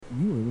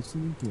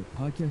listening to a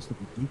podcast of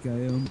the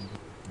Geek.io.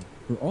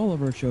 For all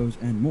of our shows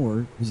and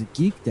more, visit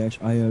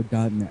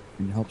geek-io.net.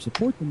 And to help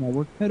support the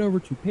network, head over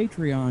to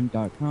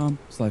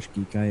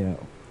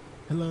patreon.com/geekio.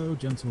 Hello,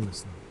 gentle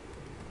listener.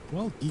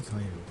 While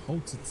Geek.io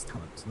holds its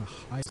talent to the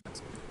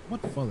highest, what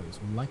follows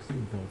will likely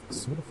involve the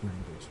sort of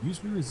language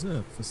usually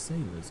reserved for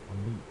sailors on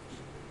leave.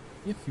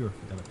 If you're of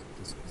a delicate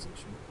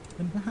disposition,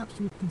 then perhaps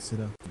you would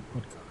consider the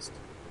podcast.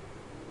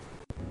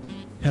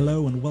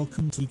 Hello and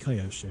welcome to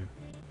Geek.io Show.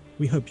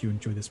 We hope you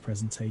enjoy this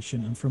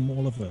presentation, and from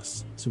all of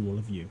us to all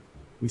of you,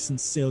 we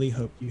sincerely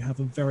hope you have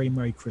a very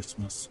Merry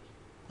Christmas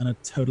and a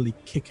totally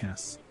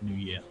kick-ass New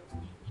Year.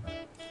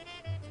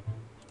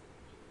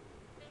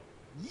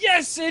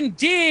 Yes,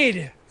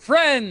 indeed,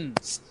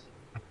 friends.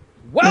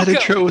 Welcome.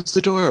 That intro was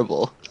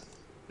adorable.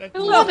 I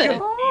love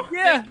it.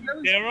 Yeah,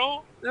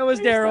 Daryl. that was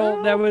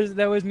Daryl.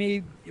 That was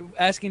me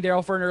asking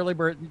Daryl for an early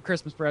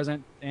Christmas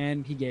present,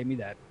 and he gave me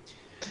that.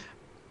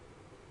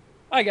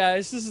 Hi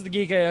guys, this is the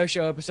Geek.io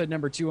Show, episode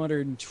number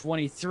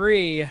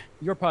 223.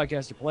 Your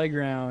podcaster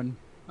playground.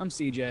 I'm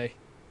CJ.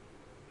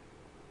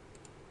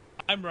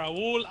 I'm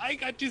Raul. I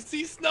got to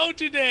see snow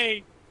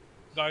today.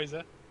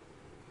 Garza.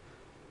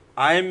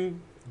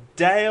 I'm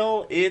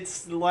Dale.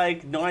 It's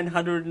like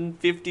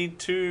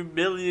 952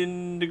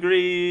 million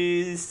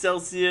degrees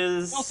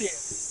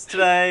Celsius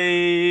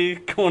today.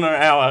 Corner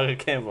hour,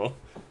 Campbell.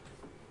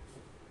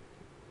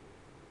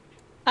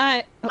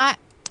 Hey,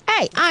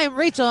 I'm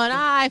Rachel, and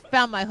I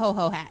found my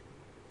ho-ho hat.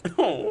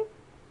 Oh,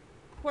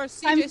 Of course,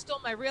 CJ stole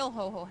my real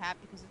ho-ho hat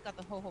because it's got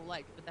the ho-ho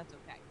lights, but that's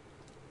okay.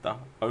 the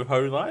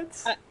ho-ho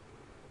lights?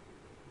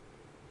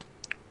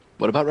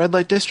 What about red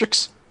light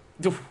districts?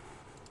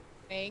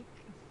 Thank.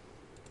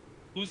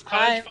 Whose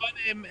college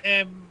fund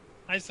am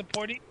I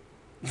supporting?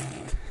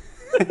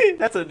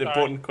 That's an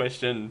important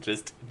question,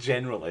 just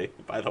generally,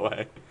 by the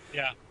way.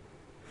 Yeah.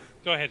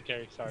 Go ahead,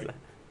 Gary. Sorry.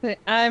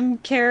 I'm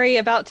Carrie,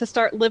 about to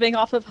start living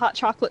off of hot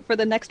chocolate for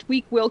the next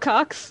week,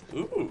 Wilcox.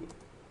 Ooh.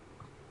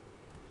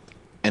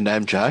 And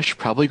I'm Josh,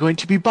 probably going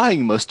to be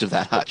buying most of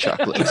that hot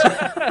chocolate.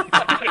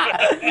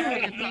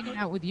 I'm hanging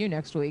out with you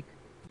next week.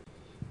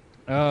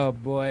 Oh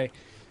boy.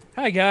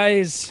 Hi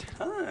guys.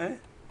 Hi.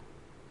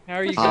 How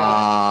are you guys?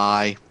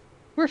 Hi.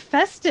 We're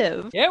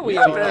festive. Yeah, we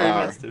We're very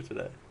are. festive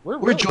today. We're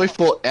really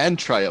joyful and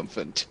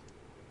triumphant.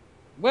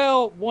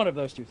 Well, one of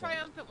those two things.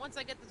 Triumphant once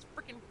I get this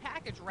freaking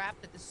package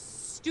wrapped at the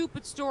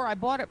stupid store I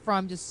bought it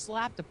from. Just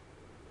slapped a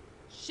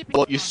shipping.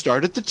 Well, you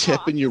start at the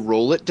tip and you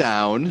roll it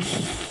down.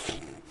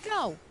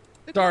 No.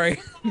 The Sorry,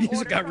 company I music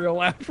ordered got from real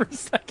loud for a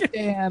second.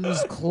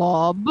 Sam's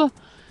Club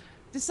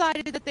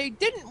decided that they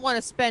didn't want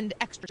to spend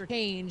extra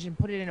change and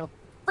put it in a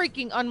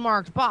freaking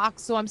unmarked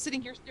box. So I'm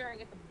sitting here staring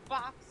at the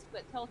box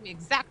that tells me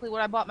exactly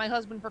what I bought my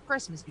husband for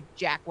Christmas, you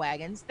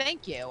jackwagons.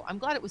 Thank you. I'm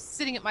glad it was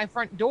sitting at my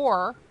front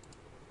door.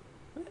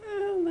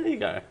 Well, there you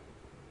go.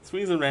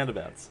 Swings and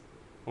roundabouts.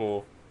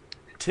 Or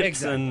tips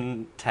Exactly.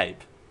 and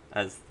tape,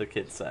 as the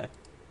kids say.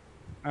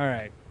 All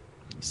right.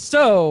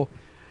 So,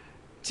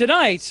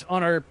 tonight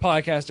on our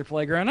podcaster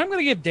playground, I'm going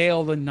to give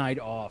Dale the night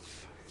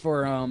off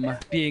for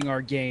being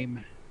our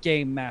game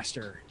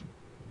master.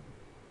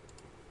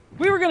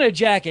 We were going to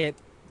jack it,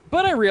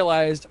 but I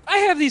realized I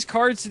have these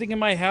cards sitting in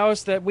my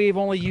house that we've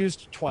only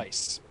used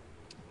twice.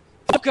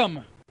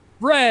 Welcome,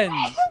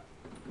 friends.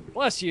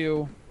 Bless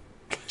you.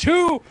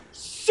 To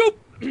soup.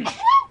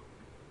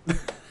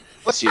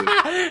 Bless you.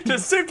 To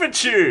Super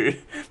Chew,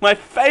 my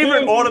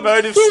favorite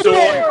automotive store.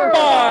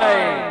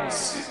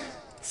 Vibes.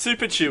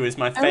 Super Chew is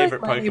my I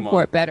favorite like my name Pokemon.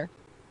 for it better.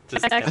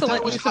 Just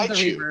Excellent was use of the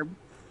Haichu. reverb.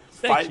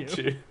 Thank Fight you.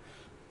 Chew.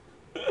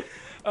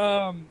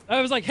 I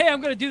was like, hey, I'm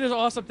going to do this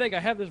awesome thing. I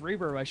have this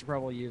reverb I should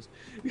probably use.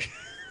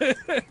 So,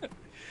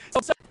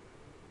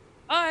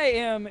 I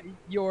am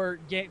your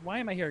game. Why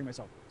am I hearing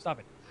myself? Stop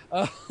it.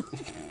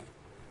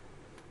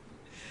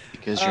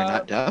 Because you're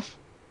not deaf?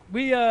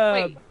 We,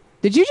 Wait,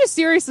 did you just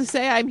seriously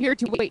say I'm here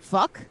to wait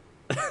fuck?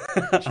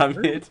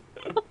 I'm here.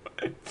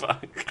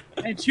 Fuck.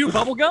 and chew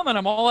bubblegum, and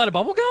I'm all out of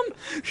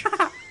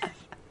bubblegum?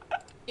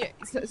 Yeah,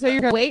 so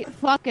you're gonna wait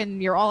fuck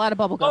and you're all out of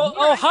bubblegum.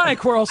 Oh, hi,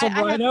 Quarrelsome I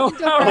have Rhino.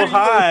 window How are Oh, you?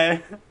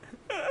 hi.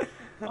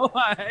 Oh,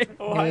 hi.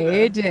 Oh, hi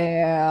Hey, there.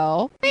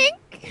 Dale.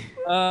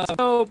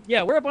 So,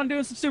 yeah, we're up on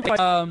doing some super.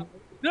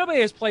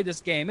 Nobody has played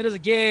this game. It is a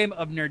game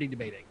of nerdy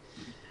debating.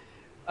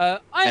 I'm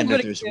And going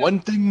if there's one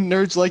thing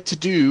nerds like to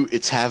do,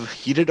 it's have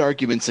heated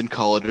arguments and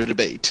call it a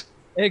debate.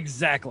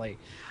 Exactly.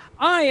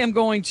 I am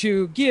going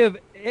to give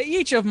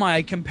each of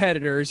my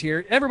competitors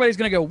here, everybody's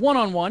going to go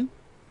one-on-one.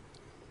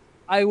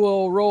 I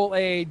will roll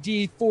a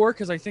D4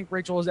 because I think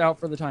Rachel is out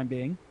for the time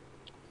being.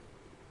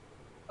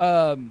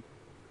 And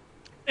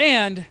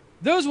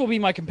those will be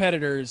my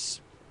competitors.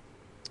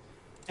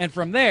 And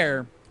from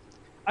there,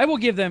 I will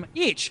give them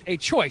each a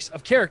choice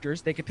of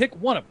characters. They can pick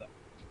one of them.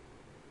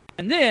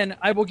 And then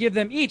I will give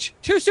them each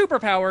 2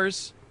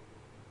 superpowers,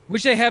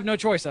 which they have no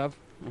choice of.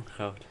 Oh,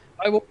 God.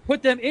 I will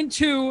put them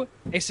into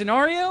a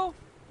scenario,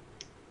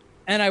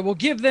 and I will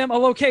give them a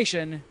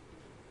location,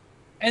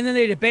 and then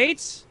they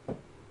debate,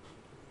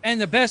 and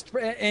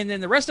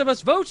then the rest of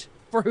us vote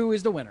for who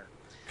is the winner.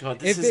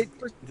 God, If it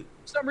for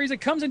some reason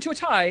comes into a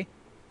tie,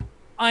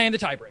 I am the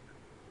tiebreaker.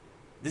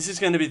 This is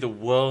going to be the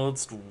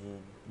world's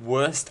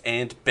worst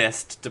and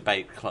best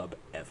debate club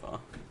ever.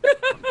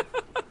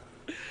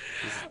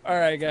 All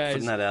right, guys.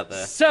 Putting that out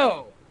there.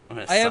 So,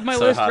 I have my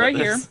list right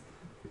here. This.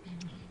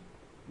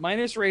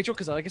 Minus Rachel,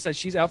 because like I said,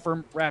 she's out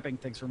for wrapping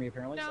things for me,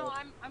 apparently. No, So.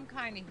 I'm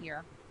kind of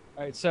here.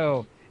 All right,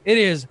 so it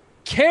is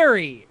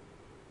Carrie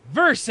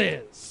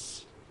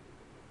versus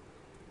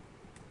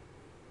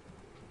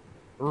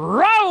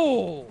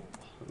Raul.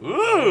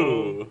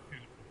 Ooh.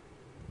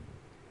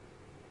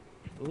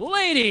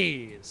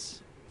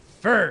 Ladies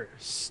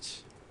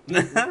first.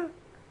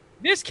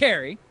 Miss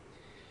Carrie,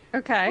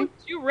 Okay. would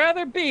you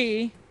rather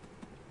be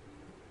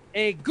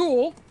a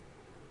ghoul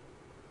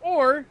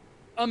or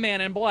a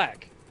man in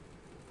black?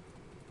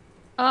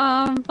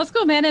 Let's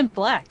go Man in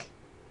Black.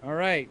 All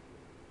right.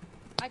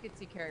 I could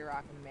see Carrie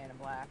rocking the Man in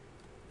Black.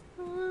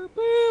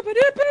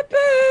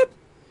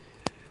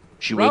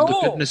 She would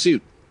look good in a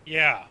suit.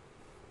 Yeah.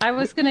 I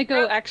was gonna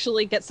go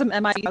actually get some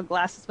MIT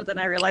glasses, but then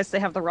I realized they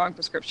have the wrong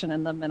prescription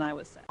in them, and I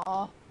was sad.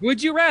 Oh,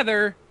 Would you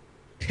rather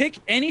pick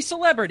any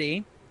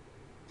celebrity?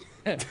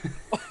 I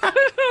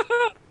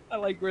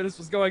like where this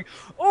was going.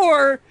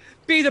 Or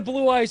be the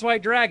Blue Eyes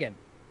White Dragon?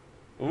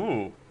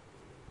 Ooh.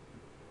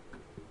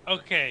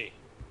 Okay.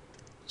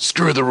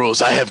 Screw the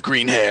rules. I have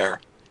green hair.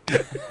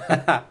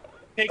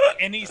 Pick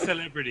any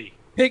celebrity.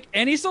 Pick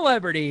any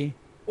celebrity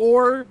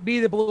or be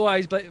the Blue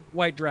Eyes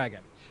White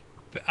Dragon.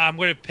 I'm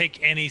going to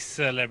pick any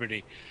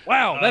celebrity.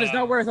 Wow, that is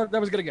not where I thought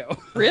that was going to go.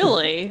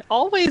 Really?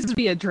 Always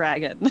be a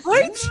dragon.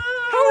 Right?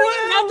 How are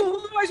you not the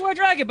Blue Eyes White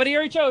Dragon? But he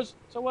already chose,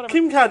 so whatever.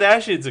 Kim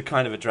Kardashian's a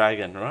kind of a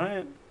dragon,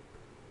 right?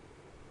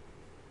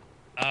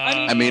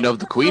 I mean, of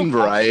the queen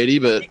variety,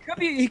 but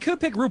He could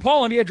pick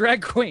RuPaul and be a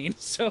drag queen,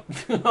 so...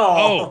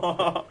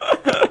 Oh.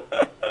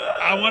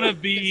 I want to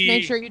just be.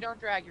 make sure you don't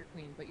drag your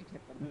queen, but you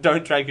tip them.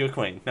 Don't drag your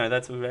queen. No,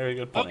 that's a very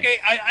good point. Okay,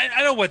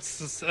 I know what's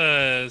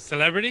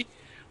celebrity.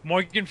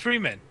 Morgan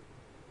Freeman.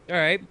 All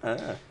right.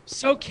 Ah.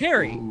 So,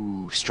 Carrie,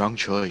 ooh, strong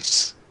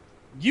choice.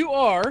 you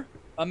are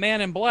a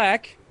man in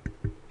black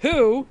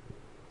who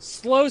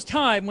slows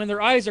time when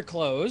their eyes are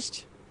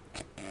closed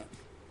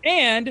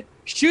and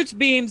shoots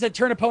beams that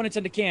turn opponents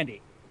into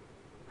candy.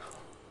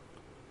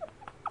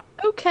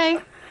 Okay.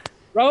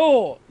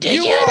 Raul,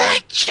 you are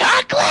like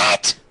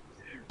chocolate?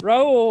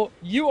 Raul,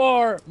 you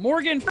are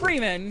Morgan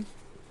Freeman,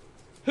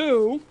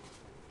 who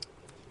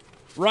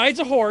is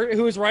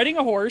riding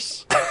a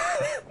horse.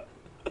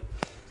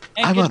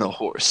 I'm on a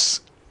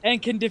horse.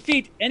 And can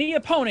defeat any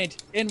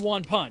opponent in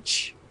one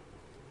punch.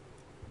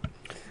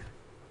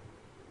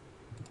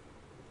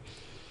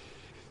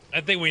 I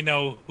think we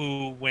know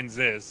who wins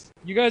this.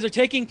 You guys are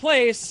taking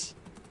place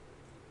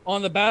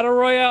on the Battle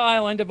Royale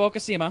island of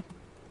Okasima.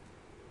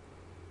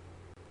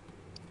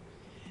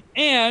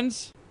 And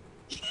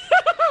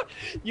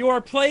you are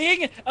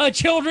playing a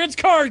children's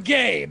card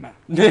game.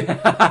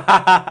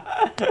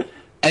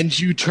 And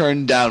you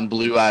turn down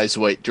Blue Eyes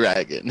White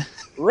Dragon.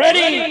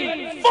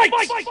 Ready? Fight!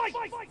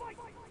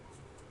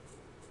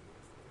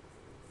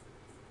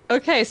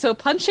 Okay, so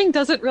punching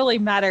doesn't really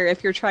matter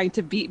if you're trying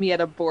to beat me at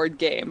a board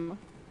game.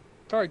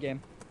 Card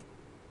game.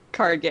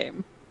 Card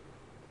game.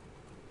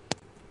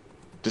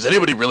 Does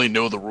anybody really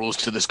know the rules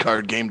to this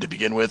card game to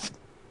begin with?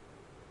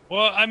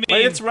 Well, I mean,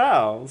 Wait, it's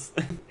Rouse.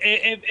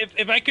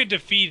 if I could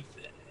defeat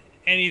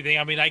anything,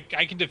 I mean, I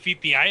can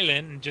defeat the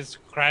island and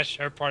just crash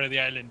her part of the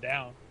island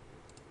down.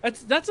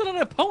 That's not an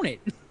opponent.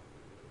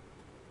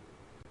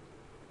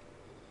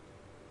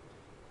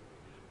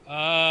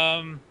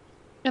 And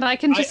I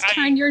can just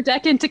turn your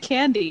deck into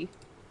candy.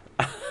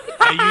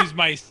 I use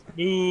my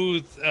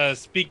smooth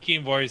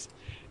speaking voice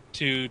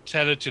to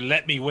tell her to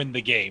let me win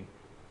the game,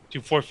 to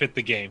forfeit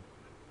the game.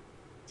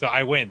 So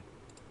I win.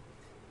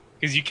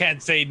 Because you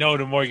can't say no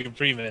to Morgan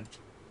Freeman.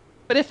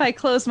 But if I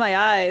close my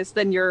eyes,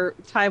 then your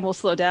time will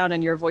slow down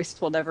and your voice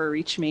will never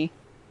reach me.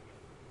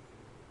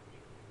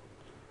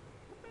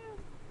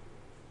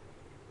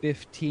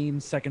 15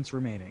 seconds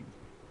remaining.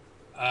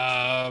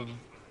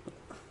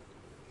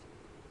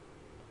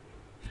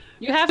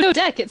 You have no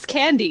deck, it's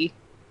candy.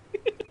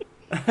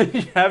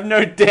 You have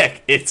no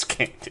deck. It's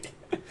candy.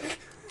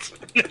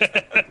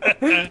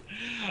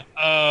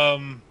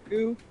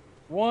 2,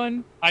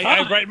 1.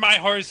 I ride my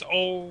horse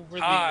over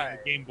the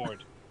game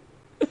board.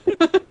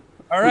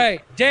 All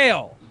right,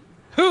 Dale.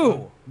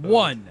 Who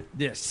won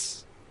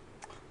this?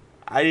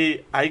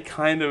 I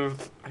kind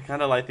of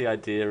like the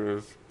idea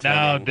of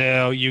Now, turning,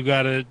 Dale, you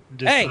gotta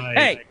decide.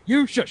 Hey,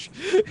 you shush.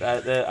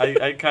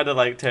 I kind of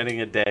like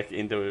turning a deck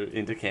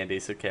into candy,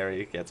 so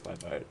Carrie gets my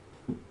vote.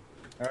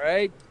 All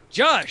right,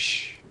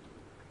 Josh.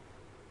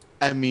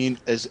 I mean,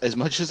 as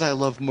much as I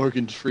love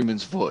Morgan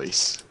Freeman's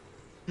voice,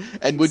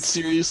 and would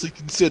seriously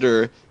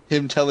consider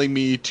him telling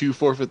me to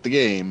forfeit the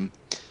game,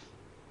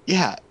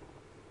 yeah,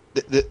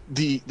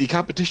 the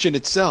competition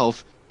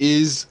itself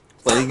is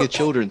playing a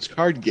children's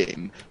card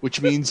game,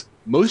 which means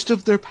most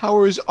of their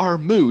powers are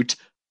moot,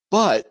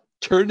 but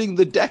turning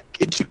the deck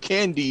into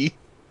candy,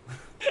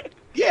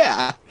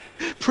 yeah,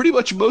 Pretty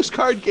much most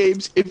card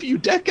games, if you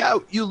deck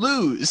out, you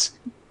lose.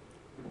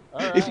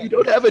 All If you right.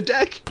 don't have a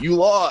deck, you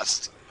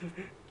lost.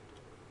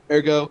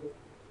 Ergo,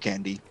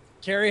 Candy.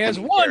 Carrie has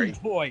I mean, 1 Carrie.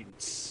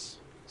 point.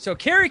 So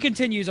Carrie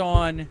continues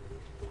on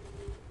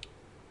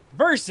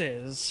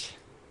versus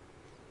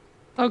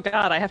Oh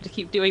god, I have to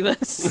keep doing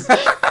this.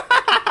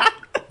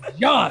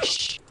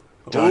 Josh.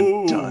 Dun,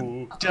 Ooh.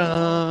 dun,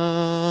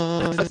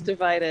 dun. It's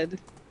divided.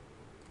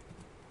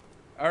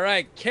 All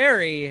right,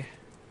 Carrie.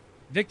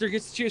 Victor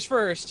gets to choose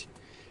first.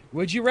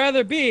 Would you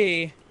rather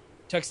be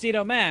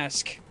Tuxedo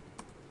Mask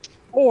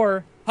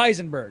or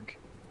Heisenberg?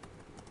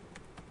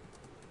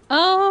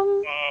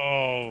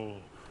 Oh.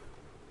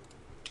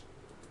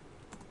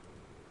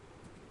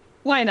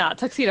 Why not?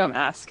 Tuxedo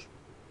Mask.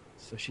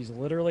 So she's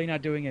literally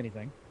not doing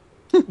anything.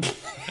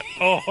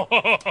 Oh.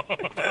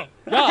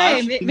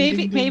 Hey, Josh,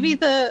 maybe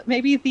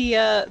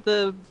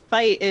the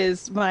fight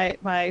is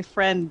my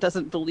friend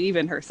doesn't believe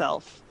in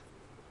herself.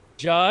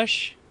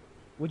 Josh,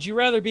 would you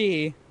rather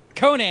be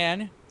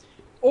Conan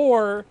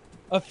or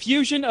a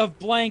fusion of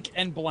blank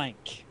and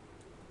blank?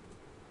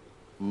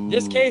 In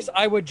this Ooh. case,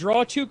 I would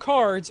draw 2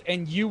 cards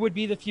and you would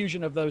be the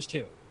fusion of those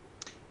 2.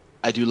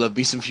 I do love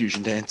me some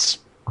fusion dance.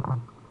 All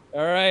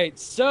right,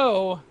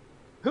 so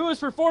who is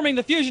performing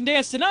the fusion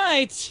dance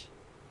tonight?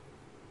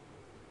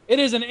 It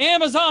is an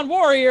Amazon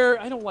warrior.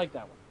 I don't like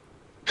that one.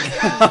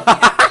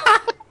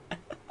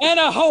 And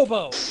a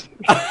hobo.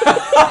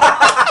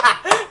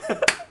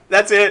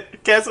 That's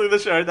it. Canceling the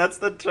show. That's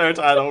the show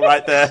title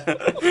right there.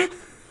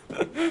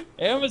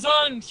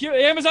 Amazon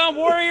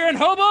warrior and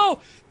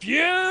hobo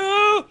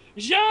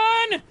fusion.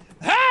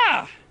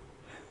 Ha!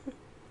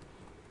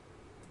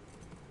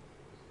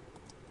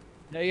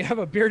 Now you have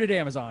a bearded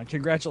Amazon.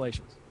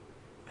 Congratulations.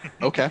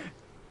 Okay.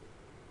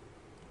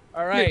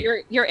 All right.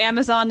 Your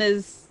Amazon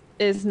is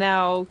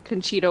now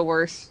Conchita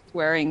Wurst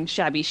wearing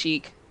shabby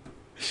chic.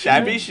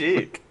 Shabby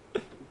chic.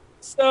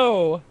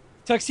 So,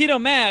 Tuxedo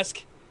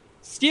Mask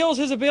steals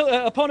his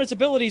opponent's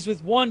abilities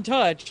with 1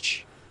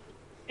 touch,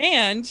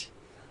 and,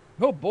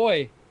 oh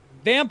boy,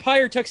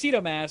 Vampire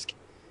Tuxedo Mask,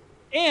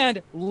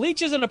 and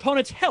leeches an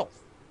opponent's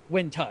health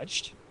when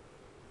touched.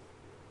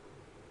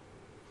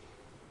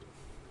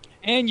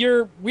 And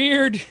your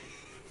weird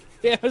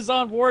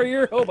Amazon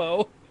warrior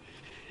hobo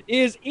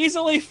is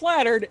easily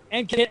flattered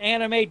and can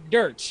animate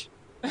dirt.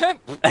 And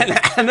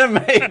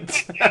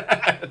animate.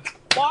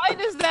 Why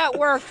does that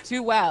work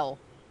too well?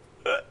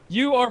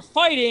 You are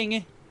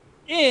fighting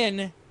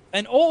in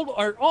an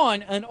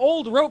on an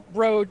old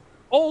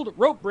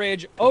rope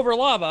bridge over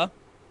lava,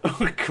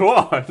 Oh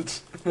god.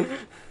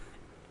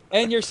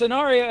 and your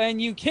scenario,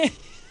 and you can't.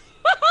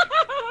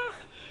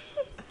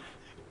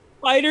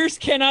 Fighters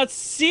cannot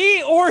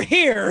see or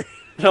hear.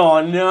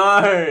 Oh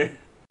no.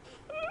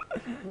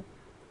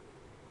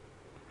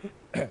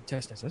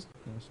 Test.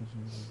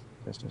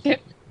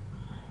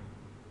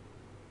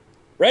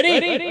 Ready?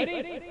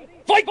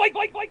 Fight!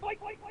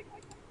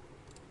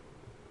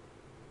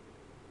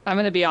 I'm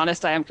gonna be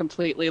honest, I am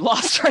completely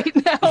lost right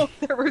now.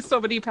 There were so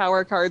many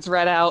power cards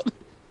read out.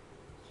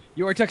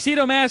 You are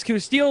Tuxedo Mask, who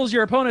steals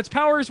your opponent's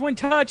powers when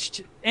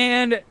touched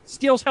and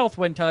steals health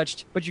when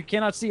touched, but you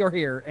cannot see or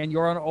hear, and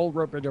you're on an old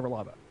rope bridge over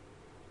lava.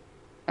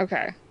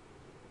 Okay.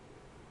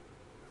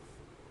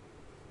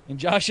 And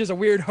Josh is a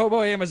weird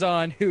hobo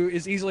Amazon who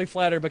is easily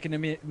flattered but can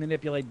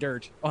manipulate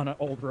dirt on an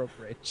old rope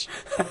bridge.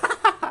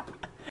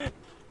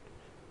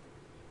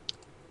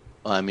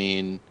 I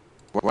mean,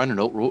 we're on an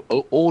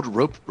old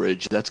rope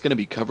bridge that's going to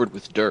be covered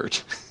with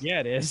dirt. Yeah,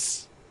 it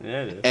is.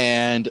 Yeah, it is.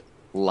 And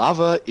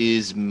lava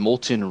is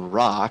molten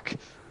rock,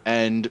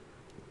 and,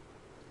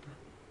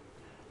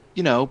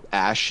 you know,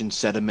 ash and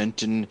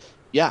sediment. And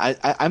yeah,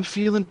 I'm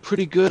feeling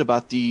pretty good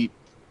about the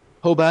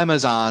Hobo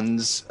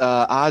Amazon's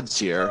odds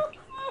here.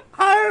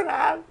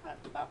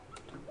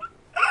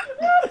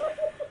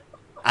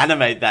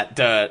 Animate that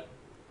dirt.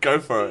 Go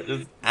for it.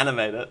 Just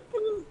animate it.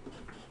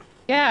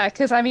 Yeah,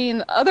 because I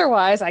mean,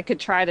 otherwise I could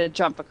try to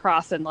jump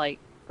across and like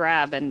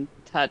grab and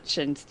touch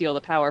and steal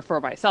the power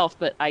for myself,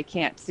 but I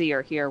can't see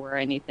or hear where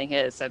anything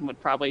is and would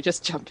probably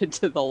just jump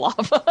into the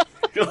lava.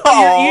 Your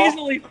Aw.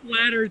 easily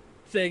flattered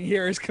thing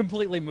here is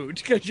completely moot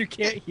because you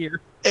can't hear.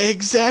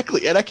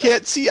 Exactly, and I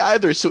can't see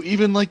either, so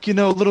even, like, you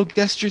know, little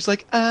gestures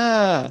like,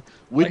 wouldn't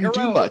Like a do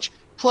rose. much.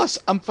 Plus,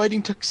 I'm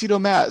fighting Tuxedo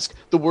Mask.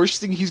 The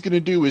worst thing he's going to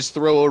do is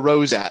throw a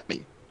rose at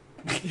me.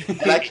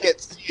 And I can't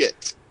see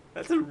it.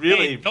 That's a Hey,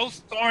 really.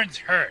 those thorns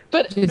hurt.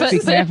 But Just be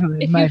careful,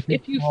 it might be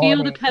if you feel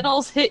the falling.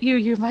 petals hit you,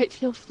 you might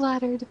feel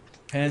flattered.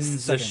 10 This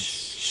is the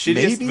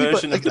seconds. shittiest Maybe, but,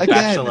 version of like, The again,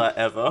 Bachelor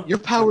ever. Your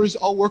powers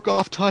all work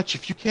off touch.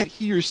 If you can't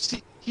hear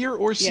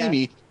or see Yeah.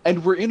 me,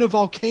 and we're in a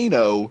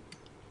volcano,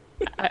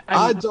 I'm,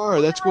 odds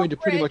are that's going to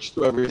pretty much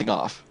throw everything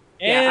off.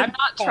 yeah, And I'm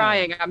not fine.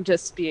 trying. I'm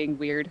just being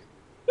weird.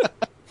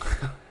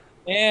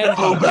 And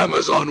Hope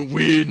Amazon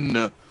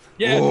win!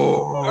 yeah.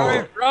 Oh. All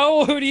right,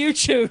 Raul, who do you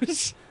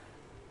choose?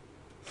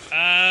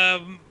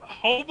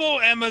 Hobo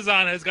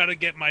Amazon has got to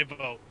get my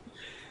vote.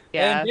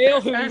 Yeah, And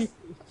Dale, who do you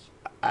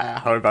there's-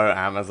 Hobo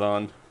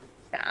Amazon.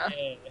 yeah.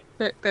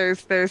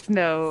 There's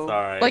no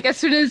Sorry. like as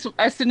soon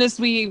as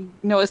we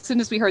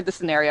heard the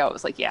scenario, it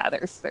was like, yeah,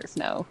 there's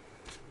no.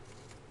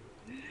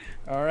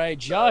 All right,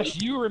 Josh,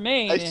 you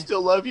remain, I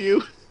still love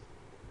you.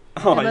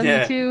 Oh I love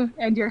yeah. you too,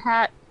 and your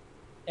hat.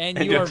 and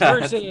and you are your hat.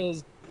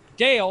 versus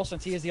Dale,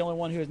 since he is the only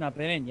one who has not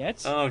been in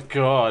yet. Oh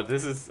god,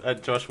 this is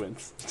Josh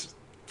wins.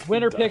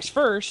 Winner Done. picks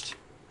first.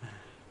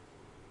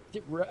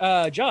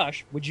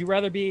 Josh, would you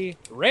rather be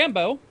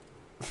Rambo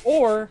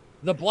or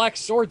the Black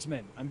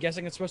Swordsman? I'm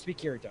guessing it's supposed to be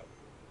Kirito.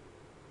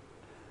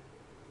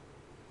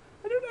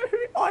 I don't know who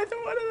either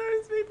one of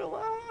those people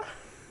are.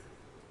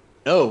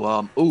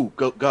 No,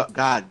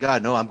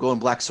 God, no, I'm going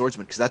Black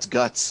Swordsman because that's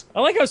Guts. I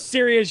like how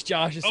serious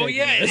Josh is saying Oh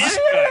yeah, it this. is.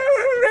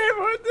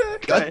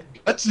 Okay.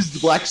 Guts is the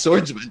Black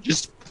Swordsman.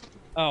 Just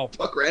Oh,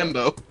 fuck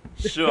Rambo.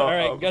 Sure. All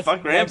right, guess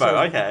fuck Black Rambo.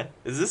 Swordsman. Okay.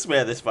 Is this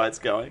where this fight's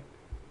going?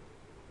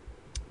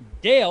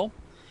 Dale,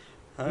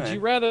 would Alright. you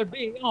rather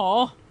be...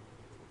 Aw,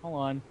 hold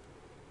on.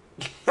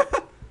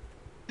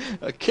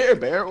 A Care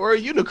Bear or a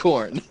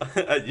unicorn?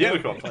 A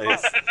unicorn,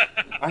 please.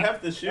 I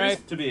have the shoes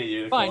Alright, to be a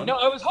unicorn. Fine. No,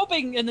 I was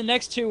hoping in the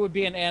next two would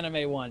be an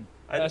anime one.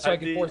 So I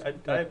can force...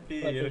 I'd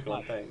be a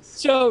unicorn, thanks.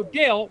 So,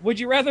 Dale, would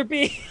you rather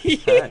be...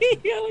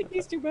 I like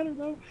these two better,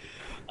 though.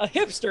 A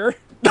hipster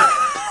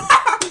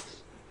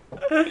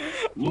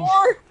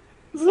or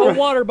a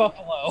water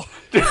buffalo?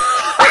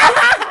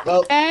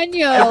 Well,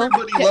 Daniel.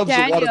 everybody loves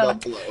a water Daniel.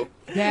 buffalo.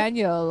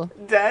 Daniel.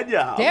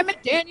 Daniel. Damn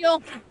it,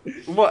 Daniel.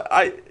 What?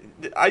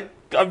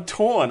 I'm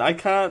torn. I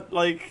can't,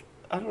 like,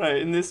 I don't know,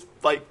 in this,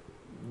 like,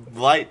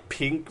 light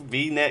pink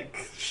V-neck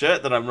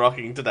shirt that I'm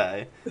rocking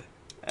today,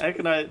 how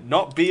can I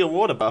not be a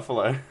water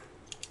buffalo?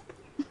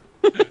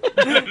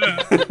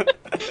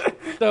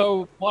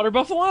 So, water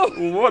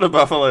buffalo? Water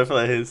buffalo,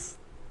 please.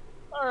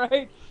 All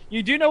right.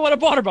 You do know what a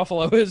water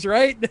buffalo is,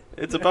 right?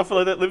 It's a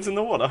buffalo that lives in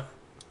the water.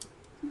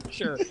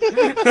 Sure.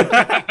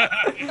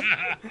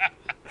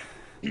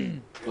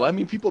 Well, I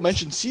mean, people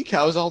mention sea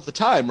cows all the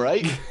time,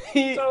 right?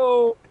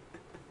 So,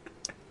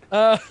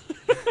 I'm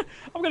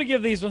going to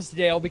give these ones to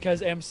Dale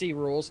because MC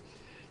rules.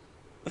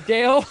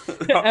 Dale,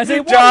 as a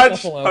water Judge,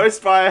 buffalo.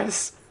 post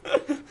bias.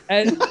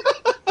 As,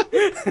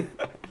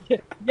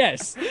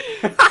 yes.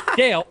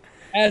 Dale,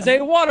 as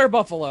a water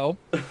buffalo,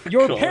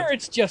 your God.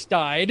 parents just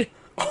died,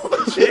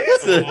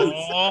 Jesus.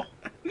 Aw.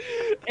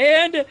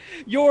 and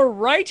your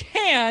right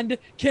hand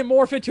can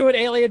morph into an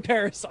alien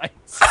parasite.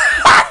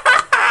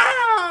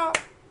 I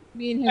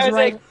mean, his As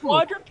right a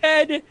quadruped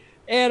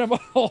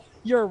animal,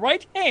 your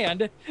right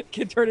hand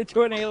can turn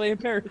into an alien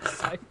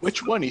parasite.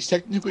 Which one? He's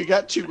technically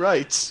got two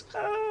rights.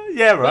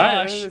 Yeah,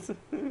 right. Gosh.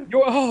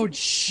 Oh,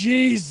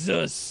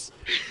 Jesus.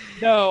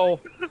 No.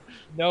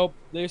 Nope.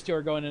 These two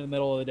are going in the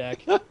middle of the deck.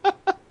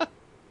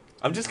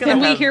 I'm just gonna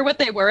Can we have... hear what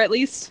they were at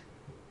least?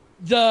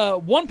 The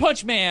One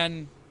Punch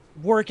Man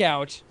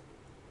workout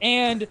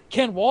and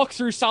can walk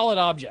through solid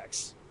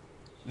objects.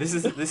 This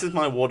is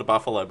my water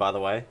buffalo, by the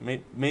way.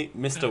 Meet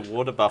Mr.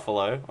 Water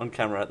Buffalo on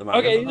camera at the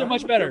moment. Okay, these are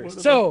much better.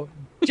 So,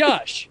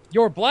 Josh,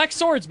 your black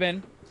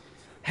swordsman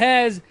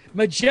has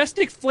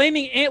majestic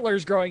flaming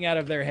antlers growing out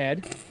of their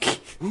head.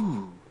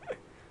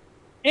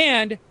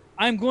 And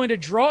I'm going to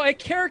draw a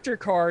character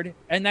card,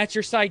 and that's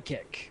your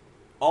sidekick.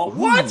 Oh,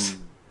 what?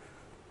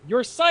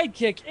 Your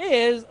sidekick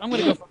is, I'm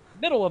going to go from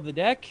the middle of the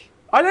deck,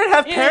 I don't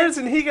have Yeah. parents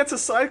and he gets a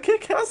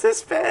sidekick? How's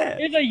this fair?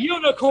 is a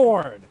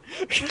unicorn.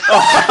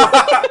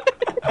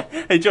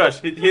 Hey Josh,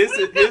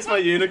 here's my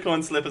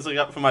unicorn slippers I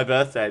got for my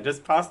birthday.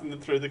 Just passing them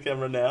through the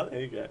camera now.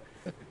 There you go.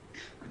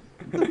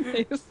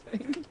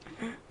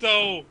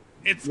 So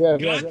it's Yeah,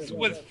 Guts yeah.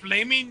 with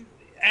flaming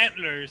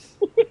antlers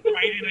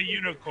riding a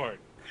unicorn.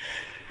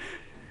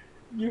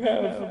 You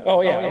have.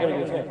 Oh yeah. I'm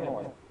gonna do this.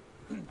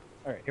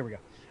 All right, here we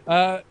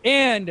go.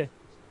 And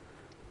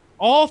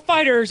all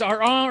fighters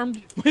are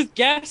armed with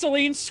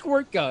gasoline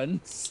squirt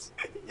guns.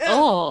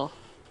 Oh,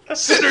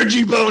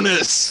 Synergy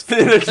bonus!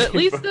 at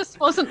least this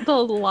wasn't the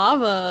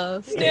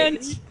lava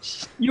And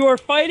stage. you are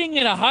fighting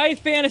in a high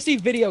fantasy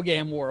video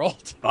game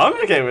world. I'm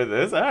okay with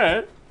this. All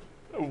right.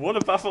 What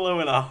a buffalo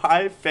in a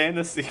high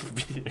fantasy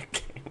video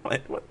game.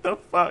 Like, what the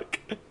fuck?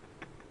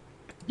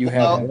 You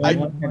have Well, I-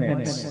 1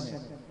 minute.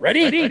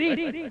 Ready?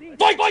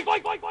 Fight!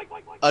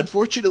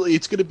 Unfortunately,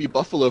 it's going to be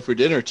buffalo for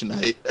dinner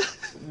tonight.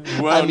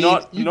 Well, I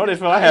mean, not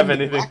if I have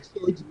anything. Black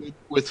swordsman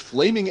with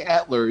flaming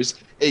antlers,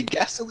 a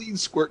gasoline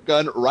squirt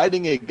gun,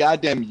 riding a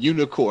goddamn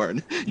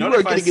unicorn. You Not are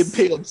if I getting s-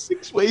 impaled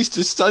 6 ways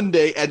to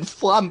Sunday and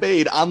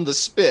flambéed on the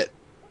spit.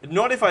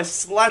 Not if I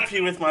slap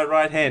you with my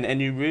right hand, and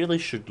you really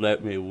should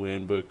let me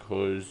win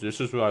because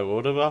this is my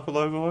water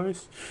buffalo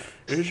voice.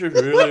 You should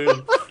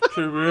really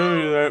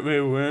let me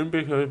win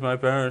because my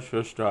parents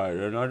just died,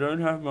 and I don't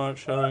have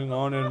much going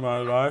on in my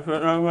life at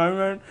the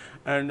moment,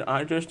 and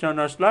I just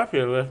gonna slap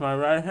you with my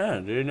right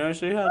hand. Do you know,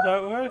 see how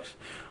that works?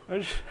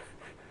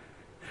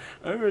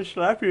 I will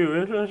slap you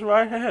with this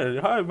right hand.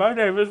 Hi, my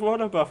name is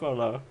Water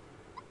Buffalo,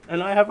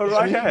 and I have a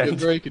right It's a hand.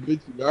 very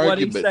convincing 20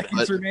 argument,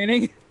 seconds but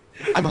remaining.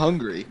 I'm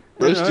hungry. You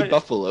know, Roasted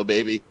buffalo,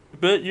 baby.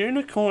 But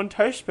unicorn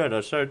tastes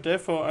better, so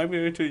therefore I'm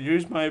going to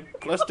use my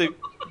plastic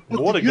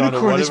water The gun or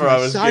unicorn is whatever my I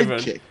was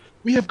sidekick. given.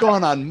 We have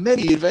gone on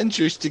many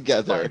adventures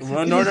together.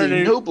 Well, It not is a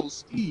any- noble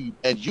steed,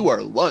 and you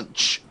are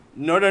lunch.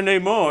 Not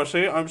anymore.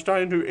 See, I'm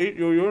starting to eat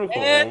your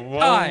unicorn. And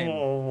time.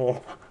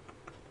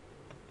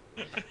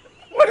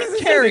 What is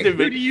this Carrie, anything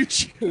to who do me? you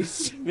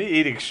choose? Me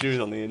eating shoes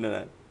on the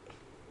internet.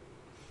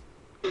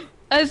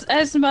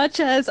 As much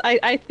as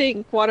I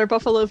think Water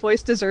Buffalo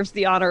Voice deserves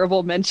the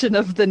honorable mention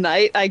of the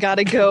night, I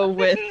gotta go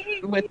with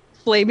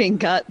Flaming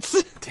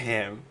Guts.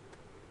 Damn.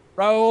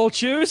 Raul,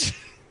 choose.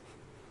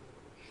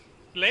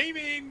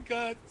 Flaming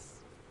guts.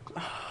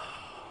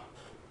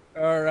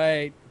 All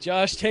right,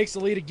 Josh takes the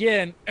lead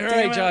again. All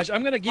right, Josh,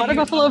 I'm gonna give Water you.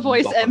 Buffalo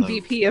Voice Buffalo.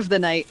 MVP of the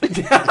night.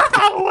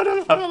 What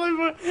a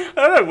I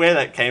don't know where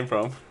that came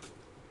from.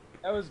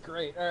 That was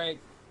great. All right,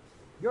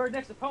 your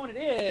next opponent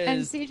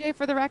And is. CJ,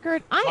 for the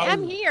record, I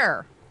am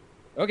here.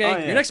 Okay, Oh,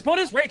 yeah. your next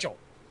opponent is Rachel.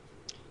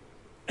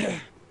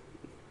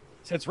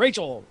 Since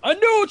Rachel, a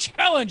new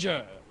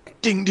challenger.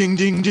 Ding, ding,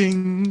 ding,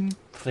 ding.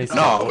 Please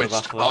Now don't it's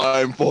Buffalo.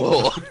 time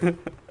for...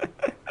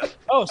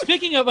 Oh,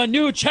 speaking of a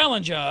new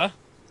challenger,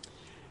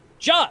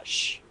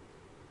 Josh,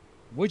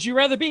 would you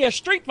rather be a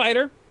street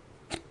fighter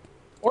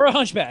or a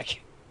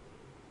hunchback?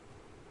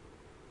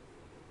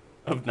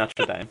 Of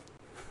Notre Dame.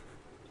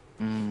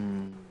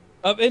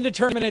 Of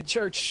indeterminate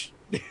church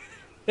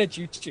that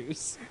you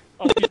choose.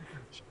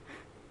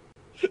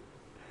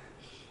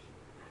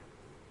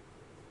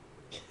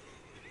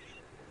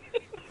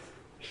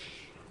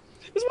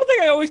 There's one thing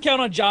I always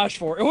count on Josh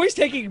for. Always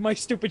taking my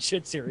stupid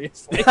shit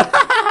seriously.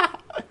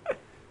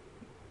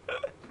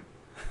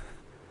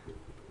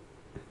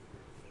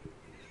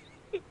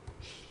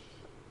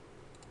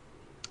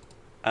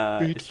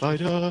 Street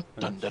Fighter.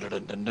 Dun, dun,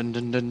 dun, dun, dun,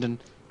 dun, dun, dun.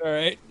 All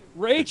right.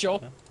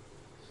 Rachel,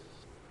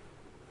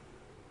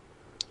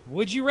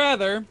 would you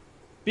rather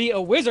be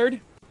a wizard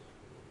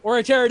or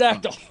a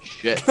pterodactyl?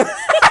 Shit.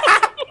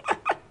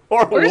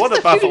 Or Where's water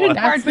the buffalo. fusion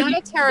That's Hard not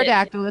a for-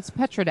 pterodactyl, it's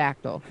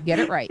petrodactyl. Get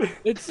it right.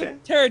 It's a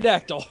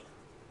pterodactyl.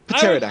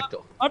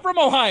 Pterodactyl. I'm from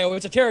Ohio.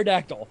 It's a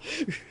pterodactyl.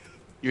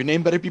 Your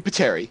name better be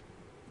Pateri.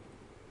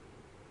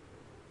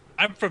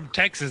 I'm from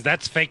Texas.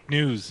 That's fake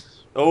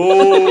news.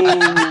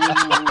 Oh.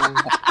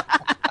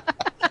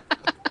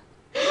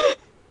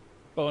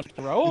 Bone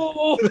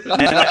throw.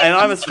 and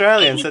I'm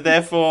Australian, so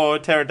therefore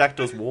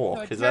pterodactyls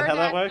walk. So Is that how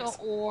that pterodactyl works?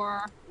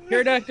 Or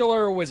Pterodactyl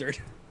or a wizard?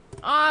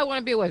 I want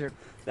to be a wizard.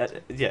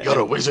 Yeah. You're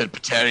a wizard,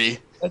 Pateri.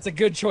 That's a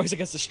good choice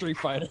against a Street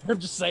Fighter. I'm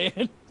just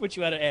saying. Put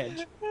you at an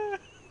edge.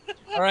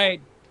 All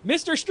right.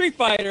 Mr. Street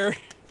Fighter,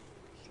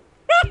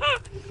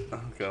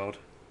 Oh god.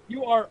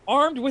 you are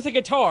armed with a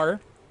guitar.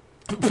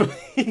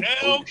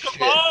 Oh,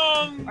 come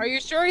on! Are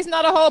you sure he's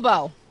not a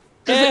hobo?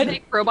 Does it And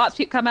make robots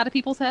come out of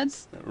people's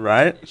heads?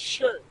 Right?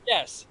 sure,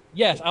 yes,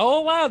 I'll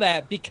allow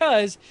that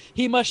because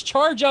he must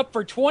charge up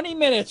for 20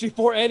 minutes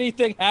before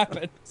anything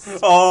happens.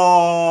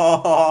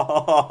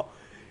 Oh.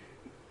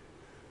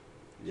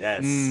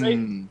 Yes.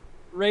 Mm.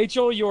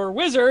 Rachel, your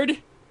wizard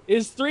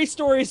is 3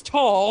 stories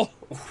tall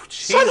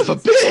Son of a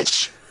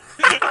bitch!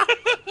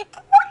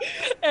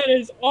 and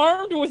is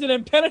armed with an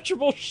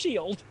impenetrable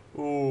shield.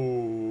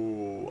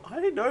 Ooh,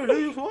 I know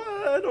who's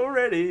won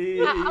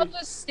already. I'll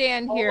just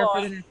stand here Hold for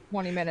on. the next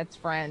 20 minutes,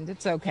 friend.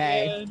 It's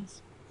okay. And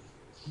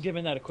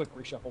giving that a quick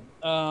reshuffle.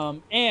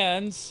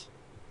 And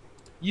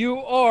you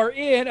are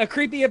in a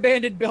creepy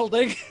abandoned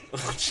building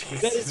Oh,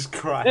 Jesus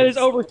Christ. that is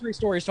over 3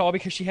 stories tall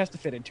because she has to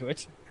fit into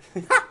it.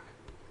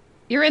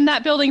 You're in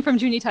that building from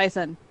Junie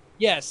Tyson.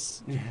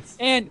 Yes. Yes.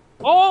 And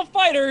all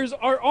fighters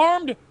are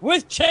armed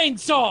with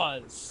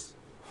chainsaws.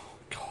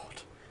 God.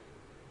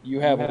 You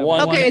have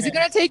one. Okay, is it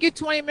going to take you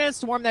 20 minutes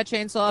to warm that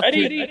chainsaw up?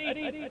 Ready?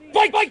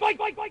 Fight!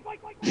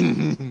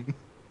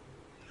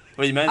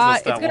 Well, you may as well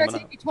It's start going to warming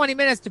take you 20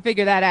 minutes to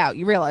figure that out.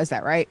 You realize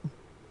that, right?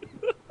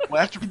 We'll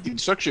have to read the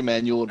instruction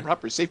manual and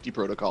proper safety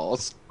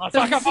protocols.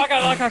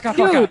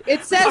 Dude,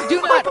 it says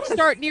do not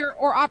start near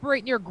or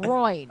operate near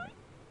groin.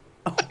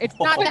 It's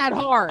not that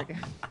hard.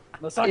 Hang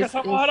on,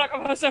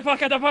 Is no.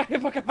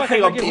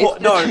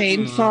 the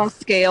chainsaw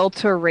scale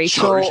to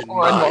Rachel Charge or and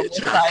normal ride.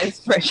 size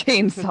for a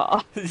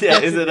chainsaw? Yeah,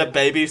 is it a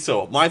baby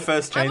saw? My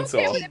first I'm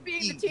okay with chainsaw. it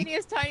being the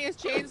teeniest,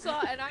 tiniest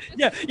chainsaw, and I'm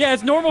just... Yeah,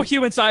 it's normal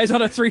human size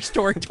on a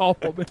 3-story tall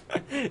woman.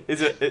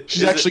 Is it?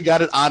 She's actually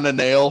got it on a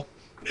nail.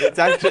 It's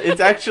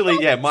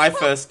actually yeah, my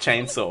first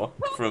chainsaw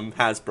from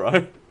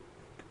Hasbro.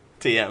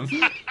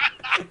 TM.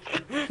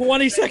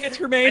 20 seconds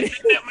I remaining.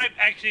 think that might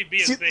actually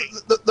be a See, thing.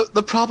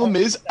 the problem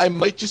is I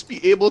might just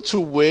be able to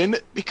win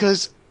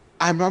because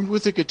I'm armed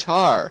with a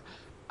guitar.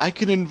 I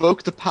can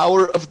invoke the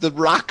power of the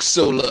rock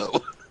solo.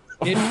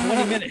 In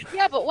 20 minutes.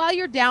 Yeah, but while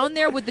you're down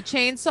there with the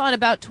chainsaw in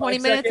about 20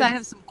 5 minutes, I seconds.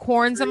 have some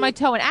corns on my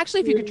toe. And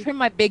actually, if you could trim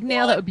my big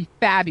nail, that would be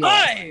fabulous.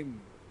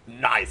 Time!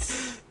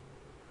 Nice.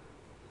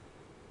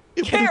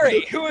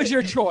 Carrie, who is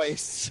your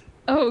choice?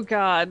 Oh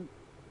God.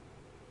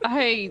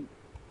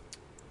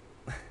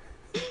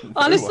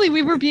 Honestly,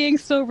 we were being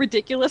so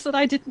ridiculous that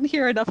I didn't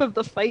hear enough of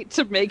the fight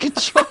to make a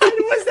choice.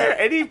 Was there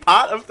any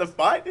part of the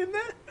fight in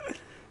there?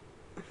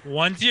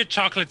 One's your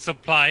chocolate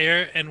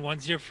supplier and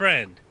one's your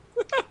friend.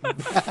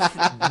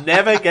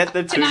 Never get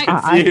the two Can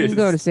confused. I can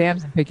go to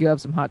Sam's and pick you up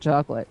some hot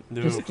chocolate.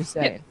 No. Just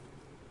saying.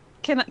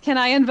 Can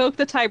I invoke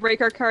the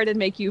tiebreaker card and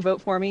make you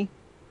vote for me?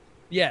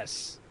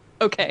 Yes.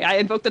 Okay, I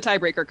invoke the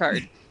tiebreaker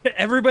card.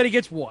 Everybody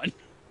gets one.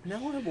 No,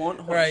 I want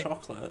hot Right.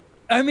 chocolate.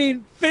 I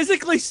mean,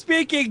 physically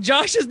speaking,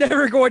 Josh is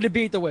never going to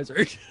beat the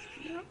wizard.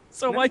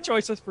 So my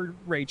choice is for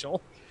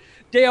Rachel.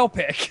 Dale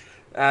pick.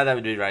 Ah, that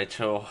would be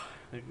Rachel.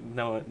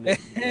 No,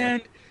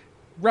 And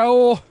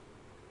Raul.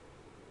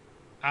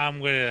 I'm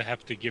gonna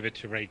have to give it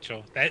to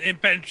Rachel. That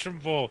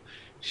impenetrable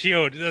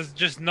shield, there's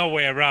just no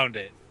way around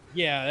it.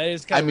 Yeah, that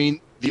is I kind of...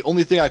 mean, the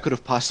only thing I could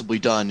have possibly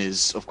done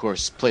is, of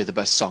course, play the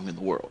best song in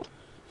the world.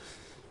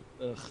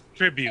 Ugh.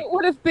 Tribute. It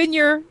would have been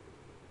your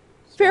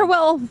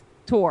farewell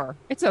tour.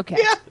 It's okay.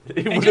 it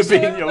would have just so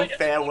been your everybody-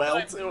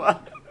 farewell tour.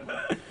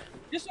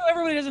 Just so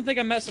everybody doesn't think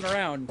I'm messing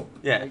around.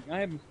 Yeah.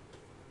 Like,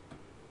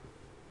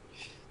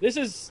 This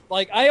is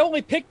like I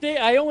only picked it.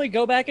 I only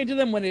go back into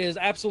them when it is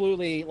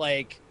absolutely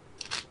like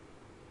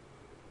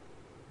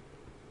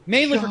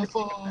mainly for.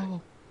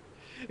 Shuffle.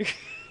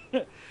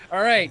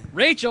 All right,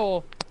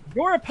 Rachel,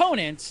 your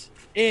opponent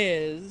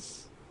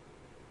is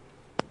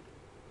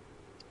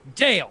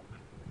Dale.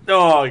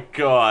 Oh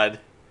God,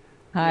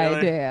 Hi,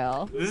 Really?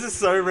 Dale. this is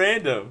so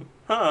random,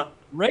 huh?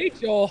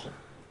 Rachel,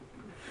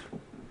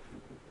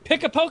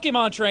 pick a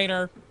Pokemon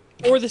trainer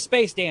or the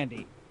Space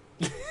Dandy.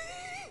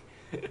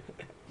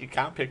 You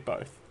can't pick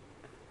both.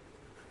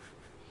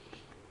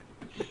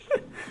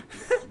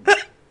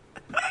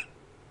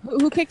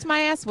 Who kicked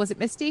my ass? Was it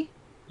Misty?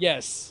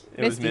 Yes.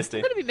 It was Misty.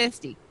 It's gonna be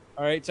Misty.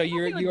 All right, so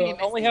you I think it would you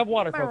be only Misty. have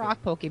water My Pokemon. rock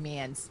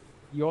Pokemans.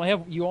 You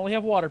only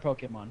have water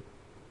Pokemon.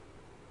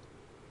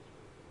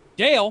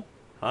 Dale,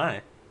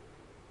 Hi.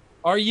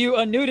 are you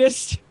a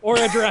nudist or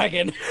a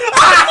dragon?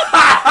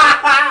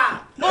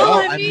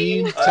 Well, I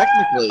mean,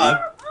 technically,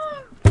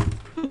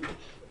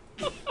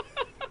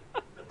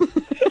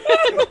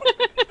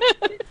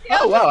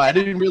 oh wow, I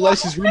didn't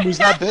realize his room was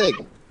that big.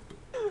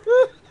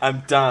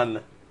 I'm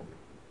done.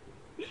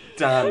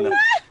 Done.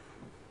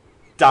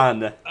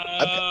 Done.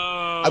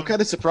 I'm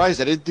kind of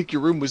surprised. I didn't think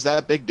your room was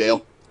that big,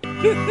 Dale.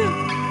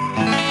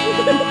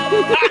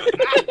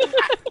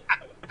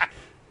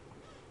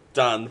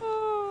 Done.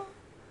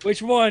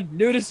 Which one,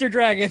 nudist or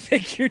dragon?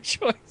 Pick your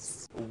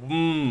choice.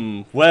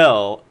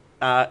 Well,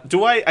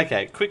 do I...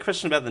 Okay, quick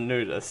question about the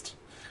nudist.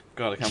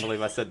 God, I can't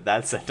believe I said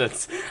that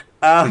sentence.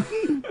 Am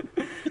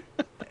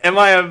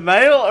I a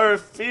male or a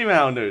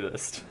female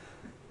nudist?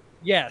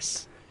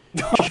 Yes.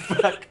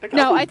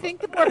 No, I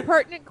think the more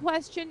pertinent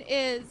question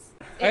is.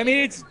 I mean,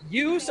 it's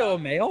you, so a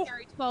male.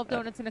 Carry 12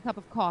 donuts and a cup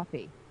of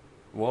coffee.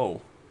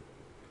 Whoa.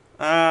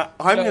 I'm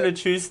gonna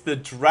choose the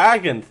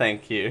dragon,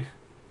 thank you.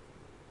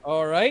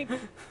 All right.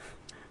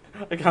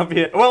 I can't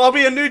be well, I'll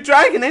be a new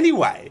dragon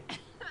anyway.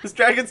 Because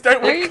dragons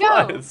don't There wear you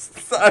go. clothes.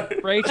 So...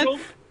 Rachel,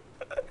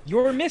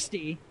 your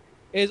Misty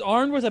is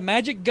armed with a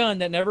magic gun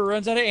that never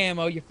runs out of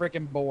ammo, you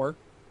frickin' bore.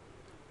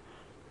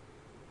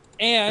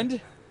 And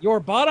your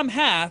bottom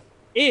half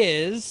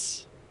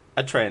is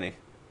A tranny.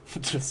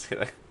 Just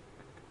kidding.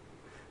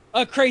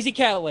 a crazy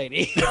cat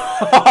lady.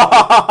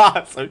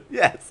 So,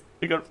 yes,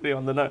 we got to put it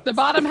on the note. The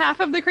bottom half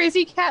of the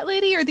crazy cat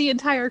lady or the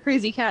entire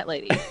crazy cat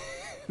lady?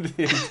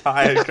 The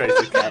entire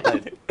crazy cat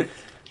lady.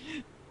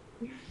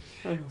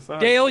 Oh, sorry.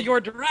 Dale, your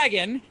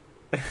dragon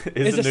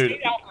is a nude.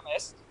 state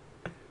alchemist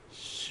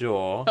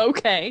Sure.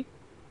 Okay.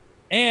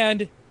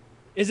 and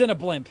is in a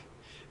blimp.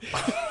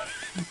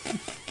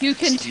 You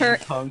can turn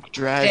Punk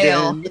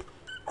dragon.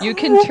 you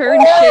can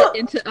turn shit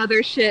into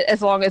other shit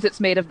as long as it's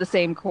made of the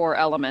same core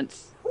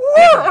elements.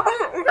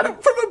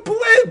 From a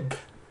blimp!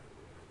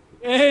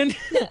 And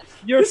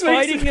you're This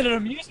makes fighting in an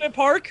amusement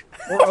park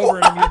or over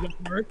an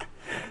amusement park.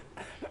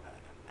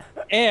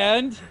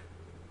 And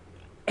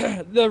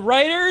the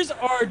riders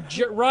are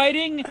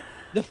riding.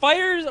 The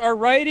fighters are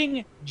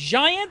riding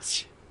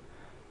giant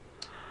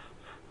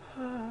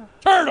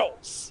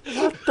turtles.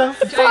 What the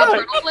Giant fuck?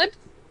 turtle blimp?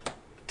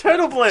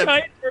 Turtle blimp!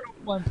 Giant turtle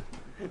blimp.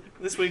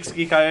 This week's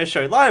Geek IO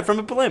show live from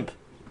a blimp.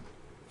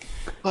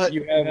 But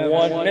You have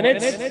 1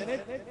 minute.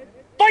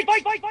 Fight!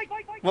 Fight! Fight! Fight!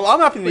 Fight! Well,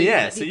 I'm up in the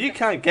air, so you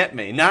can't get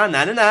me. Nah. Hey,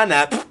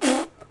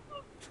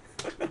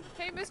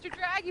 Mr.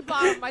 Draggy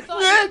Bottom, I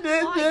thought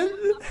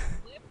you would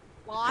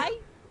fly.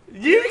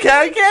 You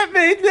can't get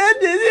me.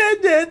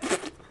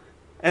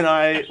 And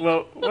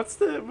well, what's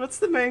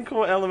the main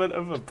core element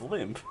of a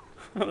blimp?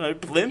 I don't know,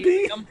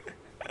 blimpy?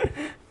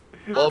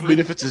 well, I mean,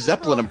 if it's a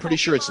zeppelin, I'm pretty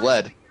sure it's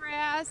lead. Your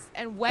ass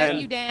and wet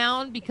you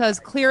down because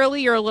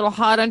clearly you're a little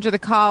hot under the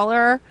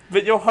collar.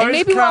 But your host And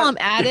maybe can't... while I'm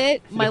at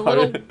it, my Your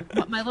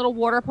little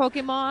water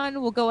Pokemon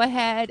will go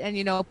ahead and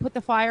put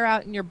the fire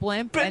out in your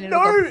blimp. But and it'll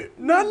go-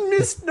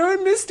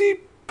 no misty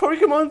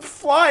Pokemon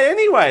fly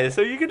anyway,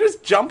 so you can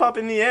just jump up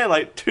in the air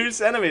like 2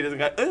 centimeters and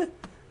go,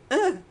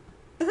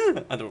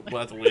 I don't. Well,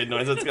 that's a weird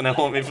noise that's gonna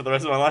haunt me for the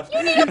rest of my life.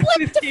 You need a blimp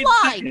to 15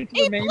 fly. seconds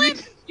A remaining.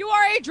 blimp. You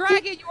are a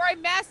dragon. You are a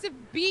massive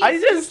beast. I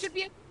just- You should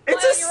be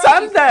It's fly a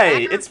on your own, you Sunday.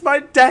 slacker. It's my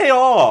day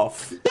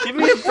off. Give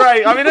me a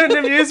break. I'm in an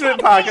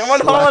amusement park. I'm on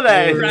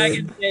holiday.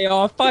 Dragon day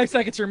off. 5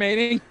 seconds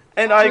remaining.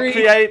 And I Three,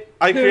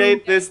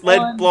 create this lead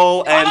one.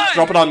 ball and Time!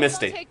 drop it on Don't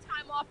Misty. take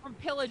time off from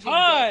pillaging.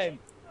 Time.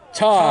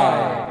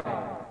 Time.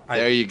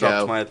 There you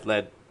dropped go. my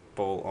lead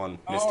ball on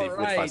Misty with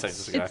Alright. 5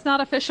 seconds ago. It's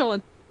not official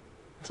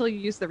until you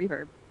use the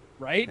reverb.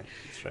 Right?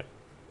 That's right.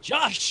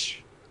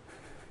 Josh.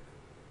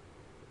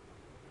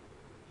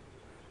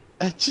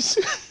 I just.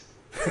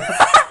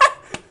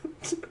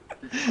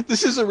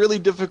 This is a really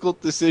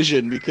difficult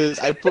decision because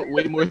I put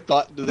way more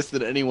thought into this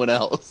than anyone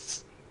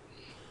else.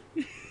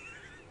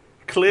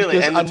 Clearly,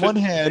 Because and on one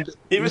hand,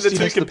 even Misty the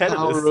two has the competitors.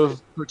 power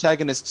of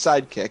protagonist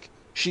sidekick.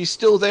 She's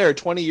still there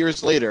 20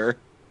 years later,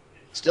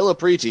 still a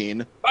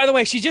preteen. By the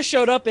way, she just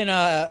showed up in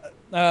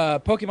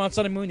Pokemon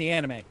Sun and Moon, the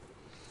anime.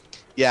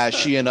 Yeah,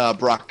 she and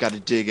Brock got to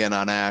dig in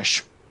on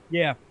Ash.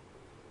 Yeah.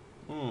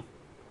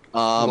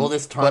 All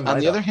this time but on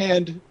the later. other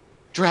hand,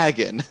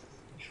 dragon.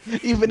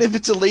 Even if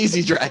it's a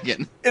lazy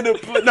dragon. a He's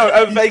still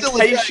a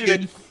vacation,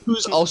 dragon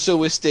who's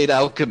also a state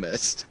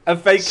alchemist. a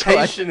So I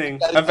vacationing,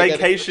 gotta a get it.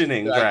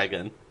 vacationing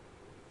dragon.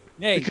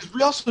 Hey, Because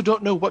we also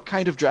don't know what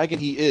kind of dragon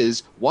he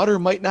is. Water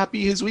might not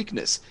be his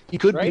weakness. He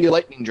could Right. be a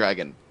lightning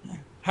dragon.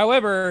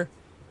 however,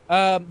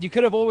 you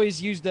could have always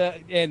used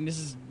and this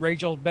is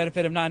Rachel's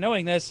benefit of not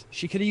knowing this,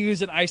 she could have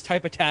used an ice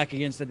type attack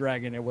against the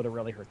dragon. It would have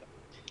really hurt them.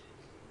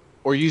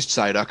 Or used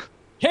Psyduck.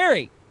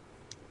 Carrie.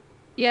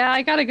 Yeah,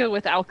 I gotta go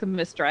with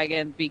Alchemist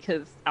Dragon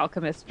because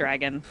Alchemist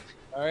Dragon.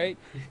 All right.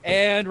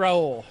 And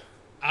Raul.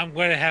 I'm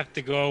going to have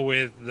to go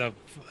with the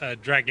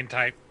dragon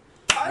type.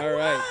 All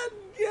right.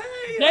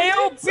 Yay!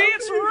 Dale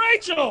beats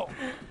Rachel.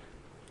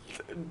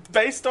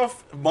 Based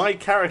off my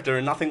character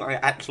and nothing I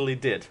actually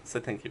did. So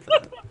thank you for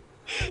that.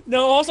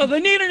 No, also the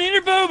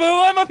neener boo boo.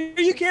 I'm up here.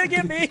 You can't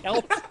get me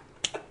help.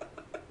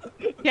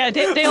 Yeah,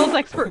 Dale's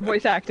expert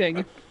voice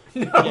acting.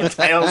 No,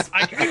 Tails.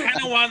 I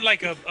kind of want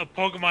like a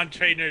Pokemon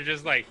trainer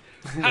just like,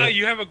 oh,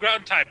 you have a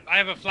ground type. I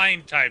have a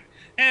flying type.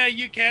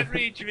 You can't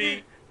reach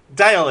me.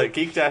 Dale at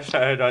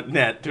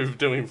geek-io.net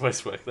doing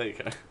voice work. There you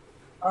go.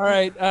 All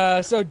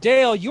right. So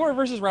Dale, you are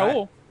versus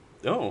Raul.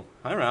 Oh,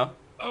 hi, Rao.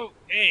 Oh,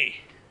 hey.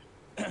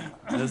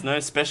 There's no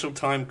special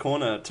time,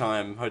 corner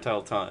time,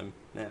 hotel time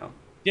now.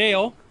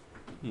 Dale,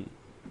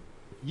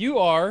 you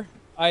are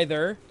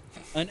either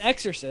an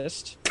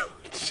exorcist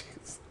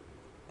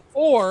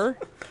or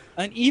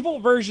an evil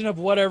version of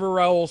whatever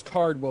Raul's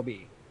card will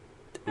be.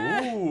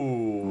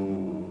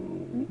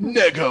 Ooh.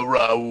 Nega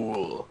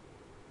Raul.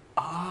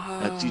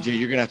 TJ,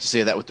 you're gonna have to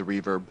say that with the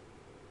reverb.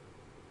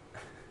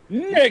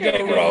 Nega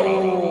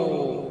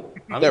Raul.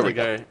 I'm There gonna we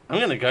go. go. I'm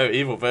gonna go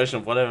evil version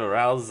of whatever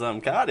Raoul's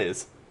card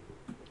is.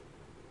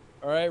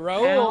 All right, Now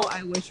Raul.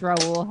 I wish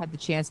Raul had the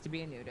chance to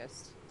be a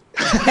nudist.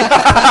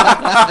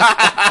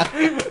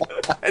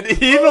 An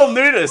evil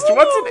nudist.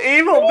 What's an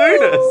evil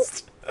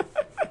nudist?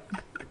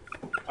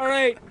 All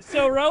right,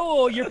 so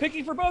Raul, you're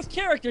picking for both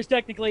characters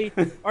technically.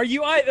 Are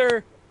you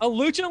either a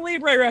lucha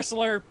libre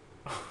wrestler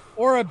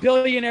or a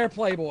billionaire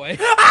playboy?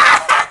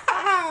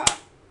 I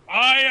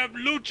am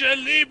Lucha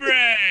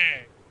Libre.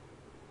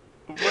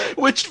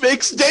 Which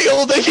makes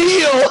Dale the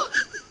heel!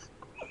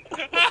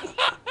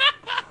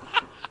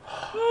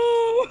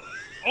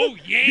 Oh,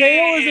 yeah.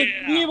 Dale is an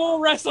evil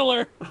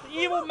wrestler,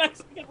 evil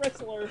Mexican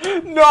wrestler.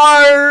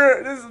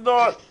 No, this is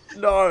not.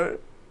 No.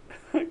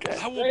 Okay.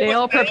 I will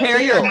Dale, put prepare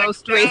that your down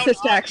most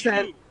racist on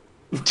accent.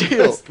 you.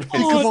 Dale, think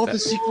of all the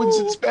sequins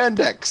in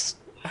spandex.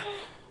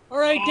 All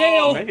right,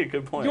 Dale. Make a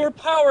good point. Your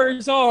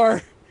powers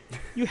are: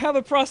 you have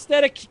a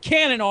prosthetic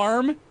cannon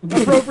arm,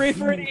 appropriate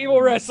for an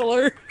evil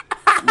wrestler,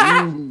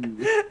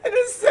 An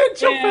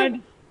essential.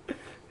 and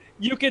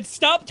you can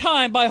stop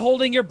time by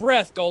holding your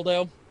breath,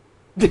 Goldo.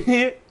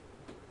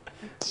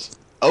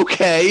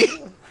 Okay.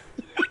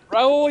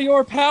 Raul,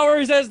 your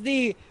powers as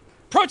the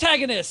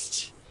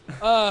protagonist,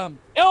 El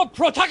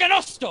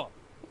Protagonisto.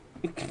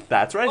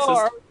 That's racist.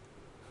 Are,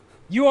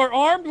 you are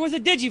armed with a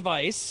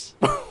Digivice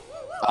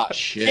Ah,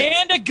 shit.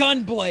 and a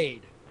gun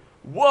blade.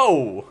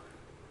 Whoa.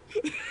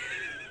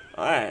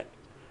 All right.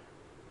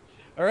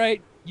 All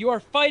right, you are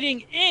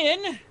fighting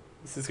in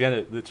This is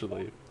gonna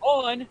literally.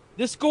 on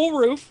the school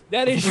roof.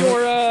 That is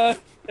your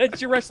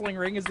that's your wrestling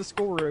ring. Is the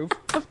school roof?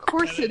 Of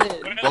course it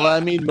is. Well, I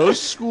mean,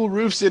 most school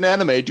roofs in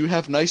anime do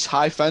have nice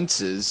high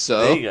fences, so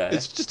There you go.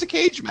 it's just a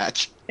cage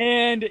match.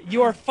 And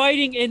you are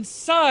fighting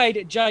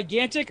inside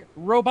gigantic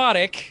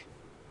robotic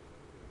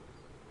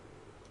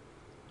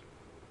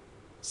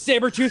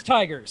saber-toothed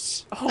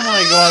tigers. Oh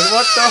my god!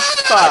 What the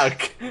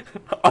fuck?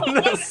 On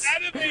What this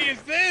anime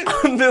is this?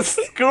 on this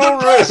school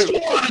roof.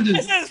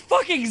 This is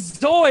fucking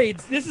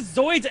Zoids. This is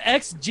Zoids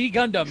X G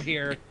Gundam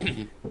here.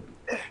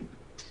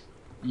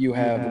 You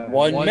have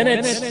one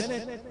minute.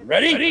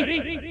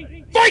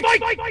 Ready? Fight!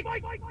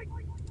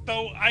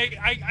 So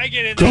I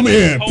get in. Come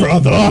there. here, Oh,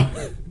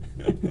 brother.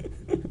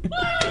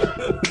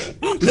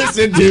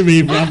 Listen to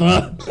me,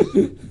 brother.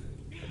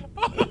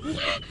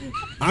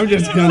 I'm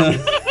just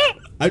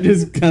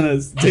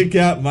gonna stick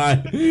out my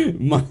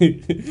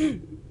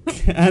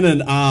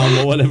cannon arm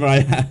or whatever I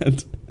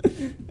had,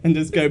 and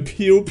just go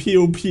pew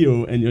pew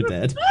pew, and you're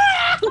dead.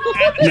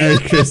 Merry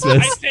I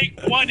Christmas. take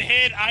one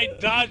hit, I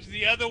dodge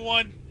the other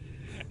one,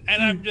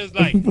 And I'm just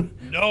like,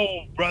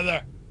 no,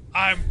 brother.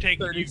 I'm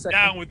taking 30 you seconds.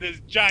 down with this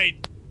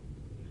giant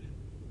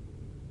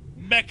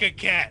mecha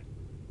cat.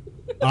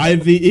 I'm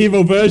the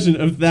evil version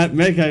of that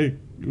mecha.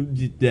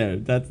 No,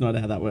 that's not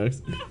how that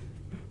works.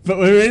 But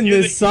we're in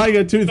You're this the-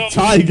 saber-toothed No.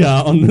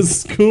 tiger on the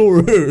school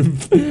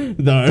roof,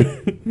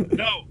 though.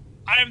 No,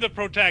 I am the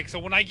protag, so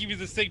when I give you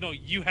the signal,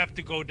 you have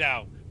to go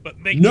down. But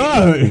make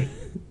No!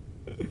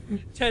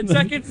 10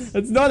 seconds.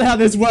 That's not how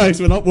this works.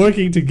 We're not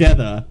working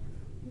together.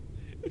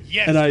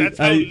 Yes, And that's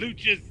how I-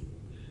 luchas.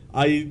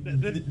 I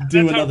that's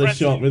do how another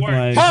wrestling shot with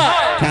my works.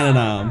 cannon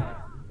arm.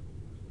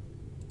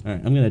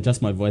 Alright, I'm gonna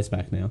adjust my voice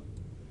back now.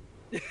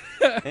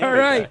 All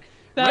right.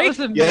 That was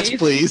amazing. Yes,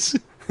 please.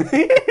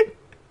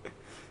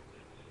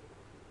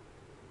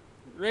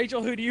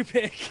 Rachel, who do you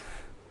pick?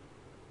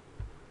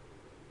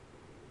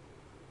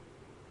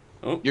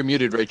 You're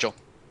muted, Rachel.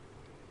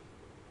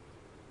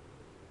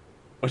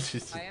 What she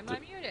Why am I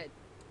muted?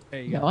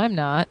 There you No, go. I'm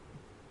not.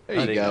 There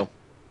you go.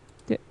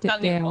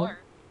 Not Dale, anymore.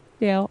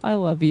 Dale, I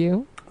love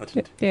you.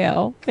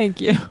 Dale,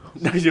 thank you.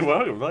 No, you're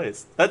welcome,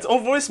 please. That's all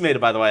voice meter,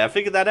 by the way. I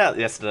figured that out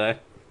yesterday.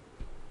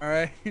 All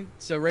right.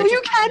 So Oh, Rachel.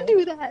 you can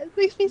do that. It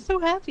makes me so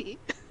happy.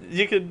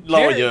 You could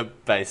lower Jerry. your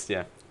bass,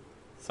 yeah.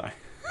 Sorry.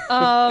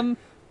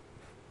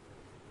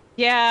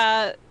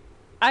 Yeah.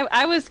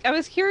 I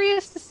was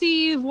curious to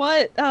see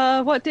what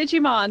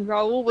Digimon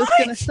Raul was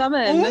gonna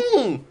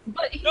summon,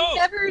 but he No,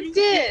 never you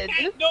did.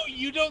 can't- No,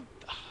 you don't.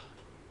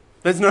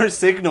 There's no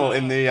signal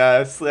in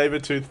the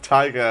saber-toothed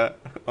tiger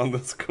on the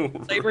school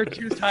roof.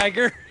 Saber-tooth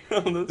tiger.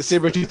 On The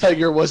saber-tooth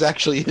tiger was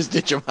actually his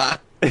Digimon.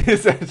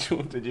 his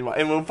actual Digimon.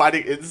 And we're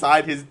fighting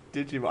inside his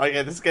Digimon.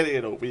 Okay, this is getting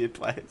in a weird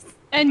place.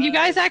 And you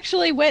guys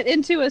actually went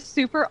into a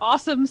super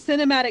awesome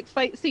cinematic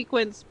fight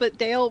sequence, but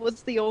Dale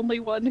was the only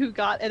one who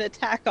got an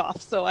attack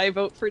off, so I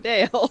vote for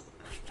Dale. All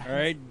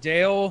right,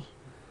 Dale.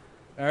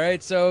 All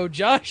right, so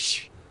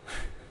Josh.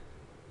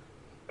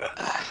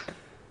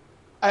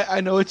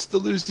 I know it's the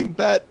losing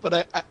bet,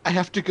 but I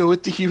have to go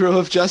with the hero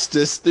of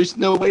justice. There's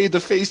no way the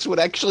face would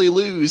actually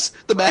lose.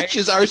 The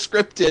matches are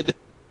scripted.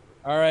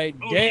 All right,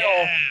 Oh, Dale.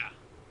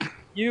 yeah.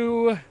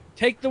 You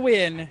take the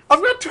win.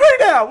 I've got two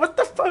now! What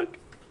the fuck?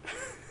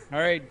 All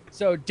right,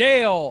 so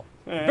Dale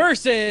Yeah.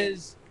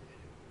 versus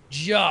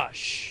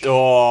Josh.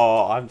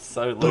 Oh, I'm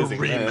so The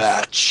losing this.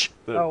 rematch.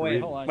 The Oh,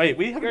 wait, hold on. Wait,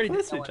 we You haven't already did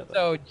placed that each one. other.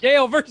 So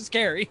Dale versus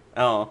Carrie.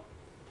 Oh.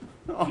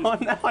 Oh,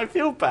 now I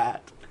feel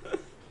bad.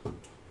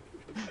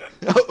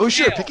 Oh,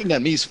 sure, Dale. picking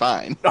on me's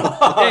fine.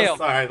 Oh, Dale.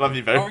 sorry, I love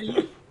you both.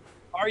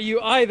 Are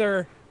you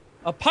either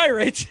a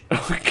pirate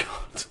Oh,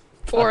 God.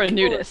 Or a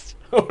nudist.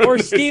 or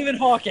Stephen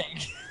Hawking?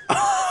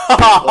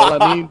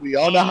 Well, I mean, we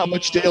all know how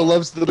much Dale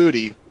loves the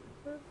booty.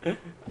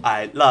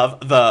 I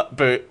love the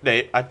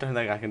booty. I don't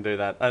think I can do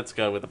that. Let's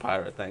go with the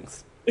pirate,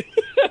 thanks.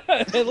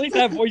 At least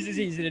that voice is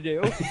easy to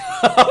do.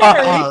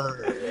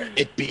 Arr,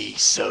 it be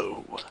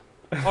so.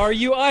 Are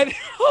you either?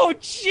 Oh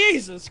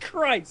Jesus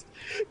Christ,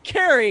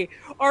 Carrie!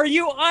 Are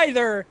you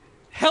either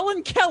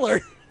Helen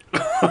Keller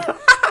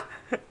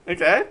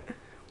Okay.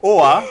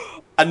 Or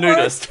a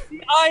nudist. or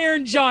the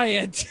Iron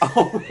Giant?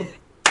 Oh,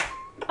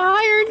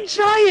 Iron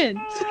Giant!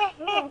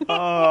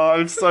 oh,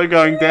 I'm so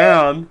going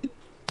down.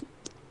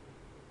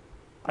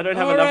 I don't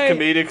have All enough right.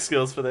 comedic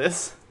skills for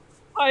this.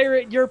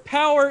 Pirate, your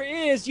power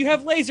is you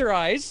have laser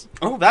eyes,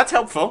 Oh, that's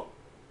helpful.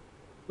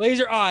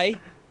 laser eye.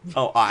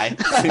 Oh, eye.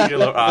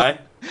 Singular eye.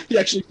 He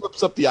actually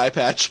flips up the eye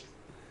patch.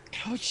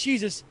 Oh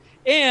Jesus!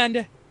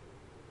 And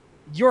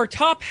your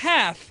top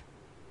half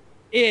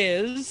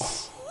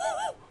is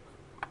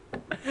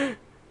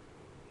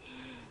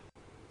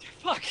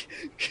fuck.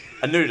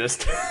 A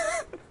nudist.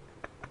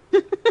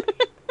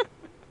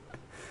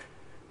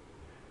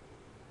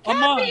 A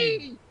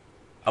mime.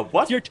 A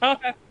what? Your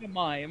top half is a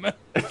mime.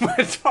 My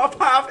top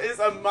half is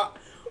a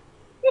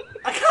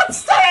I can't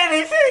say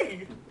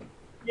anything!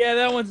 Yeah,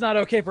 that one's not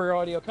okay for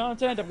audio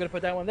content. I'm gonna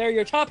put that one there.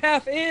 Your top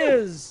half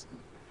is.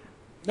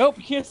 Nope,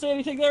 you can't say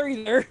anything there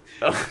either.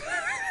 Your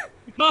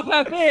top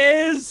half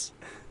is.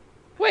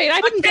 Wait,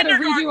 I didn't get a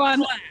kindergarten review on.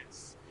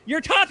 class.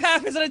 Your top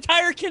half is an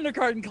entire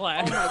kindergarten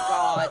class.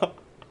 Oh my god.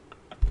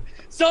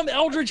 Some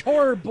Eldritch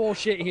horror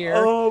bullshit here.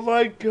 Oh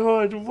my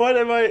god, what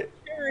am I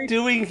Carrie,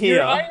 doing Your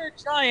here? Iron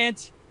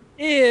Giant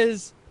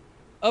is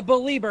a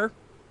believer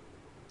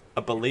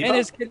A believer? and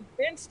is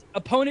convinced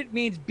opponent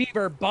means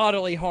beaver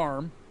bodily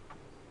harm.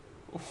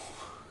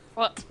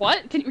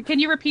 What? Can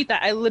you repeat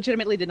that? I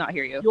legitimately did not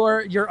hear you.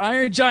 Your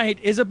Iron Giant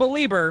is a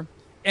believer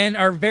and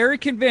are very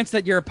convinced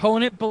that your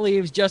opponent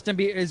believes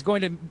is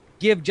going to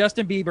give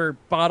Justin Bieber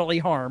bodily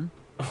harm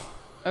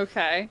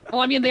Okay.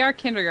 Well, I mean, they are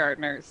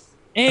kindergartners.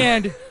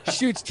 and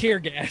shoots tear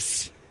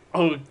gas.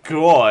 Oh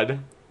god.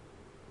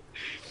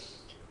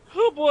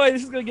 Oh boy,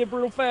 this is going to get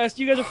brutal fast.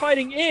 You guys are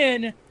fighting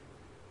in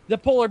the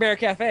Polar Bear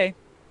Cafe.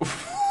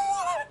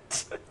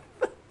 What?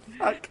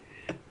 Fuck.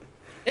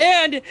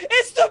 And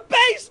it's the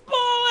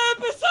baseball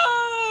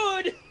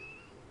episode!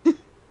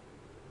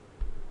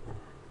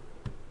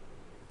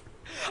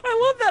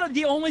 I love that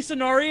the only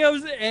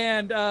scenarios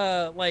and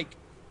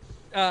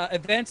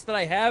events that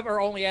I have are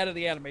only out of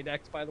the anime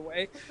decks, by the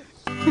way.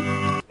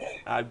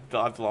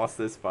 I've lost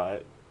this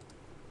fight.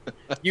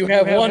 You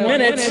have 1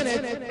 minute.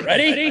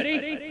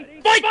 Ready?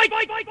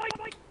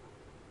 Fight!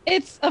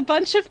 It's a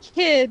bunch of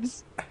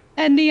kids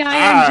and the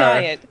Iron Arr.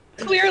 Giant.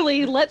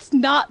 Clearly, let's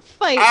not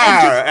fight and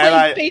Arr, just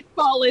and play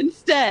baseball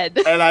instead.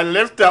 And I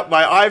lift up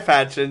my eye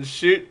patch and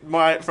shoot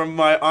my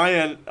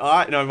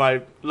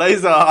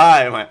laser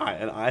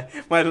eye,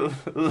 my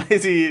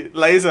lazy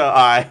laser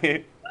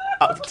eye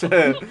up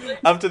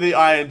to the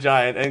Iron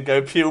Giant and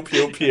go pew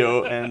pew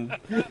pew and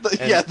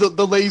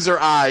the laser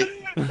eye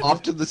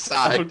off to the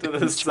side. off to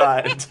the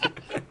side.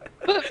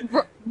 But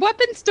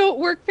weapons don't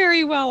work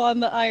very well on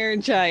the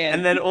Iron Giant.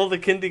 And then all the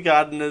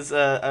kindergarteners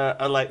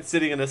are like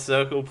sitting in a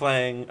circle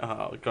playing.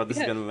 Oh god, this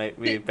is gonna make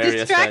me very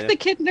distract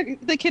Australian.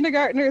 the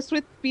kindergartners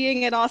with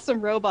being an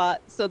awesome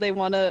robot, so they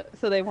wanna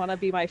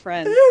be my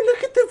friend. Oh,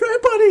 look at the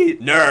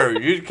robot! No,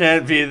 you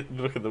can't be.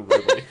 Look at the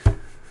robot.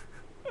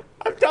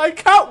 I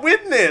can't win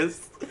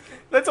this.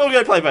 Let's all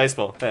go play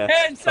baseball. Yeah,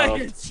 10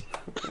 seconds.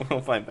 We'll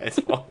play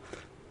baseball.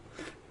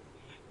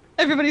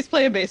 Everybody's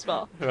playing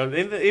baseball.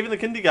 Even the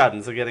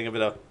kindergartens are getting a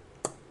bit of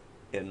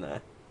in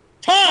there.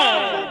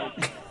 Time!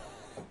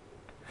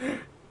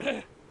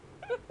 All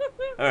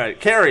right,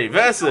 Kerry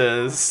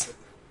versus.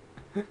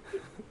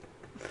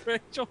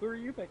 Rachel, who are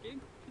you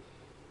picking?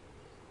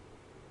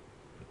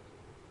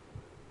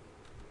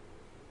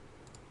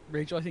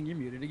 Rachel, I think you're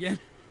muted again.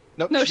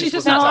 Nope, No, she's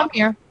just No, not I'm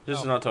talking. here.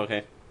 Just not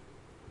talking.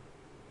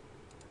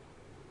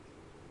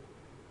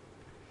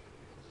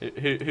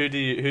 Who do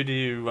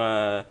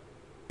you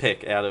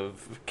pick out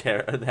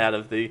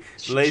of the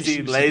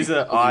lazy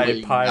laser eye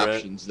Weighing pirate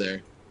options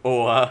there.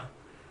 or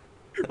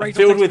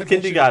Rachel filled takes with the bullshit.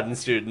 kindergarten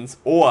students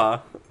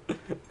or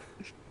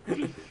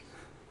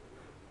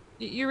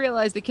You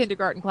realize the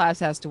kindergarten class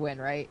has to win,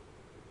 right?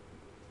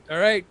 All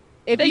right.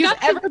 If They you've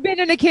got to- ever been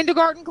in a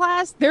kindergarten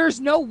class, there's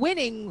no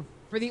winning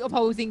for the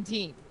opposing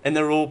team. and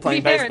they're all To be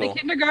playing fair, baseball. the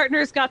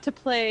kindergartners got to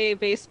play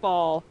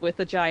baseball with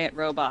a giant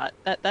robot.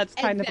 That's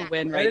kind of a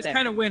win That right is there.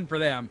 kind of win for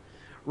them.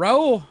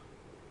 Raul,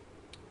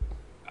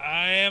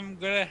 I am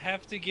gonna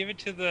have to give it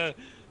to the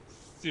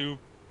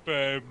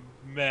Superman.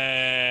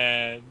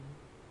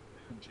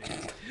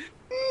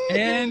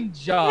 and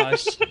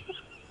Josh.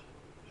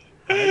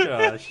 Hi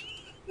Josh.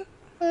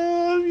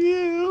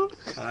 You.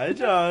 Hi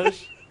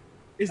Josh.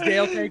 Is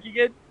Dale taking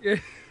it?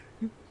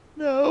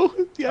 No,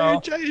 the Iron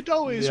Oh. Giant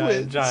always The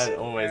wins. Giant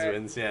always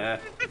wins. Yeah.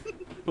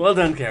 Well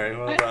done, Kerry.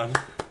 Well done.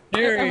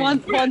 Harry. I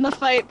won the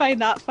fight by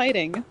not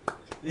fighting.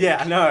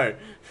 Yeah, I know.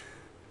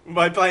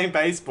 By playing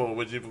baseball,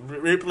 would you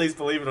please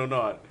believe it or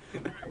not?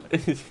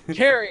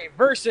 Carrie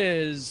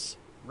versus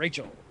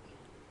Rachel.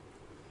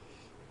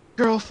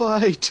 Girl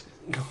fight.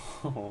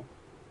 Oh.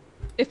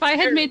 If I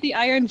had made the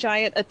Iron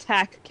Giant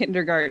attack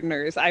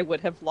kindergartners, I would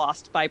have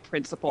lost by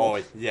principle.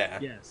 Oh, yeah.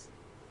 Yes.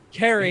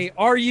 Carrie,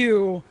 are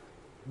you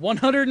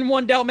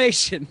 101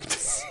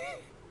 Dalmatians?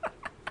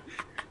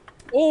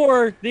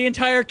 Or the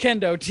entire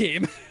Kendo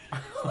team?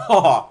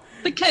 Oh.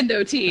 The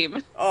Kendo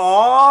team.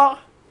 Oh.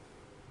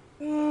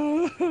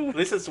 At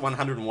least it's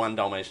 101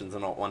 Dalmatians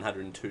and not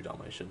 102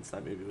 Dalmatians.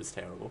 That movie was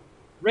terrible.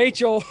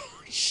 Rachel,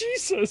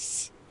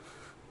 Jesus.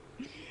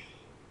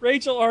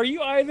 Rachel, are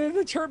you either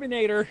the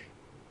Terminator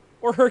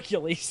or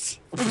Hercules?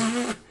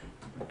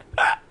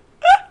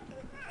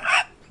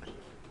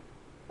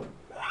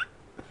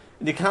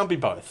 You can't be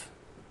both.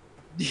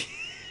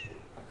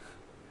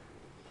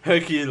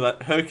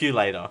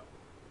 Herculator.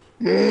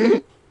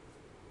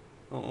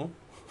 Oh.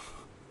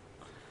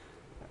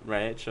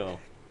 Rachel.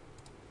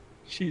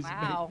 She's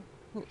Wow.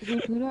 Who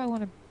do I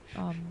want to?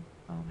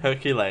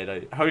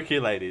 Herculator.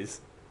 Herculades.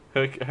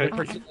 I'm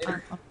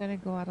gonna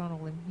go out on a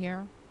limb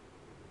here.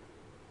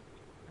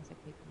 As I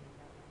take the name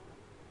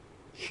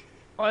out.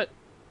 What?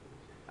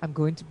 I'm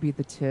going to be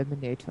the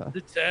Terminator.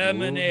 the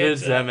Terminator.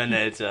 The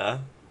Terminator.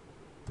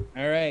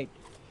 All right.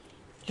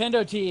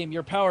 Kendo team,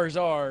 your powers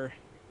are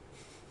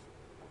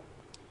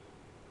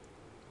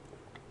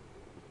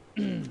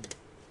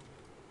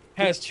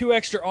has 2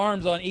 extra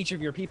arms on each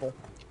of your people.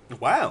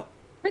 Wow.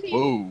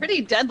 Whoa.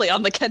 Pretty deadly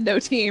on the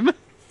Kendo team.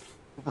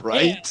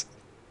 Right?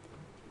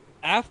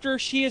 After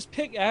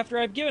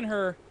I've given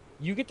her,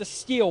 you get to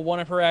steal one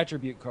of her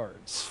attribute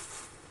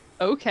cards.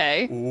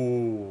 Okay.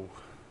 Ooh.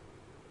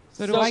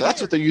 So So do I So that's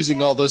get what they're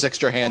using all those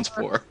extra hands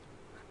for.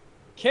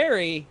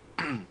 Carrie,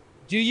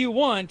 do you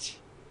want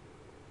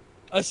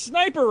a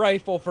sniper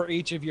rifle for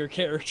each of your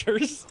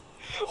characters?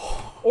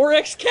 Or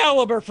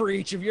Excalibur for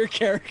each of your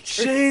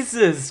characters?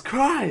 Jesus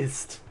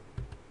Christ.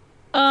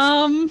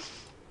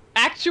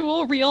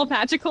 Actual real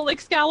magical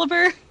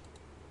Excalibur?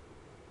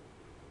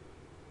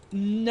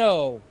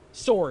 No.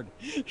 Sword.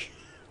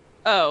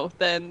 Oh,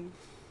 then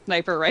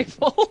sniper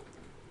rifle.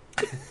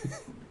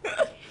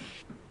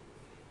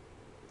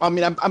 I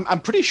mean,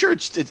 I'm pretty sure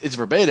it's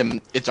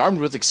verbatim. It's armed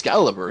with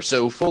Excalibur,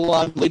 so full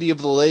on Lady of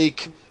the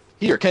Lake.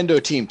 Here,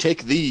 Kendo team,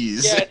 take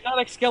these. Yeah, it's not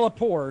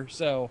Excalibur,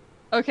 so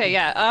Okay,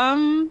 yeah.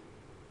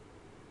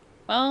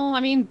 Well, I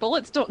mean,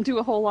 bullets don't do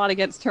a whole lot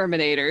against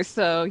Terminators,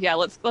 so yeah,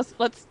 let's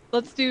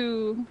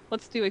do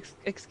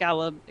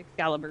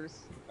Excaliburs.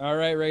 all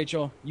right,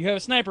 Rachel. You have a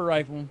sniper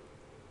rifle.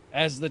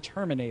 as the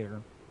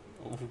Terminator.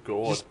 Oh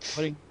god. Just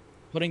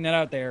putting that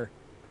out there.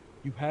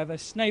 You have a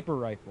sniper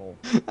rifle.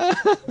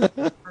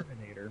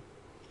 Terminator.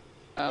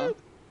 Oh,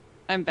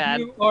 I'm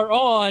bad. You are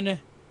on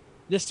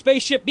the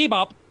spaceship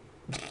Bebop.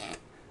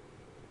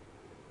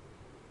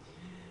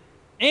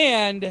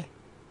 And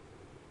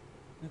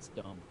that's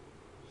dumb.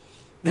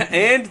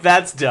 And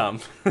that's dumb.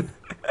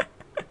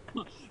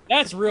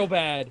 That's real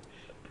bad.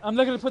 I'm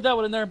not going to put that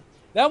one in there.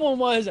 That one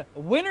was,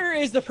 winner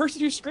is the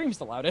person who screams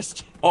the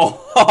loudest.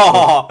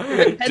 Oh,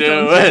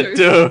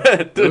 do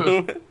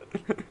it.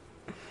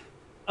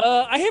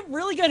 I have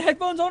really good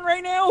headphones on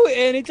right now,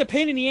 and it's a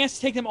pain in the ass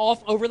to take them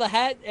off over the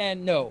hat,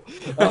 and no.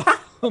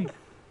 And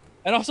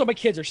also my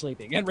kids are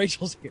sleeping, and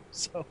Rachel's here,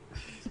 so.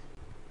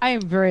 I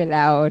am very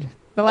loud.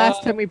 The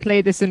last time we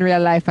played this in real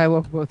life, I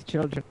woke both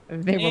children.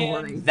 They were And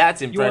worried.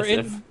 That's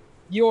impressive.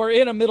 You are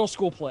in a middle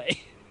school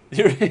play.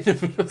 You're in a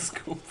middle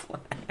school play.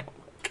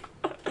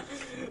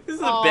 This is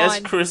the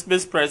best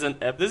Christmas present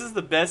ever. This is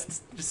the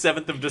best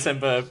 7th of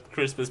December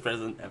Christmas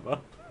present ever.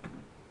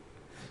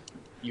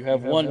 You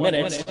have 1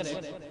 minute.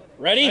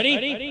 Ready?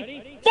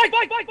 Fight!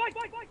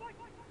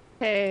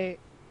 Hey,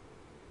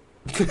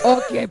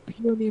 Okay,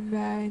 puny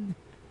man,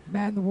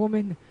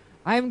 woman,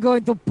 I'm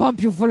going to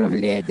pump you full of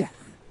lead.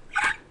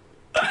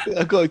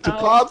 I'm going to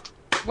pop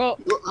well,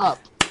 you up.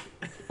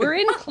 we're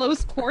in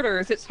close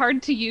quarters. It's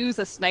hard to use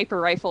a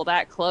sniper rifle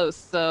that close,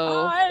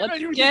 so I let's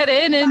don't get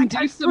in and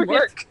do some forget.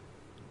 work.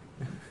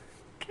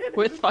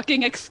 With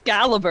fucking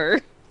Excalibur.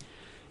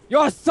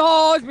 Your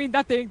swords mean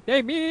nothing.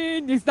 They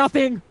mean it's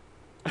nothing.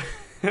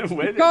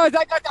 Because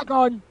I got a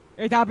gun.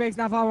 It makes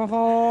not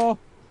powerful.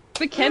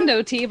 The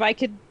Kendo team, I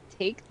could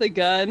take the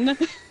gun.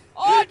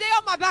 Oh, they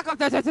on my back.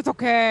 It's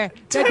okay.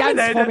 They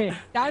dance for me.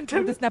 Dance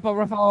with the sniper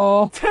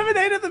rifle.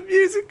 Terminator the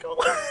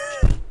musical.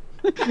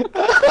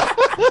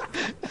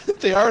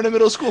 They are in a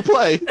middle school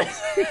play.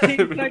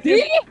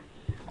 See?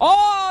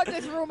 Oh,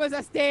 this room is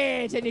a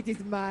stage and it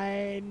is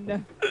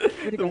mine.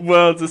 The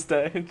world's a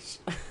stage.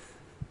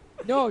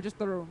 No, just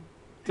the room.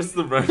 Just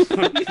the room.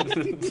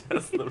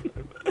 Just the room.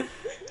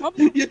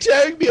 You're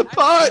tearing me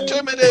apart,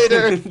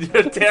 Terminator.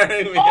 You're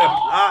tearing me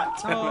apart.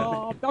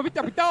 Stop.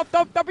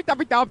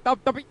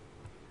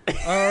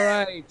 All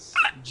right.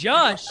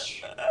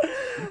 Josh.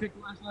 You picked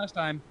last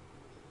time.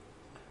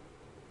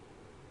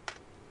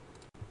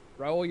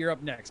 Raul, you're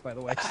up next, by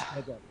the way. Just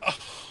heads up.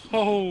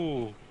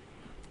 Oh.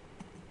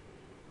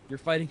 You're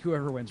fighting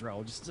whoever wins,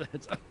 Raul. Just a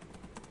heads up.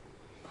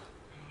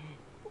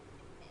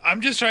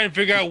 I'm just trying to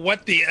figure out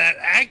what that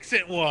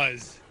accent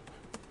was.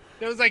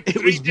 There was like It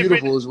three was beautiful,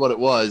 different. is what it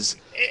was.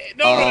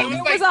 No, it It was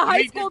was like a high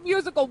three school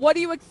musical. What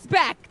do you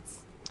expect?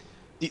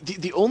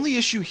 The only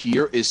issue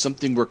here is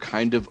something we're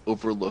kind of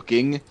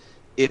overlooking.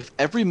 If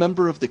every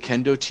member of the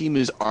Kendo team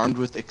is armed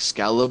with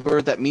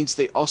Excalibur, that means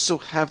they also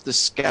have the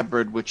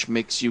scabbard, which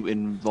makes you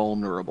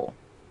invulnerable.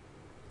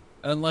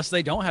 Unless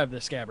they don't have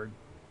the scabbard.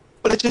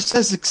 But it just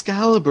says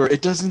Excalibur.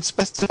 It doesn't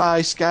specify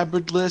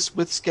scabbardless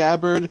with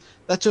scabbard.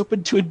 That's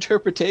open to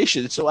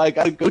interpretation, so I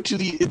gotta go to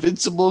the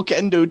invincible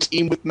Kendo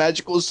team with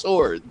magical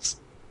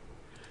swords.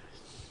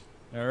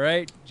 All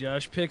right.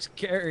 Josh picks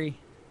Carrie.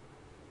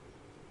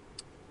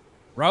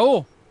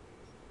 Raul.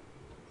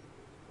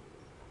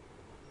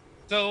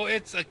 So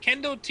it's a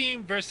Kendo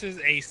team versus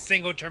a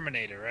single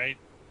Terminator, right?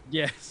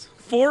 Yes.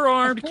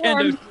 Four-armed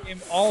Four-armed. Kendo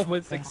team, all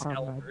with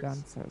Excalibur.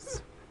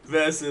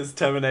 Versus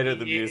Terminator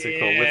the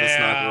musical with a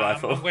sniper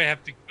rifle. I'm going to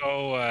have to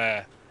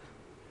go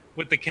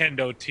with the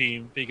Kendo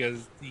team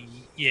because,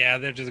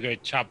 they're just going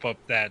to chop up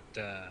that.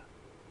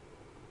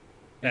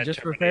 And just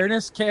for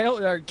Terminator. fairness,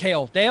 Dale.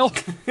 Kale Dale.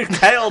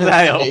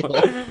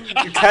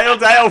 Kale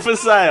Dale for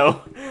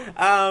sale.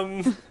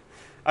 I'm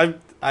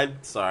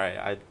sorry.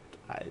 I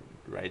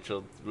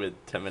Rachel with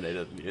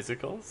Terminator the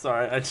musical.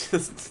 Sorry, I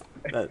just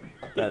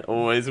that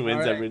always wins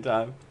All right. every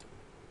time.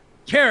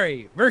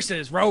 Carrie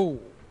versus Raul.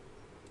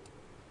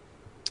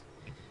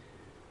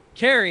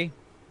 Carrie,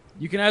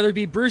 you can either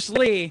be Bruce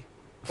Lee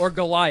or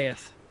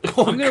Goliath.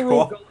 Oh, I'm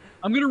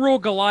gonna rule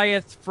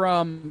Goliath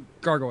from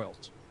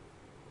Gargoyles.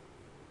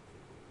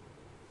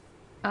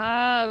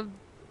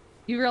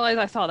 You realize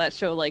I saw that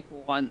show like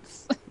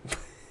once.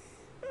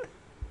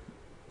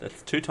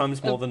 That's 2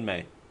 times more than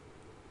me.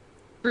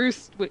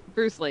 Bruce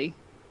Lee.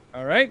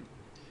 All right,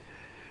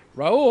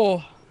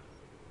 Raul,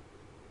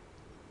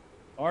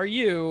 are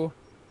you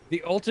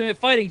the ultimate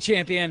fighting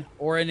champion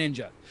or a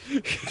ninja?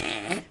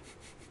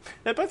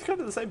 They're both kind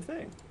of the same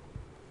thing.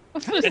 I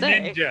was gonna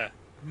say.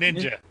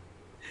 Ninja.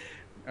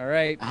 All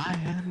right, I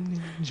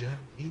am ninja,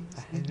 he's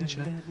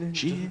ninja,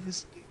 she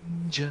is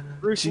ninja.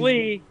 Bruce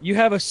Lee, you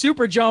have a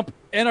super jump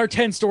and are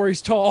 10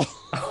 stories tall.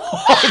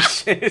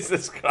 Oh,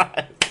 Jesus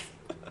Christ.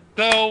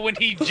 So when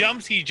he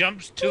jumps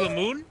to the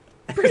moon?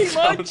 Pretty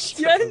much,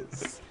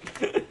 yes.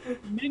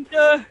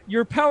 Ninja,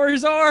 your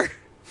powers are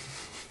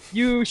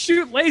you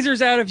shoot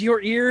lasers out of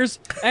your ears,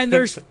 and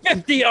there's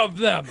 50 of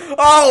them.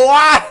 Oh,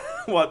 wow.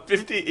 What,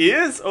 50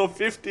 ears or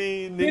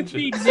 50 ninjas?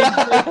 50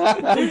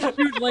 ninjas who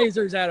shoot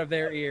lasers out of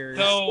their ears.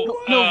 So,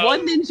 No,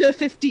 one ninja,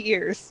 50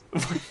 ears.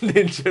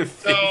 Ninja 50.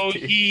 so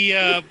he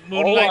Hold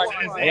moonlights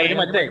on. as I gotta get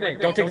my thing.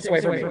 Don't take this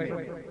away from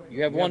me.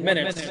 You have 1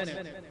 minute.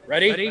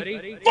 Ready?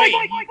 Wait,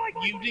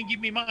 you didn't give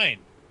me mine.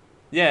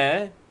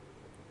 Yeah.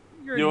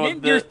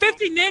 You're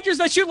 50 ninjas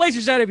that shoot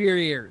lasers out of your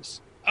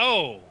ears.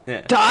 Oh.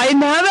 Yeah.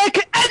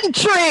 Dynamic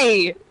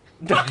entry!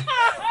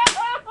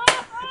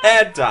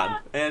 And done.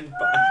 And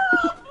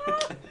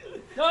bye.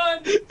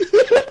 Done.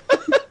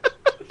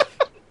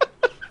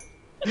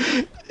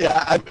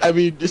 Yeah, I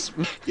mean, just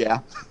yeah.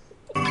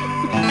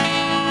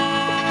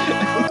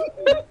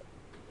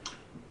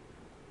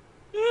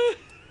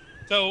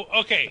 So,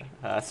 okay.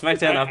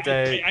 Smackdown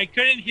update. I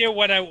couldn't hear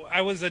what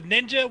I was a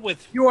ninja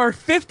with. You are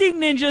 50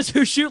 ninjas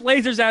who shoot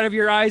lasers out of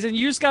your eyes, and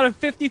you just got a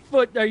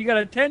 50-foot, or you got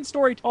a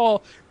 10-story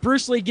tall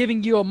Bruce Lee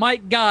giving you a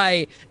Mike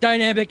Guy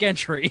dynamic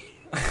entry.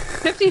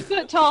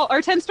 50-foot tall, or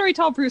 10-story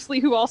tall Bruce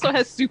Lee, who also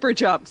has super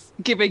jumps,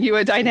 giving you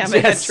a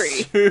dynamic Yes,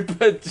 entry.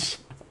 super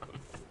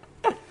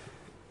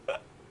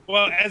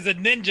Well, as a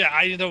ninja,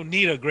 I don't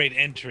need a great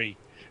entry.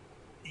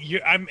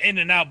 I'm in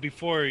and out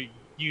before you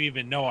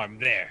even know I'm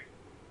there.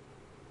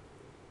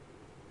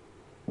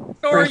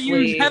 So are Bruce you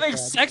Lee. having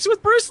sex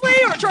with Bruce Lee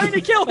or trying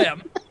to kill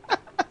him?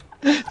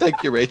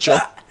 Thank you, Rachel.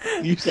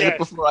 You said Yes. it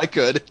before I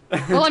could.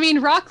 Well, I mean,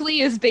 Rock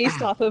Lee is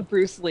based off of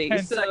Bruce Lee,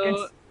 10 so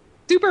seconds.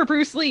 Super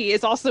Bruce Lee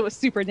is also a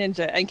super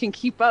ninja and can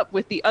keep up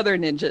with the other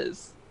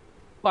ninjas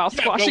while Yeah,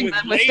 but squashing with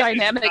them with lasers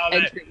dynamic and all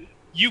that. entry.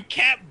 You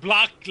can't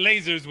block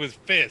lasers with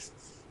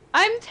fists.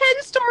 I'm 10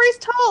 stories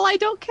tall. I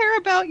don't care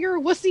about your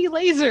wussy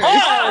lasers.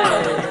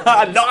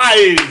 Oh!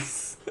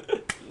 Nice!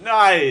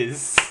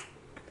 Nice!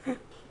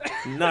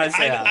 Nice.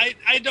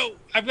 I don't.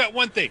 I've got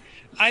one thing.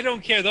 I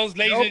don't care. Those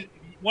lasers.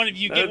 One of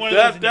you get one of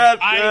those in your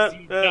eyes,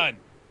 you're done.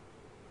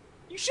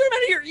 You shoot him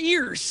out of your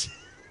ears.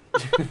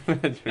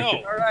 No.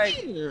 All right.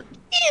 Hey,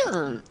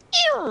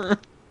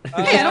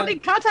 I don't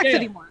need contacts yeah.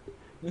 anymore.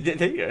 Yeah,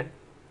 there you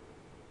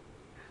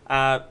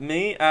go.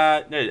 Me?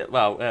 No,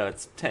 well,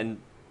 it's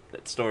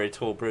 10-story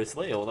tall Bruce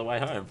Lee all the way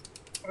home.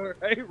 All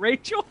right,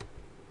 Rachel.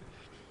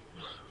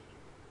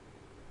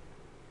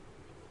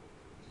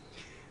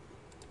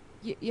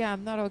 Yeah,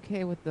 I'm not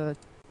okay with the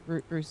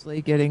Bruce Lee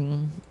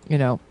getting,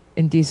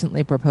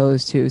 indecently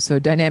proposed to. So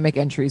dynamic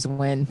entries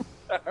win.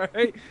 All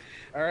right.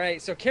 All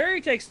right. So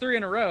Carrie takes 3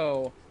 in a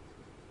row.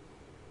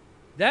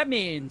 That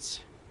means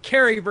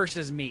Carrie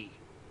versus me.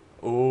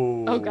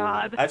 Ooh. Oh,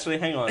 God. Actually,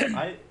 hang on.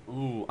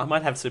 I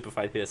might have super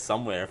fight here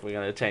somewhere if we're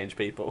gonna change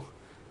people.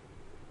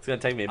 It's gonna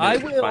take me a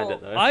minute to find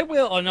it though. I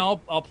will, and I'll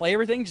play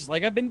everything just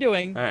like I've been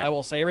doing. All right. I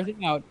will say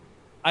everything out.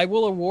 I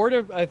will award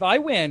if I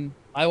win,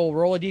 I will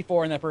roll a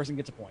d4 and that person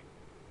gets a point.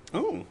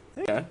 Ooh,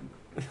 there you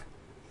go.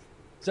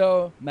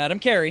 So, Madam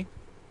Carrie,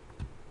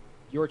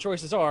 your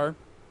choices are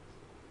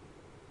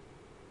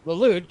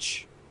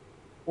Lelouch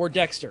or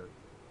Dexter.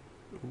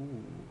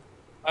 Ooh.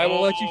 I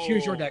will let you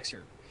choose your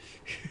Dexter.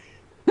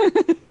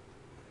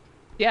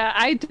 Yeah,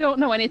 I don't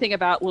know anything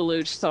about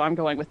Lelouch, so I'm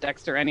going with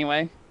Dexter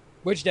anyway.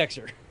 Which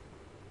Dexter?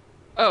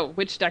 Oh,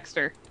 which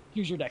Dexter?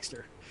 Choose your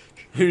Dexter.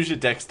 Who's your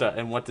Dexter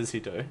and what does he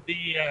do?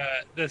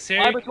 The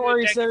serial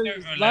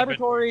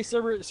Laboratory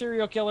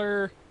serial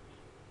killer.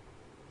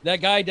 That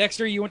guy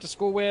Dexter you went to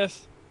school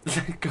with.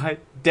 That guy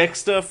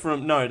Dexter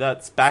from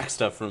that's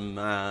Baxter from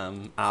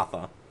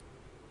Arthur.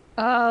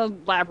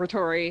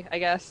 Laboratory, I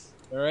guess.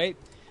 All right.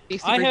 Be I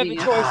super have a deep.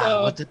 choice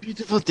of What a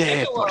beautiful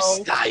day for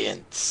Piccolo.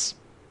 science.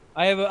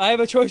 I have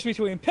a choice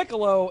between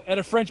Piccolo and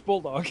a French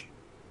bulldog.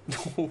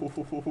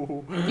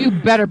 You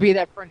better be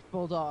that French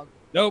bulldog.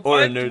 Nope.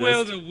 Or a What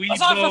will nudist. the weasel...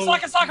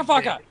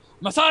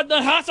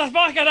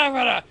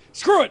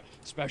 Screw it.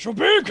 Special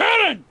beam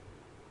cannon.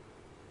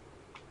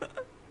 I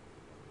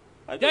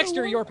don't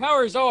Dexter, know. your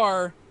powers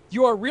are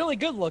you are really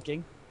good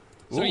looking,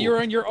 so Ooh.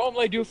 you're in your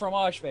omelette du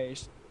fromage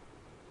phase.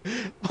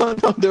 Oh,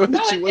 no, there No,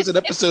 actually was an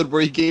it's- episode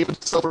where he gave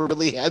himself a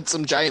really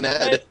handsome giant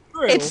head. That's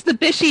true. It's the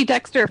Bishy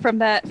Dexter from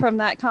that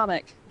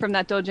comic, from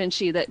that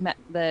doujinshi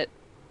that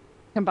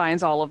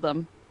combines all of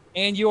them.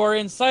 And you are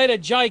inside a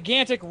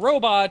gigantic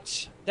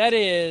robot that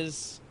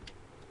is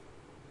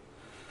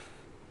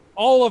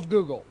all of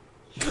Google.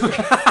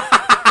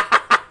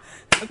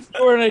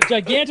 You're in a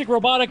gigantic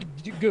robotic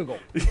Google.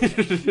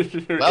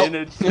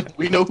 Well,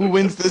 we know who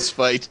wins this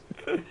fight.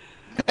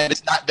 And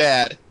it's not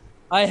Dad.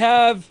 I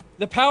have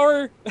the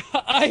power.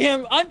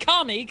 I'm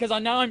Kami because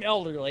I'm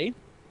elderly,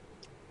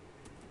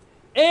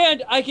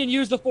 and I can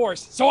use the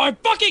Force. So I'm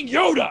fucking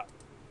Yoda.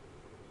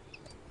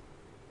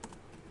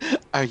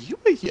 Are you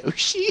a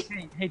Yoshi?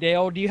 Hey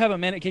Dale, do you have a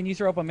minute? Can you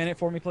throw up a minute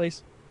for me,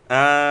 please?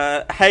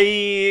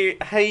 Hey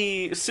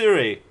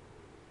Siri.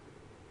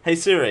 Hey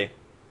Siri.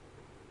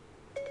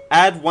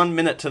 Add 1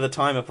 minute to the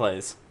timer,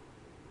 please.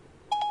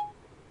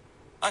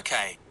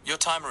 Okay, your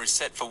timer is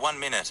set for 1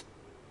 minute.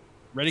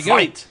 Ready, go.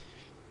 Fight.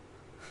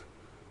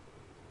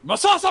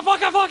 Masasa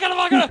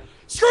fucka.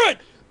 Screw it.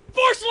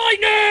 Force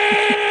lightning.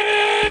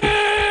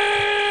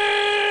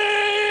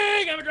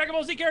 I'm a Dragon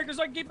Ball Z character,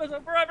 so I can keep this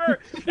forever.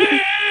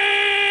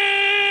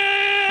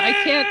 I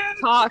can't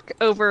talk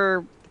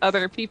over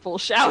other people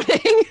shouting.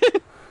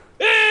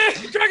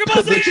 Dragon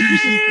Ball The true Z!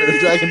 secret of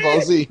Dragon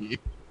Ball Z.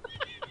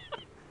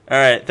 All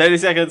right, 30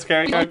 seconds,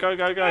 Carrie. Go, go,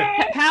 go, go.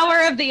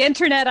 Power of the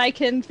internet, I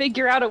can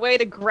figure out a way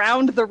to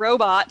ground the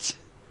robot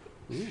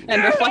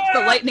and reflect the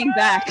lightning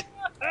back.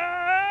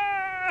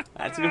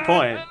 That's a good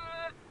point.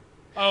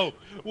 Oh,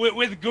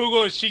 with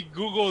Google, she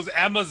Googles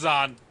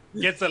Amazon,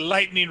 gets a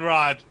lightning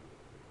rod.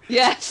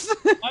 Yes.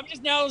 I'm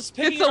just now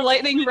picking It's a up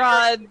lightning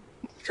rod.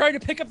 trying to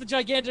pick up the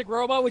gigantic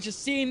robot, which is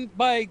seen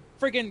by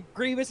freaking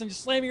Grievous and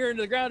just slamming her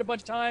into the ground a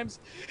bunch of times.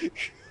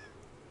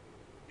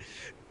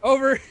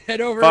 Over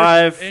and over.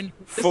 5, and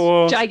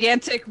 4,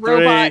 Gigantic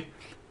robot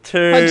 3,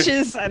 2,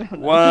 punches. I don't know.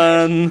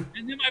 1. And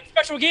then my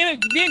special game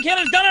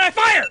cannon is done and I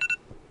fire!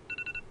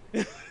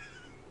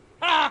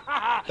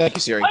 Thank you,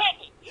 Siri.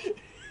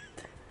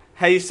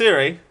 Hey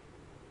Siri.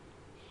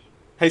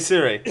 Hey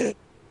Siri.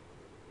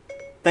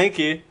 Thank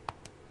you.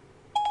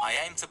 I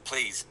aim to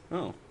please.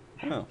 Oh.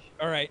 Oh.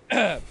 All right.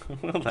 Well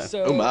then.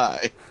 So Oh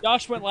my.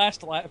 Josh went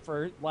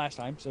for last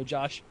time. So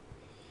Josh.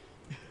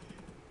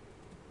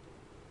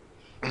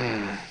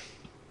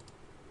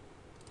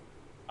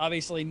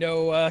 Obviously,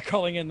 no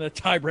calling in the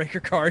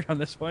tiebreaker card on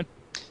this one.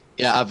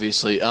 Yeah,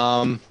 obviously.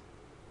 I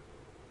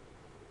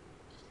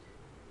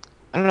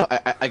don't know.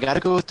 I gotta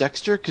go with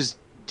Dexter because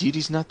Dee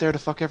Dee's not there to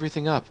fuck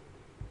everything up.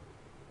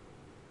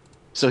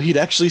 So he'd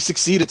actually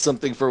succeed at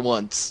something for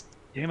once.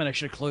 Damn it! I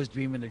should have closed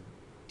beam into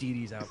Dee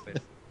Dee's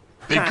outfit.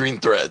 Big green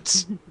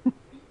threads.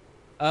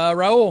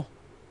 Raul.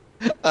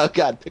 Oh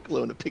god,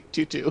 Piccolo in a pink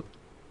tutu.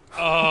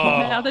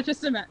 Oh,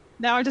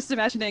 Now I'm just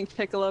imagining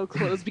Piccolo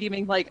clothes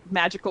beaming like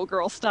magical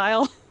girl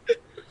style.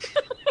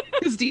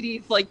 Because Dee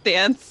Dee's like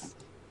dance.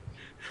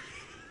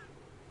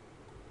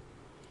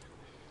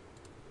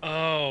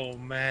 oh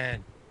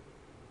man.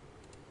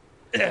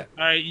 All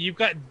right, you've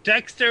got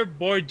Dexter,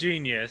 Boy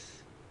Genius.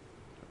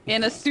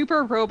 And a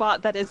super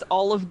robot that is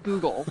all of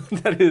Google.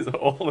 That is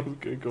all of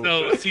Google.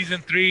 So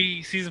season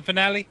 3, season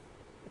finale.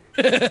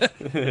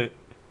 The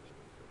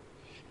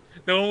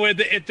one where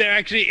they're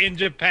actually in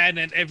Japan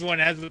and everyone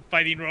has a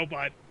fighting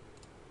robot.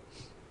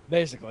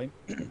 Basically.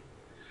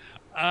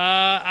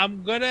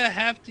 I'm gonna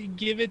have to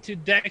give it to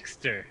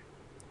Dexter.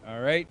 All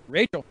right,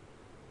 Rachel.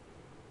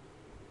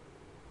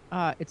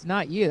 It's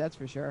not you, that's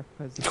for sure.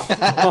 'Cause Should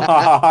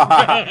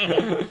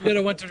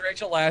have went to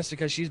Rachel last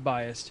because she's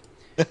biased.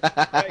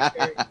 Right,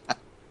 Carrie.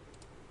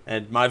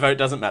 And my vote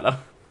doesn't matter.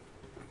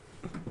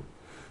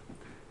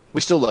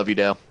 We still love you,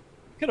 Dale.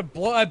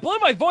 I blew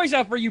my voice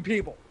out for you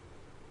people.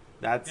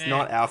 That's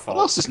not our What fault.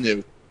 else is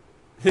new?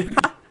 All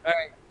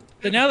right.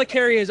 So now that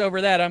Carrie is over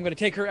that, I'm going to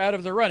take her out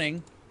of the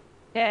running.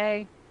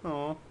 Yay.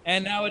 Aw.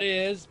 And now it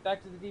is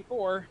back to the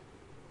D4.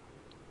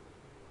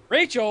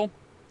 Rachel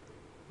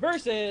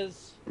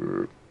versus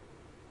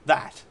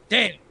That.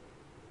 Dale.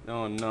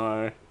 Oh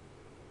no.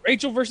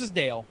 Rachel versus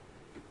Dale.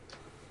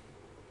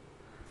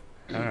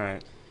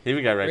 Alright. Here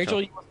we go, Rachel.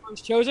 Rachel, you were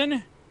first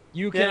chosen.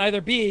 You can Yeah. either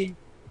be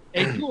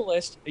a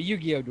duelist, a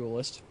Yu-Gi-Oh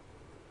duelist,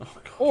 Oh,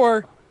 God.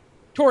 or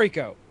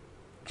Toriko.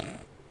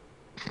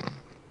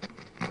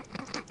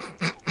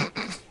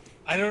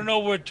 I don't know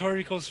where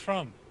Toriko's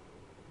from.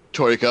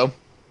 Toriko.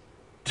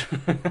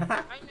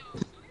 I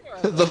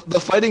know. The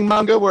fighting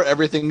manga where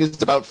everything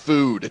is about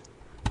food.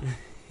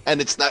 And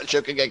it's not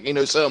Shokugeki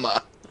no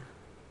Soma.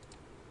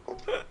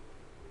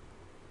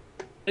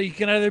 You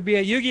can either be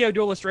a Yu-Gi-Oh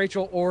duelist,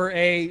 Rachel, or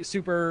a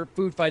super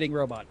food fighting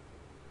robot.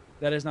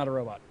 That is not a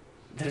robot.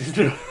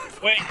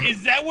 Wait,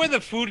 is that where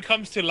the food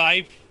comes to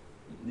life?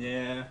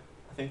 Yeah,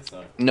 I think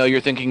so. No, you're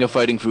thinking of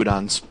Fighting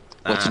Foodons.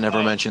 Let's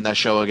never mention that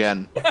show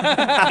again.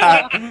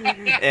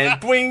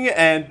 And boing,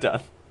 and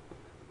done.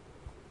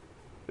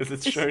 Is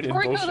it Is shown in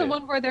Toriko bullshit? the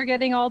one where they're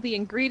getting all the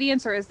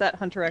ingredients, or is that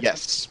Hunter X?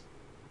 Yes.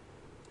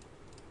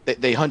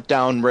 They hunt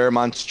down rare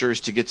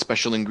monsters to get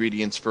special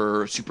ingredients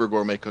for super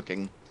gourmet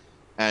cooking.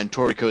 And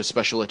Toriko's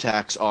special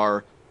attacks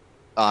are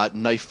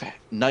leg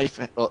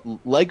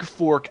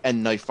fork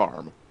and knife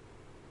arm.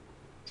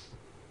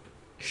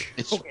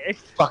 It's Okay.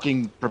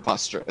 fucking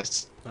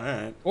preposterous.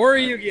 Alright. Or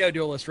a Yu-Gi-Oh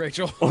duelist,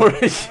 Rachel. Or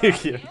a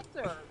Yu-Gi-Oh!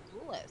 Answer,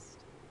 duelist.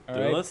 All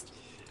right. Duelist?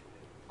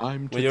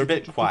 I'm Well, you're a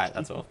bit quiet,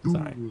 that's all.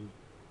 Sorry.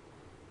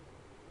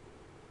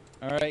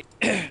 All right.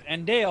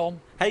 And Dale.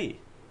 Hey!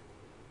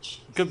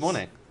 Good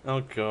morning.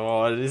 Oh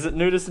god, is it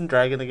Nudist and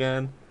Dragon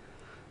again?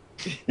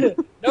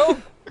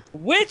 No.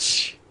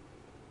 Witch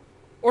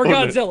or Oh,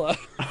 no. Godzilla?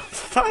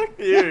 Fuck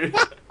you!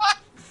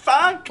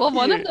 Fuck Well,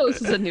 one you. of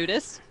those is a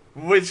nudist.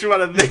 Which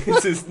one of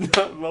these is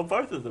not? Well,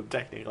 both of them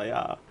technically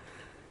are.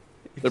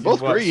 If They're you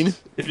both watched- green.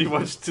 If you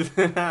watched, if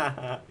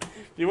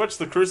you watched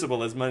The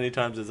Crucible as many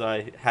times as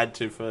I had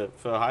to for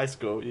high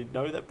school, you'd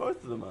know that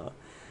both of them are.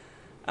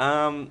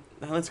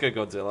 Let's go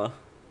Godzilla.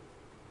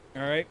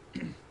 All right.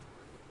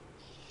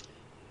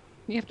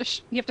 You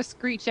have to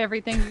screech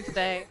everything you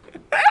say.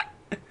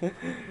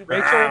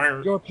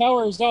 Rachel, your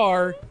powers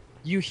are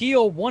you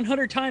heal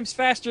 100 times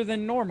faster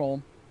than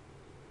normal,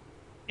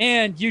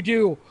 and you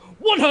do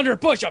 100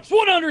 push-ups,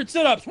 100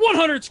 sit-ups,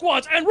 100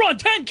 squats, and run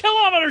 10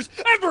 kilometers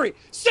every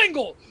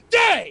single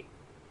day.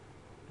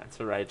 That's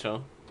for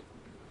Rachel.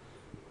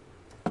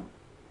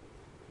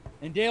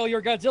 And Dale,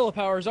 your Godzilla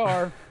powers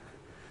are: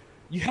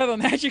 you have a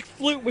magic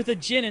flute with a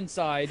djinn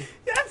inside.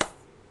 Yes.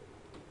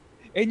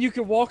 And you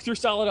can walk through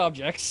solid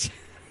objects.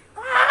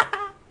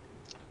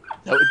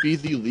 That would be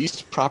the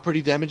least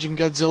property damaging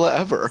Godzilla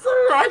ever. So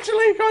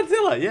actually,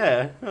 Godzilla,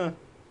 yeah. Huh.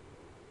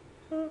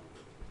 Oh,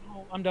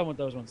 I'm done with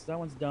those ones. That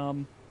one's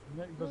dumb.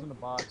 That goes in the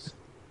box.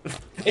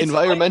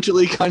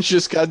 Environmentally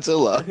conscious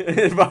Godzilla.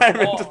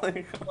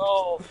 Environmentally.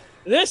 Oh,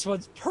 this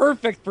one's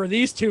perfect for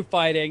these two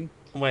fighting.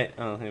 Wait,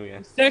 oh, here we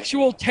go.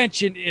 Sexual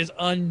tension is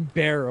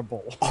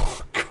unbearable.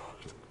 Oh, God.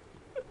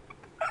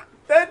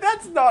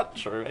 That's not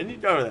true, and you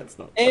know that's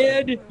not true.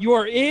 And you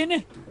are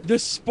in the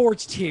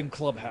sports team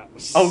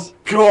clubhouse. Oh,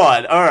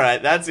 God. All right,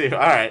 that's it. All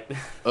right.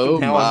 Oh,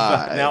 now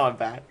my. Now I'm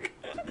back.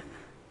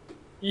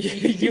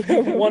 You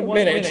have 1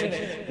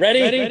 minute.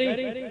 Ready?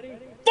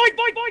 Fight,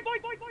 fight, fight,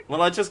 fight, fight, fight.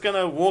 Well, I'm just going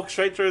to walk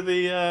straight through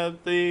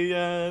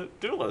the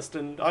duelist,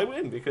 and I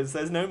win, because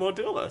there's no more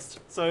duelist.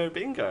 So,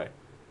 bingo.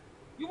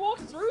 You walk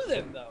through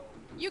them, though.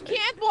 You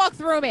can't walk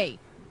through me.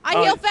 I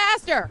Oh. heal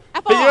faster.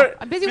 F But off.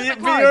 I'm busy with my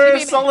but cards. you're Give a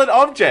me a solid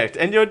object,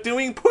 and you're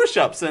doing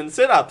push-ups and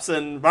sit-ups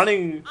and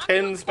running minute.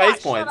 10 I'm space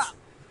Shut points. up.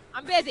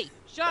 I'm busy.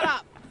 Shut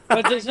up.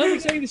 But there's nothing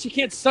saying that she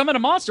can't summon a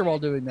monster while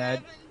doing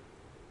that.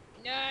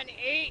 9,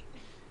 8,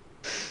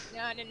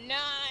 9, 9.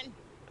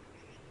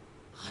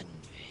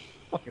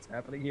 What is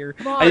happening here?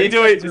 Come on. Are you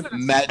doing?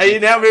 Magic. Are you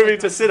now moving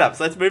to sit-ups?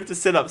 Let's move to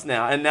sit-ups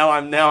now, and now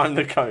I'm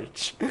the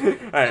coach. All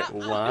right,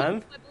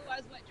 one.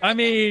 I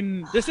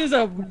mean, this is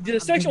the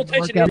sexual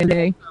tension Workout is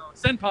today.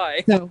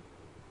 senpai. So,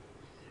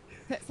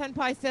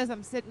 Senpai says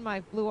I'm sitting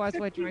my blue eyes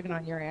white dragon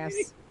on your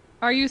ass.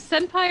 Are you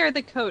senpai or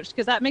the coach?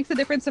 Because that makes a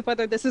difference of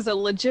whether this is a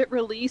legit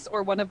release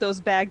or one of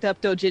those bagged up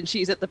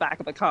doujinshis at the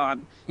back of a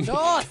con. No,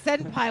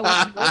 Senpai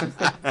was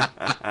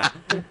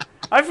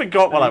I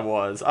forgot what I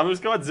was. I was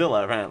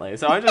Godzilla, apparently.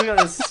 So I'm just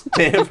gonna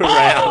stamp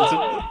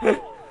around.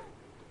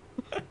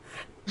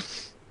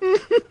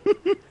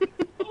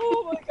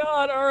 Oh my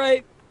god! All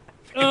right.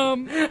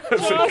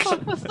 Josh,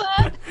 what was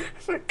that?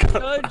 Judge,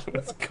 what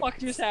the fuck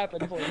just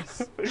happened,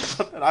 please?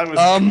 I was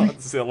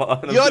Godzilla.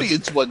 The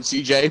audience won,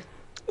 CJ.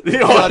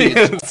 The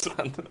audience.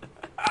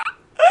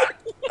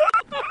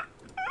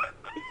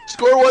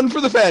 Score 1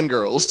 for the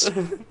fangirls.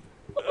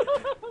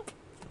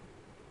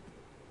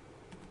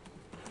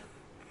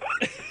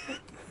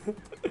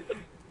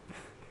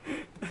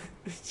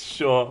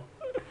 Sure.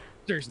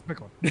 Seriously,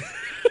 pick one.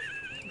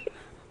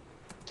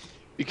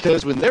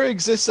 Because when there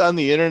exists on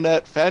the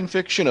internet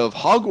fanfiction of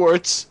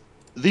Hogwarts,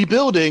 the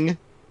building,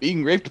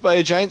 being raped by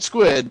a giant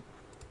squid,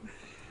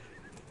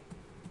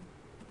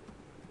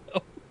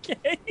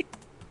 Okay.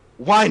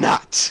 why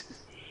not?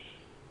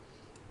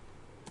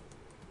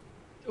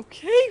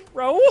 Okay,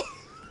 Raul.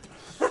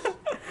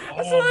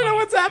 I still don't know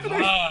what's happening.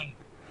 God.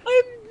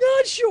 I'm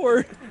not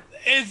sure.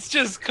 It's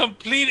just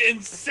complete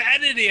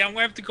insanity. I'm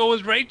gonna have to go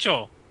with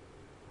Rachel.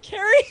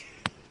 Carrie?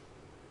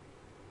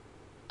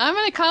 I'm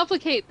gonna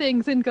complicate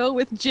things and go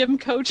with Gym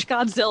Coach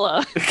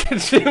Godzilla.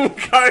 Gym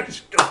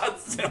Coach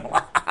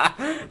Godzilla.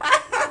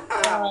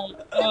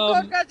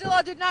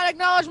 Godzilla did not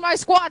acknowledge my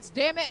squats,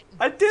 damn it.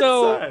 I did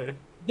So- so.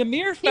 The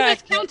mere He was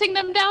fact. counting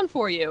them down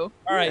for you.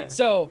 All right, Yeah.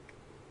 so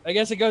I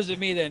guess it goes to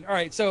me then. All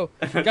right, so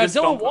Just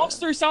Godzilla bump walks it.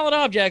 through solid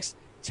objects.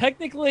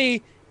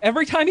 Technically,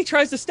 every time he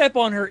tries to step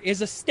on her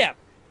is a step.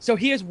 So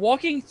he is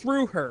walking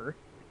through her.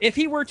 If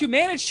he were to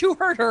manage to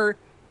hurt her,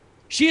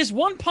 she is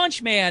One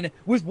Punch Man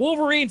with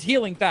Wolverine's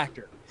healing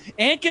factor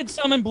and can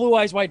summon Blue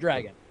Eyes White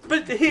Dragon.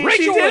 But she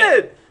Rachel did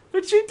it.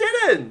 But she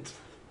didn't.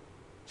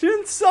 She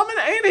didn't summon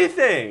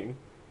anything.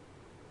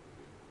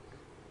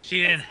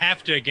 She didn't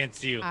have to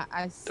against you.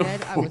 I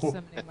said I was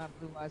summoning my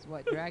blue eyes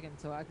white dragon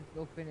so I could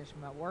go finish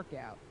my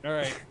workout. All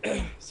right,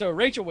 so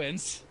Rachel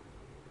wins.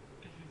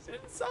 She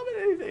didn't summon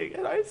anything,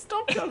 and I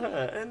stomped on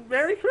her. And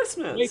Merry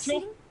Christmas.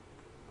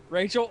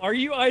 Rachel, are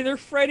you either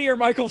Freddie or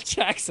Michael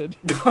Jackson?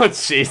 Oh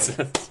Jesus.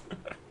 Gotta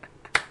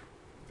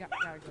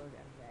go with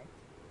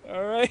MJ.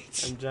 All right,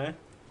 MJ.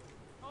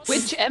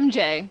 Which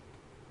MJ?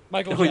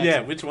 Michael Oh Jackson.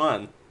 yeah, which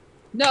one?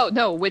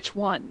 No, which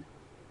one?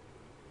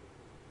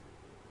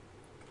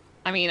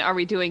 I mean, are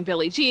we doing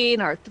Billie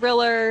Jean or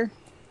Thriller?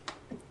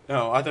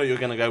 Oh, I thought you were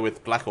gonna go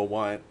with Black or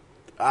White.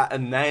 A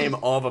name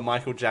of a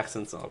Michael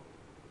Jackson song.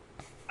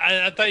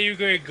 I thought you were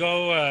gonna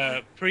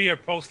go pre or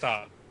post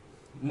op.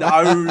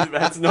 No,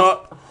 that's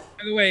not. By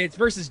the way, it's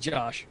versus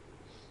Josh.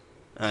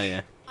 Oh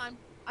yeah.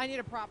 I need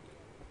a prop.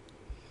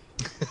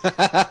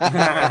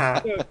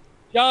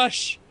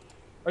 Josh,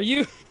 are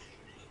you?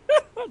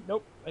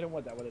 Nope, I don't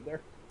want that one in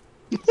there.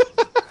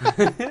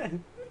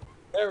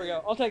 There we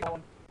go. I'll take that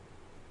one.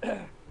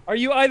 Are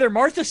you either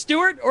Martha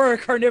Stewart or a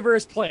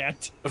carnivorous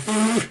plant?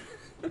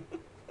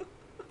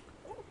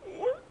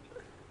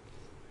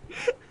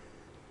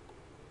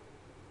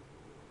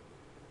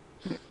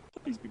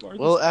 Please be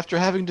Martha Well, after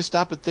having to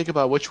stop and think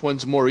about which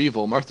one's more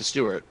evil, Martha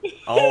Stewart.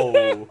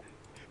 Oh.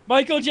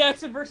 Michael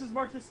Jackson versus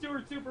Martha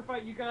Stewart super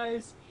fight, you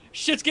guys.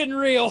 Shit's getting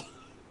real.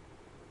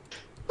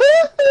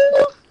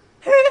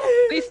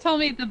 Please tell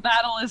me the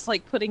battle is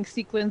like putting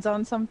sequins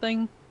on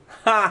something.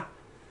 Ha!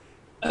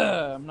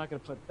 I'm not gonna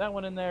put that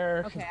one in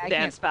there. Okay, I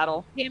Dance can't.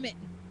 battle. Damn it.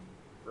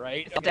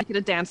 Right. I'll get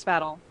a dance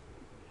battle.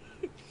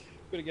 I'm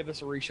gonna give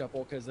this a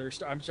reshuffle because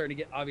I'm starting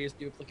to get obvious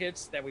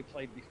duplicates that we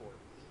played before.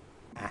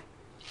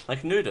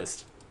 Like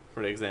nudist,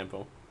 for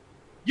example.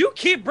 You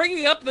keep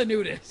bringing up the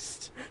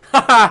nudist.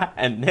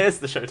 And there's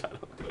the show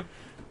title.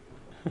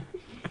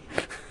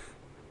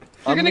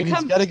 You're gonna He's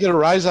come- got to get a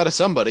rise out of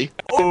somebody.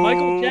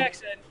 Michael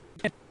Jackson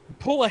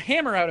pull a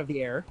hammer out of the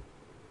air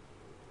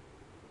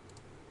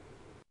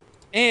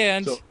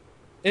and So,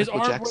 is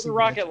Michael armed with a Jackson,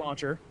 rocket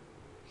launcher.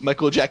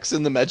 Michael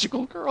Jackson, the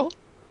magical girl.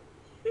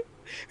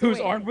 Who's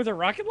Wait. armed with a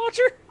rocket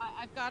launcher?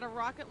 I've got a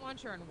rocket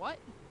launcher and what?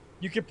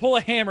 You can pull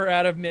a hammer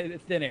out of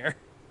thin air.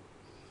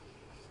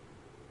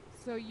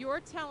 So you're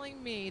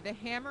telling me the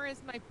hammer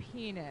is my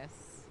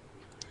penis?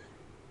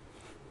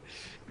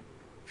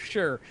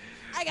 Sure.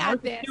 I got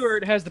Martha this.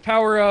 Stewart has the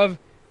power of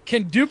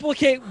can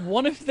duplicate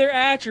one of their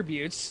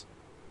attributes.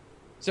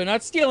 So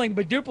not stealing,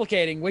 but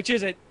duplicating. Which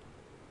is it?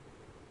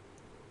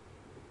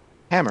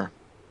 Hammer.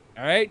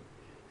 All right.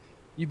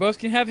 You both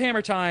can have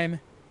hammer time,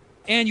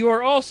 and you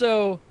are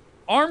also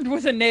armed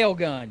with a nail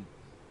gun.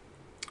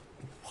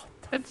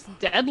 It's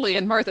deadly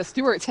in Martha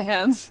Stewart's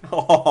hands.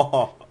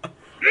 Oh.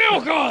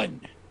 Nail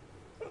gun.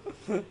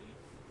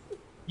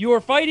 You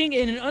are fighting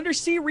in an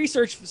undersea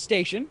research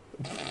station,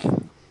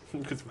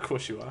 Because of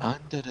course you are.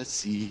 Under the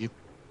sea.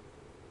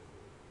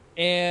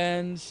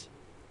 and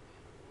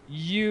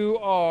you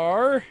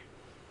are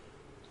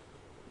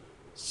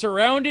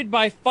surrounded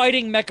by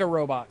fighting mecha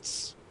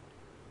robots.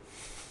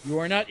 You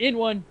are not in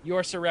one. You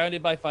are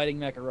surrounded by fighting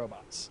mecha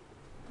robots.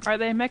 Are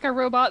they mecha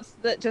robots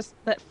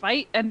that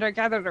fight and are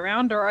gathered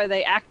around, or are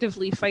they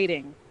actively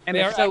fighting? And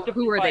They if are so,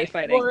 actively who are they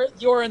fighting?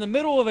 You're in the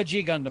middle of a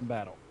G Gundam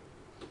battle.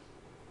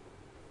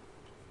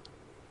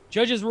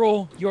 Judges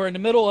rule, you're in the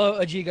middle of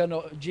a G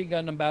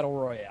Gundam battle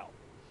royale.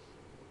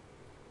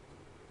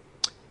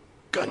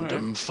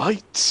 Gundam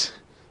fight.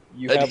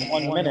 You Ready. have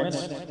 1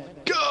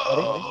 minute.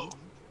 Go!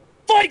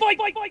 Fight! Fight!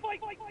 Fight! Fight! Fight!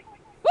 Fight! Fight!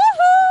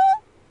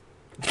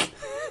 Woohoo!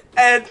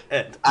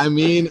 And I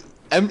mean,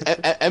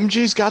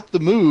 MJ's got the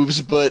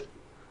moves, but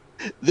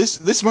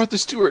this Martha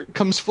Stewart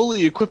comes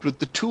fully equipped with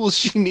the tools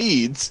she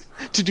needs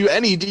to do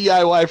any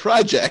DIY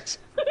project,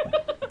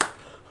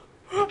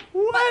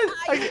 what?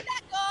 I did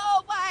not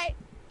go. Why?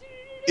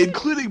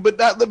 including but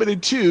not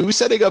limited to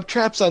setting up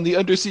traps on the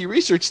undersea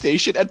research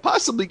station and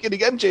possibly getting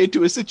MJ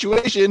into a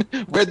situation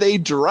where they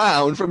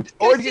drown from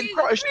or get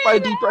crushed by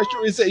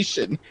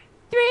depressurization.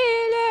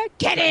 Thriller,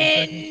 get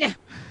in!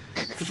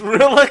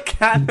 Thriller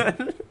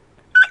cannon.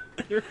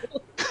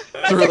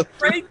 Thriller,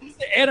 Great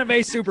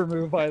anime super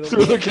move, by the way.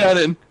 thriller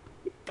cannon.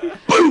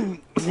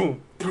 Boom!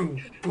 Boom,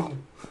 boom,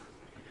 boom.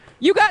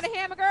 You got a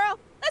hammer, girl.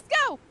 Let's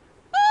go.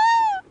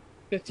 Woo!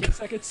 15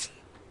 seconds.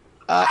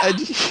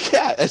 And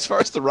yeah, as far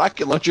as the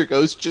rocket launcher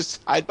goes,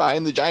 just hide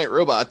behind the giant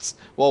robots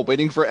while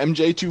waiting for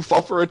MJ to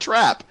fall for a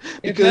trap.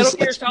 If Because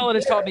Metal Gear Solid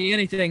has taught me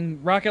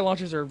anything, rocket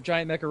launchers are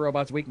giant mecha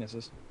robots'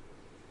 weaknesses.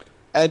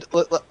 and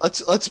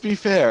let's be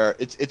fair,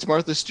 it's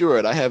Martha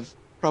Stewart. I have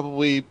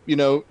probably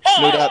no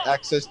doubt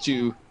access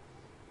to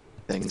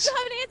things. Still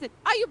haven't answered.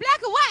 Are you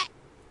black or white?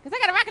 Because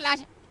I got a rocket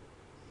launcher.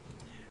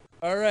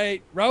 All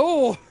right,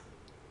 Raul.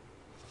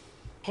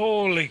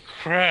 Holy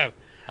crap.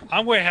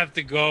 I'm going to have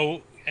to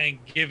go and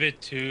give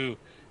it to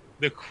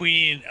the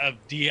queen of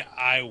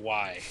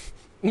DIY.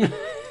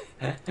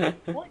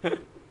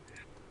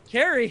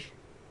 Carrie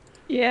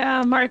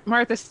Yeah,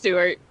 Martha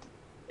Stewart.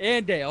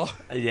 and Dale.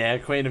 Yeah,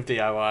 queen of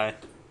DIY.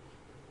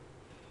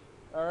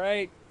 All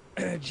right,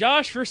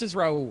 Josh versus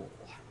Raul.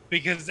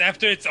 Because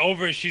after it's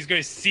over, she's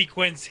going to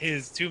sequence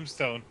his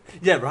tombstone.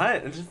 Yeah,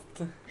 right. And just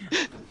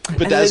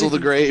Bedazzle the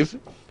grave.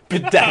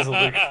 bedazzle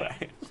the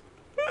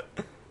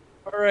grave.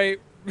 All right,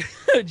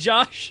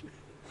 Josh.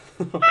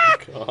 Oh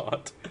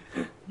god.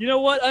 You know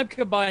what? I'm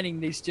combining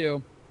these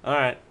two. All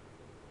right.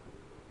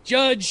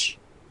 Judge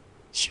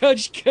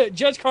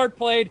card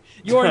played.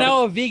 You are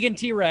now a vegan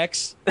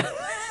T-Rex.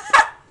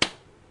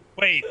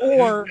 Wait,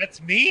 Or-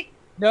 that's me?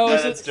 No, Yeah,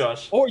 it's- that's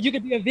Josh. or you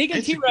could be a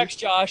vegan T-Rex,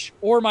 Josh,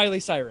 or Miley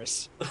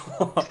Cyrus.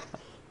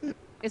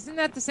 Isn't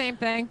that the same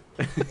thing?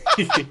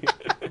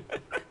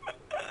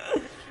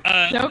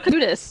 No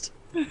nudist.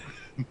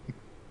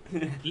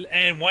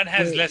 And one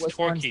has Wait, less which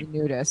one's twerking. the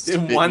nudist?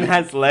 One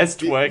has less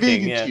twerking.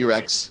 Vegan Yeah.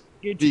 T-Rex.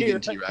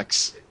 Vegan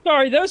T-Rex.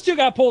 Sorry, those two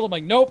got pulled. I'm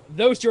like, nope,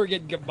 those two are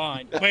getting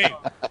combined. Wait,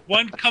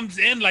 one comes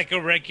in like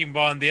a wrecking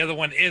ball, and the other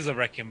one is a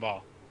wrecking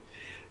ball.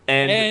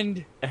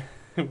 And,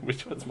 And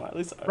which one's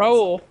Miley Cyrus?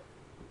 Raul,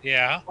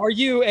 Yeah. are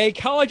you a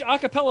college a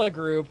cappella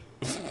group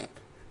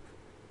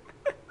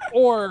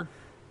or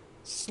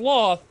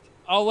Sloth?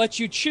 I'll let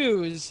you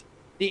choose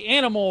the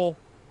animal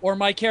or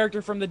my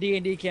character from the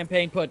D&D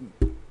campaign, Puddin'.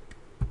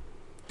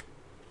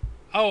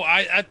 Oh,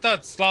 I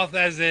thought sloth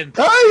as in.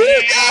 Hey,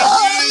 "Hey,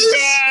 guys!" you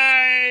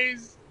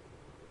guys!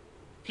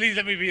 Please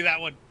let me be that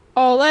one.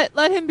 Oh,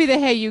 let him be the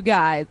hey you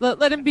guys.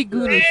 Let him be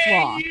Goonu Hey,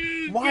 Sloth.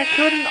 you Why guys!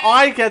 couldn't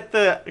I get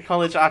the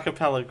college a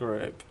cappella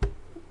group?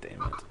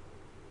 Damn it.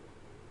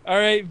 All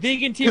right,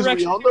 vegan Because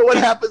T-Rex. we all know what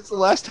happens the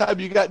last time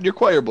you got in your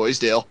choir boys,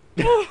 Dale.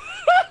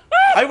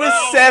 I was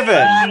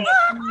 7.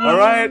 All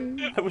right,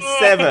 I was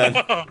 7.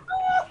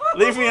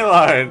 Leave me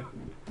alone.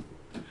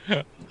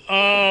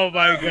 Oh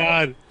my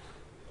god.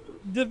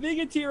 The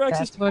vegan T-Rex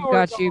That's is what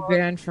got you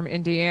banned from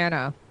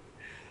Indiana.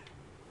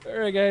 All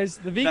right, guys.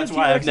 The vegan That's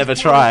why I've T-Rex's never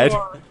powers tried.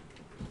 are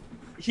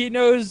He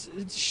knows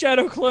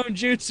Shadow Clone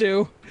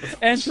Jutsu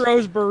and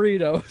throws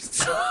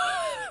burritos.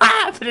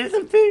 But it's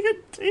a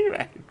vegan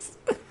T-Rex.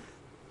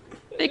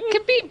 It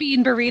could be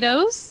bean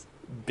burritos.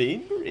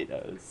 Bean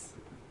burritos.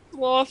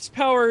 Sloth's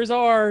powers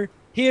are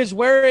he is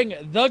wearing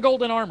the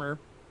golden armor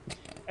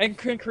and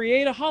can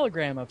create a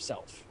hologram of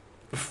self.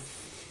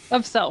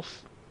 Of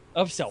self.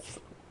 Of self.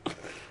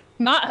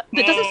 Not.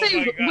 It doesn't Oh say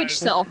my God. which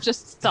self,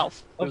 just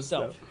self. Of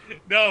self.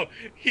 No,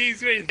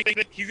 he's gonna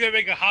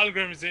make a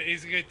hologram.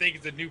 He's gonna think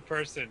it's a new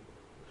person.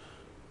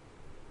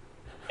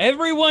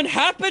 Everyone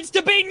happens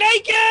to be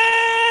naked!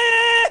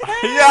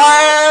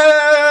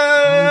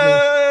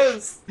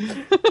 Yes!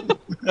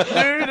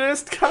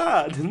 Nudist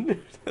card.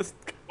 Nudist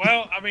card.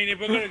 Well, I mean, if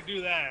we're gonna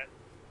do that,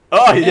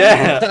 Oh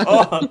yeah.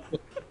 Oh.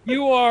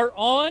 You are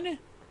on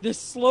the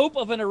slope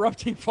of an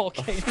erupting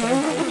volcano.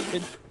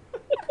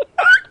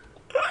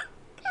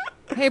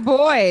 Hey,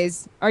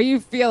 boys, are you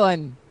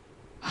feeling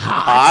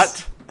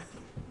Hot.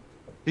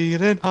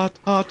 Feeling hot,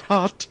 hot,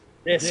 hot.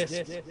 This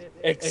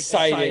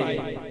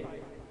exciting,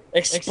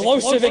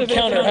 explosive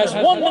encounter has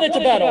 1 minute to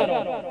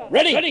battle.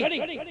 Ready?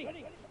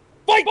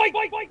 Fight!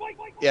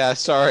 Yeah,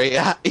 sorry.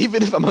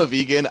 Even if I'm a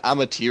vegan, I'm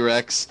a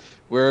T-Rex.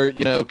 We're,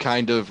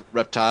 kind of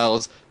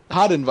reptiles.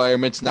 Hot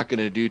environment's not going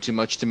to do too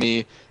much to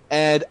me.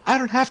 And I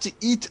don't have to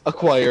eat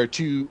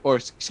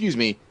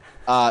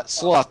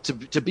Sloth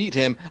to beat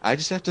him. I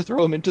just have to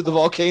throw him into the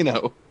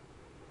volcano.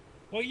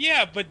 well,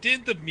 yeah, but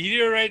didn't the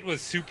meteorite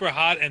was super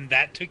hot and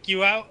that took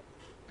you out?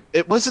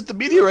 It wasn't the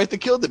meteorite that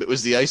killed him. It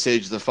was the ice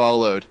age that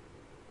followed.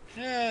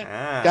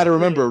 Yeah. Gotta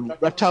remember,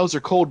 reptiles are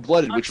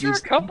cold-blooded, I'm which sure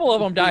means a couple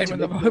of them died when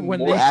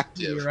more the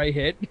active. meteorite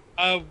hit.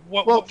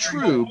 Well,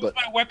 true, what was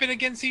my weapon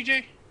again,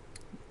 CJ?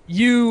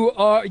 You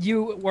are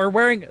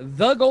wearing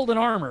the golden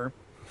armor,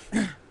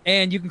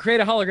 and you can create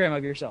a hologram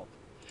of yourself.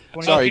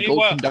 Sorry, Okay, gold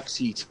well- conducts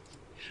heat.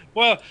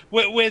 Well,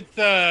 with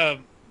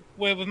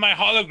my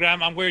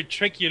hologram, I'm going to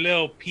trick your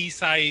little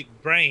pea-sized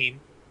brain.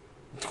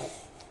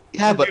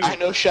 Yeah, but I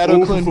know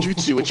Shadow Clone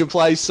Jutsu, which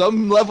implies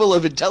some level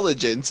of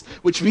intelligence,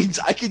 which means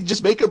I can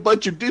just make a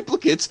bunch of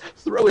duplicates,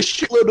 throw a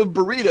shitload of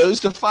burritos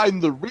to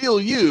find the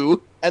real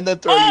you, and then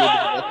throw you into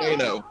the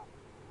volcano.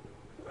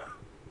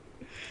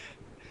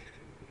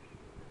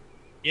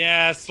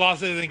 Yeah,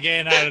 Sloth isn't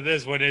getting out of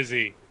this one, is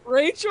he?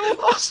 Rachel?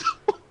 Also,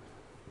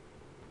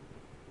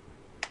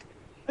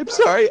 I'm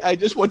sorry, I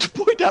just want to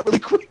point out really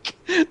quick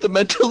the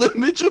mental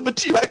image of a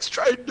T-Rex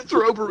trying to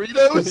throw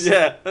burritos.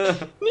 Yeah.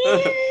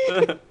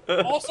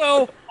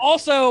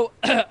 Also,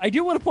 I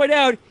do want to point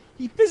out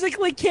he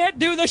physically can't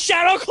do the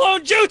Shadow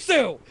Clone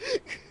Jutsu.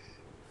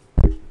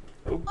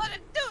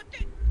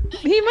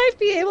 He might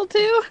be able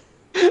to.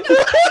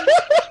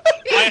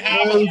 I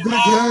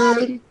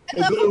have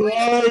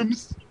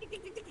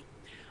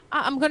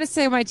I'm gonna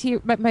say my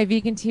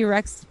vegan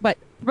T-Rex, but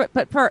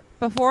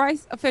before I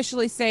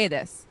officially say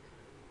this,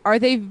 are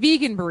they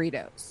vegan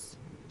burritos?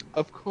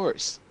 Of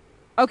course.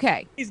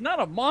 Okay, He's not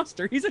a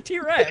monster. He's a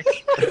T-Rex.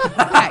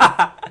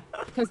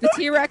 because the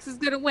T-Rex is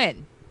gonna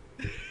win.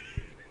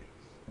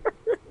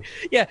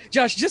 Yeah,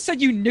 Josh just said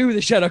you knew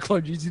the Shadow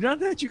Clone Jutsu, not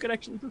that you could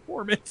actually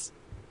perform it.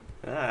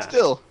 Ah.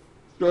 Still,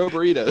 throw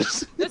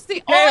burritos. That's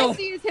the all Dale. I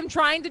see is him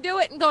trying to do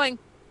it and going,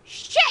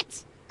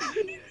 shit.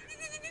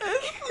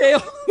 Dale,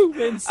 who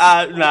wins?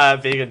 Nah,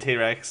 vegan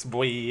T-Rex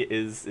boy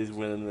is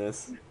winning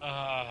this.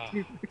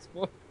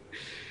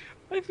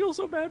 I feel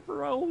so bad for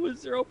Raul with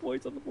 0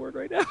 points on the board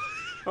right now.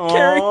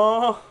 Carrie.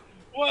 Aww.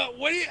 Well,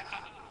 what do you?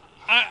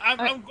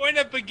 I'm going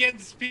up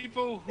against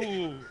people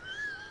who.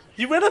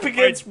 You went up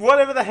against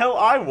whatever the hell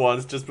I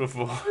was just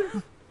before.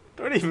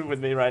 Don't even with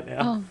me right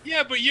now.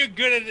 Yeah, but you're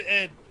good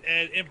at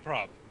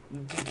improv.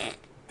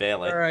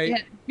 Barely. All right.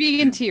 Yeah,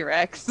 vegan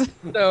T-Rex.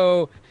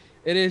 So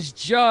it is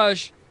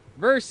Josh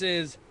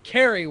versus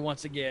Carrie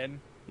once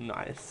again.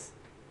 Nice.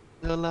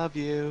 I love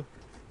you.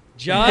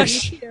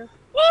 Josh.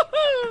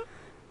 Woohoo!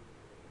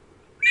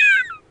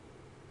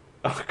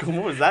 Oh, God,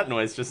 what was that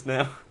noise just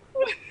now?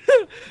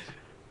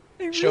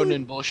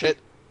 Shonen bullshit.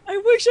 I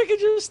wish I could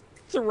just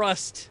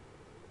thrust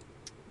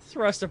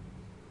a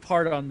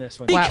part on this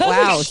one. Wow, Because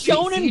wow, it's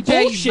shonen CJ,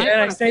 bullshit. you might And I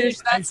wanna say finish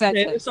this, that I say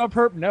sentence. this on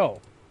purpose.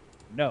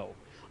 No.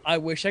 I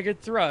wish I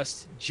could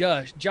thrust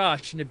Josh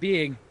into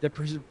being the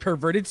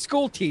perverted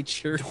school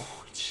teacher,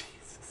 Oh,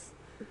 Jesus.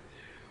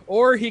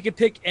 or he could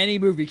pick any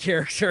movie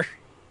character.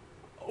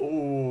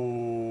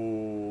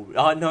 Oh,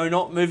 no,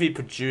 not movie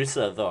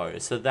producer though.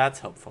 So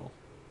that's helpful.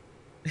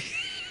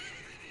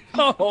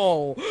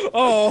 Oh.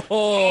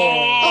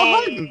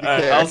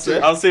 Alright,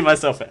 I'll see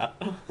myself out.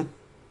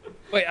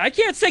 Wait, I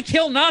can't say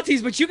kill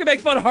Nazis, but you can make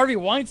fun of Harvey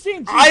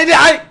Weinstein.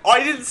 I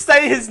didn't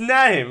say his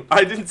name.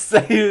 I didn't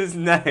say his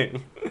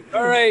name.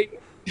 All right,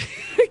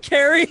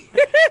 Carrie.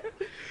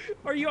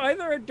 Are you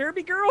either a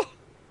Derby Girl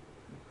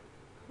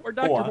or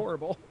Dr. Or-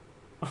 Horrible?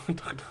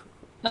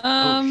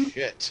 Oh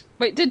shit.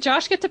 Wait, did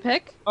Josh get to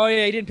pick? Oh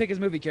yeah, he didn't pick his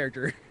movie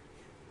character.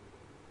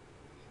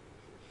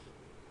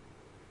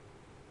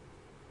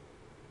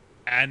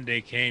 And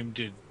they came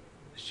to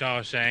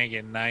Shawshank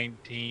in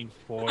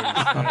 1940.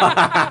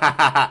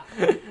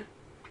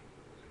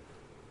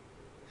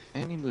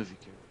 Any movie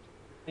character.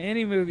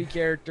 Any movie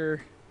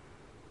character.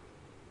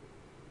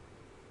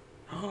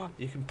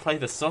 You can play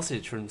the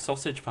sausage from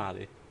Sausage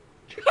Party.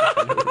 I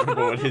don't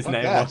remember what his Fuck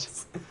name that.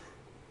 was.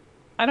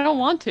 I don't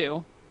want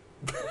to.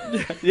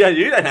 Yeah,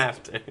 you don't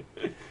have to.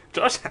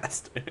 Josh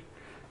has to.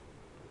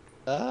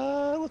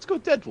 Let's go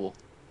with Deadpool.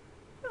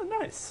 Oh,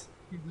 nice.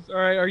 All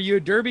right, are you a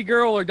Derby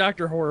Girl or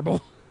Dr.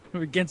 Horrible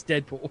against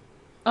Deadpool?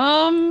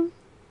 You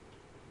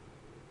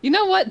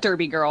know what,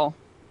 Derby Girl?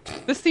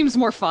 This seems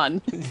more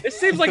fun. This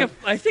seems like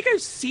I think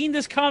I've seen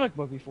this comic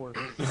book before.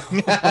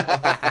 No,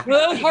 that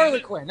was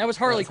Harley Quinn. That was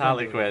Harley That's Quinn.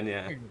 Harley Quinn,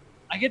 yeah.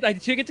 I get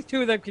the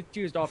two of them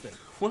confused often.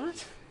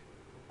 What?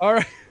 All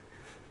right.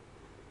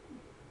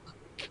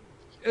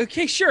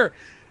 Okay, sure.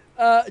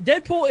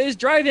 Deadpool is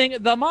driving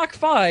the Mach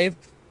 5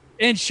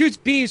 and shoots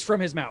bees from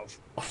his mouth.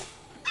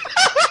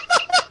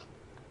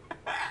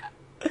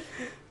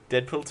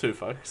 Deadpool 2,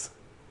 folks.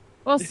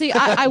 Well, see,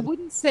 I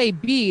wouldn't say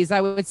B's.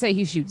 I would say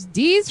he shoots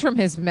D's from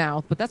his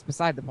mouth, but that's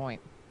beside the point.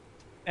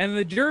 And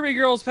the Derby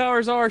Girl's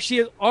powers are she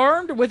is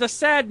armed with a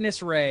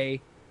sadness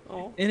ray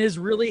Oh. and is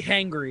really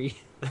hangry.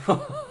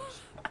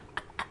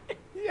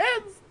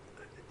 Yes!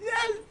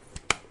 Yes!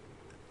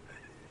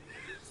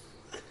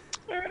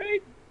 All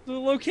right. The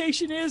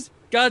location is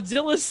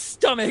Godzilla's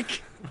stomach.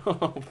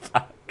 Oh,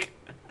 fuck.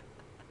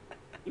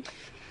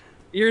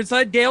 You're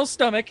inside Dale's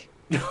stomach.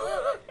 Ew,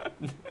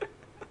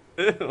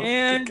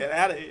 And- get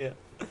out of here.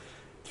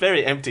 It's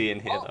very empty in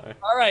here, though.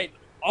 All right.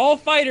 All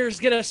fighters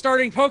get a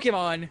starting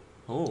Pokemon.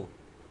 Oh.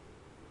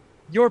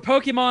 Your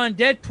Pokemon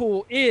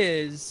Deadpool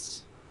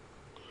is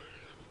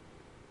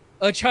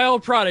a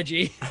child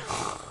prodigy.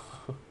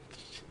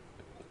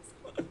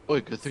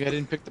 Boy, good thing I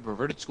didn't pick the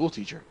perverted school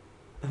teacher.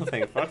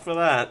 Thank fuck for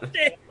that.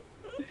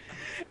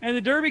 And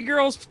the Derby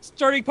Girl's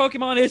starting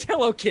Pokemon is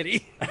Hello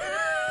Kitty.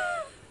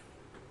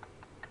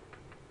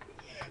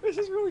 This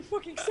is really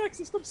fucking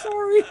sexist. I'm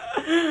sorry.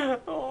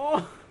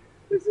 Oh.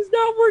 This is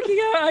not working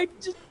out.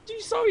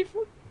 You saw me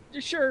for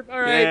sure.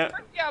 All right. Yeah.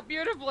 Worked out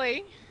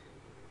beautifully.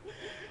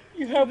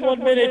 You have 1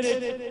 minute.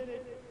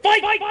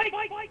 Fight!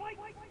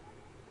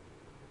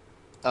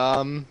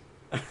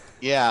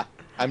 Yeah,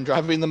 I'm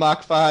driving the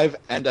Mach 5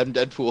 and I'm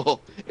Deadpool.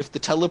 If the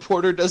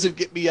teleporter doesn't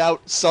get me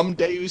out, some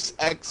Deus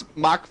Ex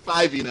Mach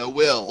 5,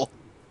 will.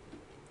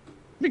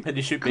 And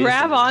you shoot bees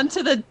Grab from it.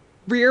 onto the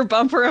rear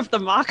bumper of the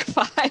Mach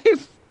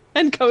 5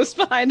 and coast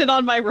behind it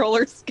on my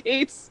roller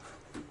skates.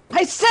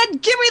 I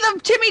said, give me them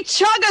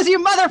chimichangas, you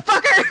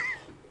motherfucker!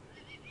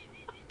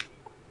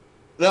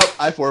 Nope,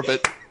 I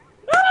forfeit.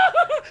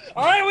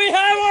 All right, we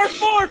have our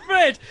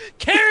forfeit.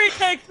 Carrie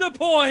takes the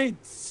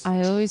points.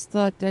 I always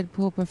thought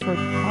Deadpool preferred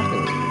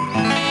popular.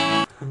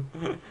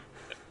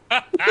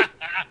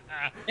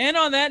 And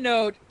on that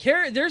note,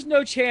 Carrie, there's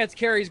no chance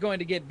Carrie's going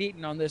to get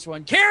beaten on this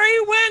one. Carrie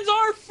wins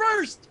our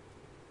first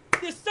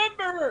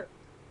December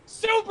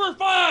Super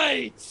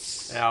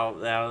Fights. Our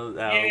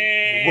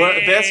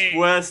Yay!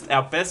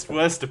 best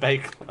worst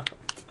debate club.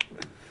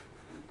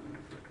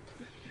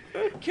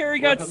 Carrie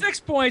got 6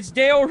 points.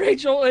 Dale,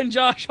 Rachel, and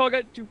Josh all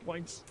got 2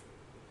 points.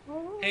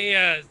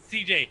 Hey,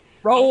 CJ,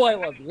 Raul, I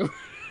love you.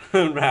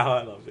 Wow,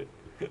 I love it.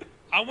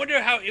 I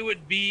wonder how it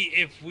would be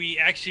if we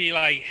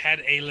actually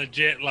had a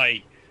legit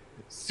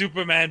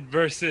Superman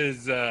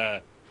versus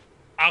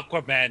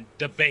Aquaman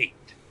debate.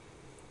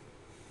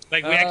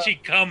 We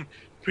actually come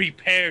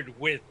prepared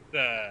with.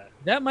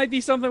 That might be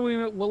something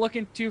we'll look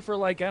into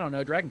for I don't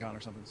know, Dragon Con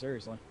or something.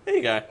 Seriously. There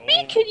you go.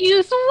 We could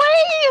use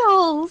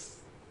whales!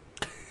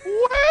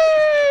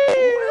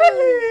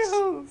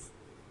 Whales!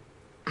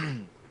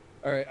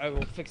 All right, I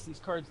will fix these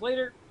cards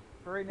later.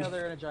 For right now,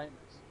 they're in a giant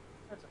mess.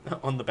 That's okay.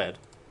 On the bed.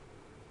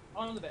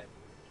 On the bed.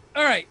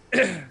 All right.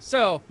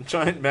 So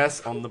Giant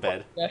mess on the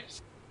bed. that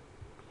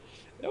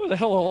was a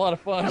hell of a lot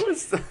of fun. That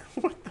was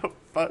what the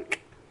fuck?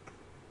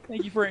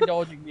 Thank you for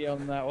indulging me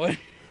on that one.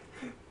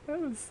 That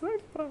was so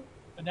fun.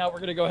 And now we're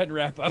gonna go ahead and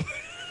wrap up.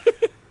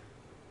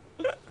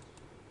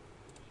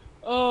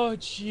 Oh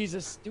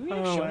Jesus! Do we have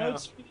Oh, show wow.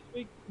 notes for this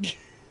week?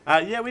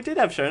 Yeah, we did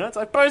have show notes.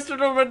 I posted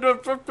them in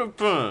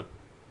the.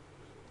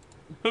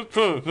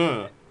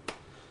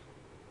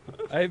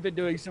 I've been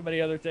doing so many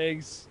other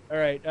things. All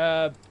right.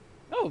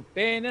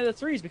 Bayonetta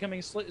 3 is becoming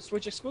a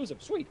Switch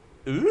exclusive. Sweet.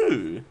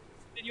 Ooh.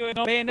 Continuing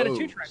on Bayonetta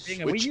 2 Oh, track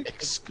being a Switch Wii U.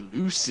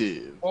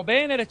 exclusive. Well,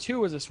 Bayonetta 2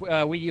 was a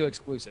Wii U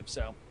exclusive,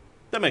 so.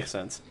 That makes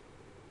sense.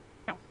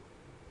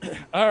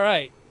 All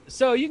right.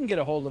 So you can get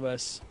a hold of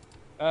us.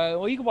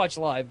 Well, you can watch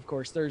live, of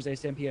course,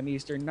 Thursdays, 10 p.m.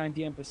 Eastern, 9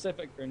 p.m.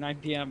 Pacific, or 9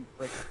 p.m.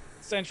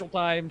 Central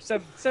Time,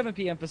 7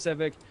 p.m.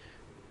 Pacific,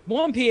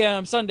 1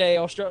 p.m.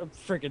 Sunday,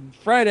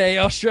 Friday,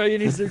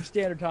 Australian Eastern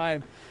Standard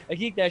Time at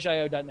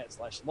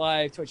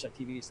geek-io.net/live,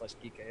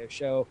 twitch.tv/geekio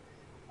show.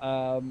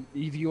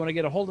 If you want to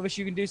get a hold of us,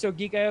 you can do so.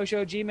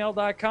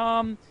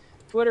 geekioshow@gmail.com.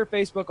 Twitter,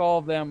 Facebook, all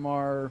of them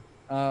are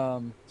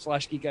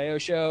 /GeekIO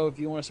Show. If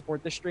you want to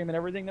support this stream and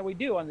everything that we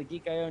do on the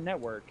Geek.io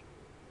network,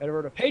 head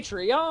over to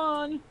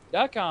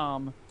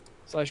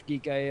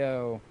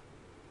patreon.com/GeekIO.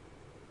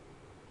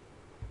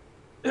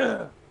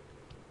 Hey,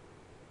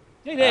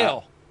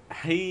 Dale.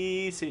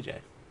 Hey, CJ.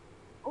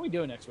 What are we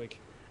doing next week?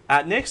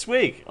 Next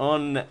week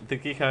on the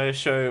Geek.io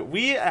Show,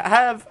 we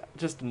have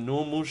just a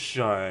normal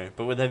show,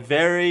 but with a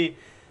very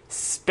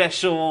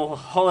special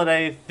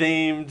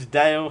holiday-themed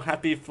Dale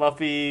Happy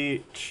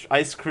Fluffy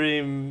ice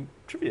cream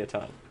trivia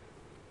time.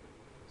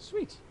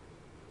 Sweet.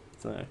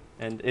 So,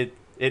 and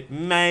it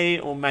may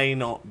or may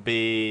not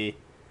be.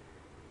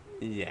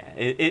 Yeah,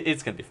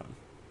 it's gonna be fun.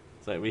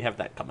 So we have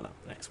that coming up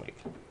next week.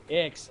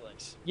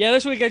 Excellent. Yeah,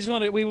 this week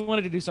we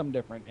wanted to do something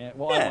different.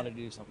 Well, Yeah. I wanted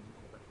to do something different.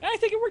 And I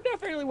think it worked out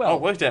fairly well. Oh,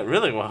 it worked out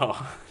really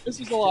well. This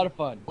was a lot of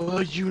fun.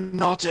 Were you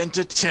not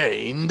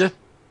entertained?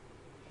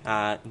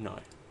 No.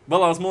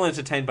 Well, I was more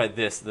entertained by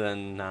this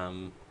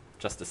than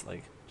Justice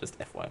League. Just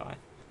FYI.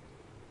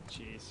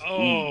 Jeez.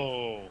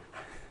 Oh.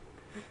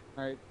 All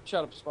right,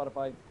 shut up,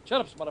 Spotify.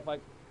 Shut up, Spotify.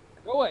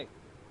 Go away.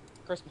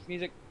 Christmas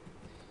music.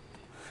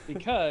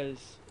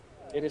 Because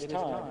it is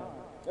time.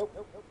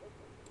 Nope.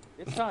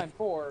 It's time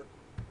for.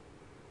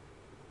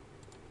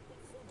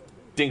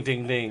 Ding,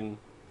 ding, ding.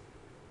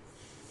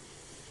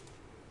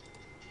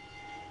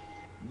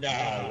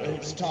 Now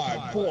it's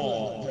time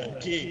for the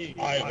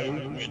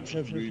Geek.io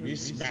Winter Movie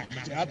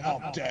Smackdown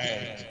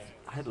Update.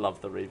 I love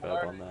the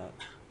reverb on that.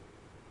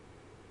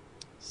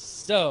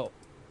 So,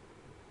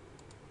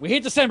 we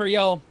hit December,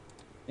 y'all,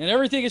 and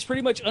everything is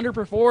pretty much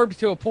underperformed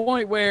to a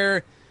point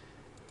where,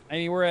 I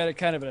mean, we're at a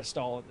kind of a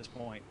stall at this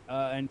point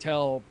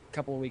until a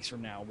couple of weeks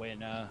from now when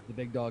the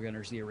big dog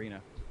enters the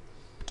arena.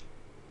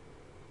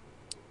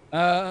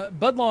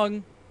 Bud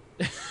Long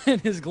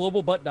and his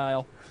global butt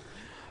dial,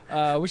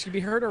 which can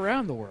be heard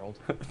around the world.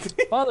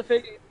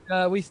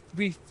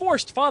 We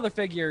forced Father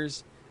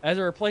Figures as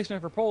a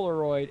replacement for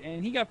Polaroid,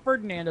 and he got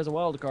Ferdinand as a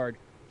wild card.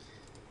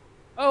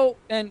 Oh,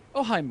 and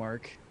hi,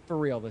 Mark, for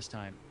real this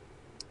time.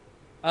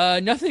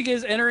 Nothing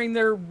is ending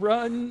their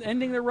run,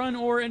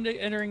 or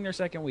entering their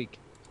second week,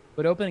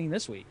 but opening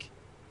this week.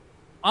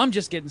 I'm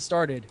just getting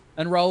started,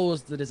 and Raul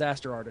is the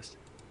disaster artist.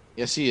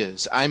 Yes, he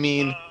is. I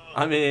mean,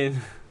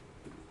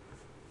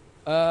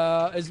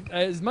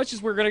 as much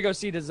as we're gonna go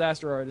see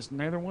Disaster Artist,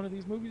 neither one of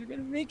these movies are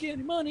gonna make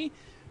any money.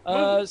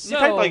 Well, So you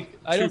paid, like,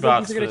 I don't $2 think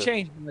things are gonna for-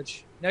 change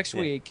much next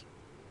week.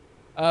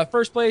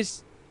 First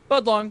place,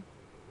 Bud Long,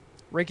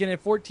 raking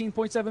at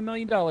 $14.7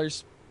 million.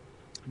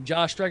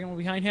 Josh struggling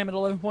behind him at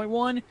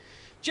 11.1.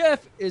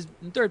 Jeff is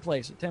in third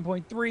place at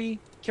 10.3.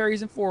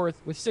 Carrie's in fourth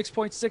with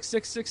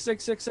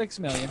 6.666666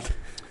 million.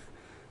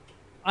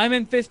 I'm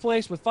in fifth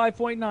place with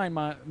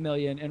 5.9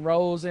 million, and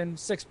Raul's in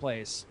sixth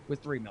place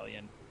with 3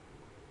 million.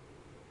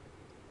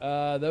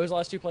 Those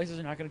last two places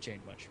are not going to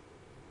change much.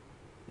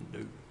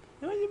 No.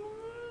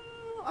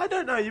 I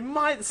don't know. You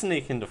might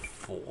sneak into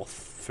fourth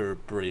for a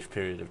brief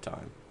period of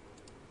time.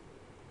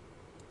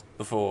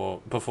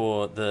 Before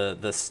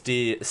the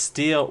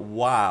Steer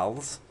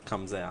Wilds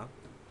comes out.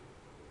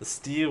 The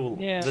Steel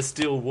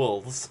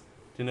Wolves. Do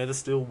you know the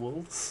Steel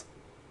Wolves?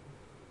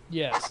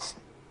 Yes.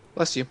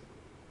 bless you.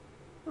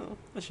 Oh,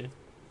 bless you.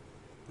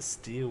 The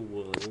Steel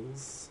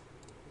Wolves.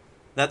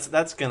 That's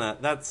what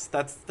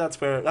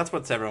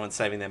everyone's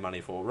saving their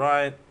money for,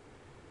 right?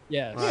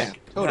 Yes. Yeah,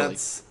 totally.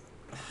 That's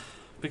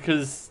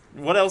because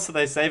what else are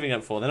they saving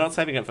it for? They're not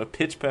saving it for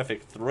Pitch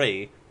Perfect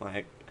 3,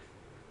 like.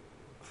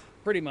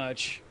 Pretty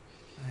much.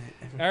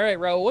 All right,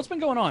 Raul, what's been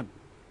going on?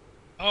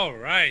 All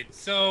right.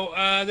 So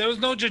there was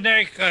no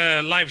generic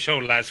live show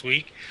last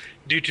week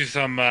due to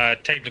some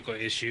technical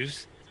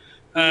issues.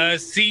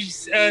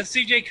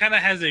 CJ kind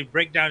of has a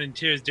breakdown in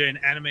tears during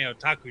Anime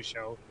Otaku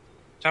show,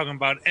 talking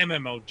about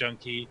MMO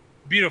Junkie,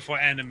 beautiful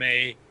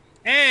anime,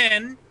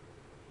 and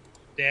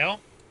Dale.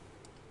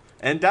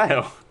 And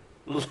Dale.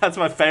 That's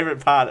my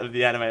favorite part of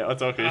the Anime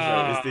Otaku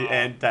show is the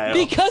and Dale.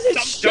 Because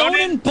it's Stop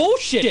doing shonen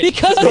bullshit.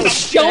 Because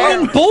it's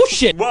shonen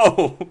bullshit.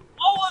 Whoa!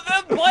 All of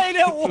them playing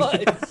at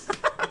once.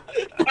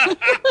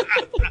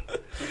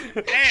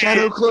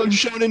 Shadow Clone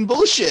Shonen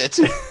bullshit.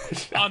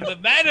 On the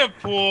meta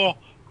pool,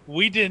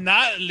 we did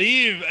not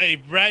leave a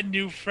brand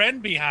new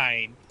friend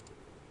behind.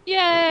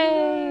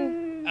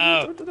 Yay!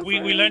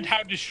 We learned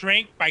how to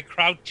shrink by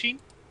crouching.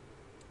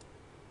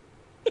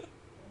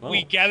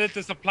 We gathered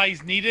the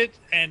supplies needed,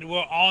 and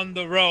we're on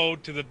the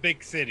road to the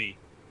big city.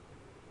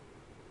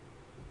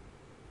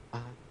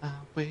 On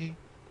our way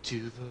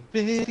to the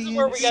This is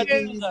where we got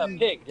the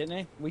pig,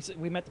 didn't we?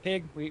 We met the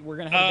pig. We're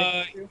gonna have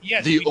a pig.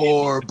 Yes. the we did.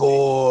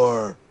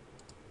 Orbor.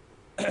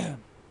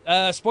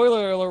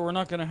 Spoiler alert: we're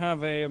not gonna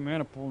have a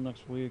mana pool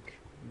next week.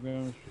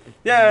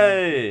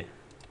 Yay!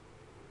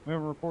 We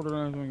haven't recorded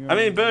anything yet. I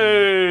mean,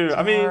 boo!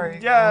 I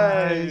mean,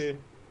 yay!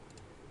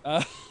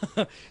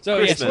 So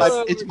yeah, Christmas.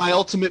 It's my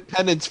ultimate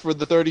penance for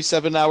the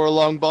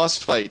 37-hour-long boss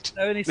fight.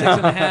 76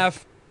 and a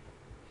half.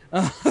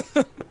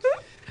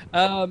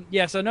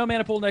 Yeah, so no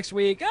mana pool next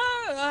week.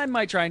 I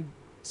might try and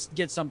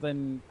get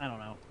something. I don't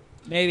know.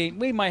 Maybe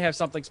we might have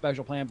something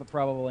special planned, but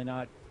probably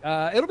not.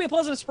 It'll be a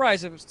pleasant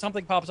surprise if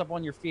something pops up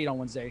on your feed on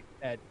Wednesday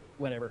at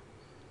whenever.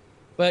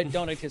 But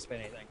don't anticipate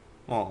anything.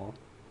 Aw.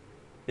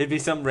 It'd be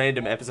some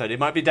random episode. It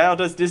might be Dale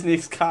does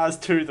Disney's Cars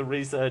 2 The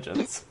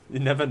Resurgence. You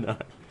never know.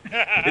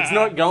 It's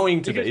not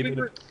going to be.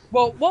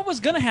 Well, what was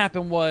going to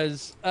happen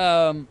was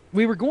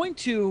we were going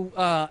to,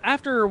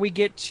 after we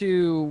get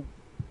to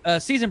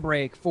season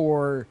break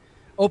for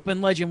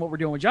Open Legend, what we're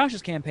doing with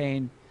Josh's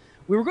campaign,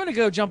 we were going to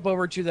go jump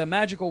over to the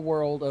magical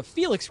world of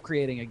Felix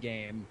creating a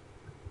game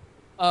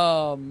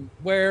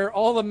where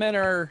all the men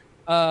are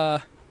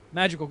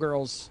magical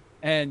girls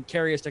and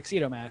carry a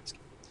tuxedo mask.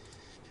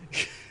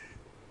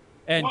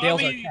 And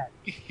Dale's our cat.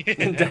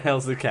 And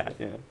Dale's the cat,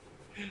 yeah.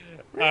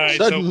 All right,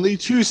 Suddenly,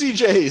 two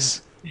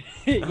CJs.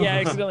 Yeah, I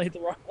accidentally hit the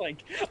wrong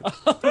link.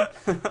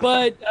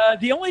 But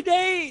the only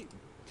day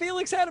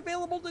Felix had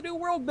available to do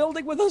world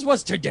building with us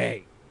was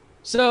today.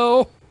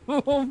 So,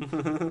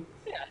 yeah,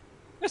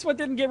 that's what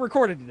didn't get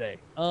recorded today.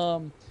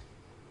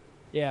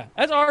 Yeah,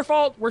 that's our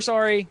fault. We're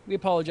sorry. We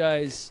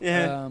apologize.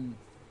 Yeah.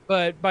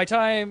 But by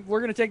time we're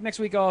going to take next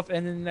week off,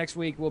 and then next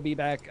week we'll be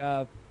back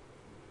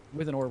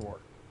with an Orb War.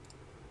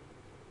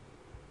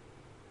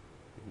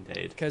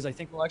 Indeed. Because I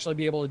think we'll actually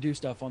be able to do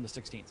stuff on the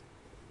 16th.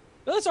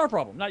 But that's our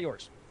problem, not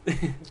yours.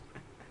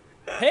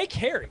 Hey,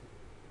 Carrie.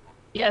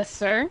 Yes,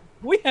 sir.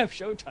 We have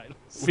show titles.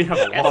 We have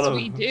a lot of...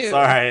 we do.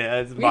 Sorry,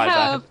 it's We my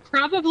have bad.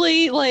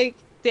 probably, like,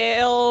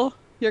 Dale,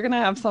 you're going to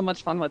have so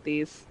much fun with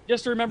these.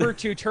 Just remember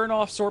to turn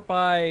off sort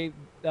by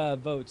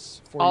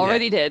votes. For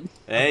Already did.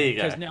 There you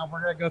go. Because now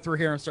we're going to go through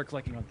here and start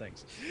clicking on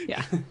things.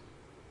 Yeah.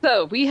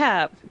 So we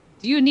have,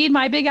 do you need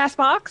my big ass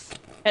box?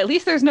 At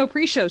least there's no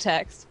pre-show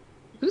text.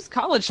 Whose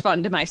college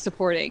fund am I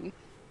supporting?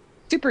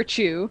 Super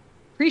Chew.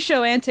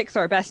 Pre-show antics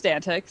are best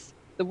antics.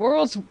 The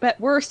world's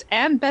worst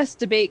and best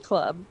debate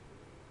club.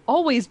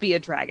 Always be a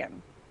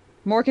dragon.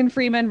 Morgan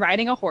Freeman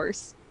riding a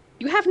horse.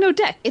 You have no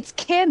deck. It's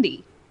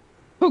candy.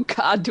 Oh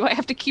God, do I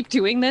have to keep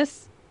doing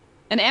this?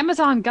 An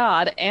Amazon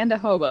god and a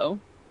hobo.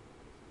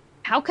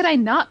 How could I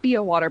not be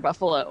a water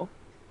buffalo?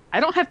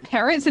 I don't have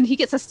parents and he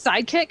gets a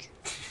sidekick?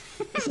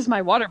 This is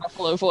my water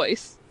buffalo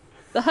voice.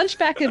 The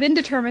hunchback of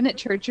indeterminate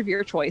church of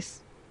your choice.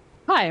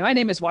 Hi, my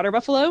name is Water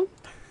Buffalo.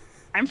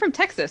 I'm from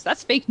Texas.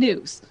 That's fake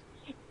news.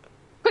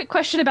 Quick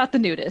question about the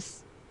nudists.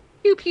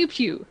 Pew pew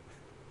pew.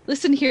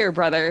 Listen here,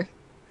 brother.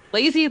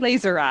 Lazy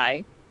laser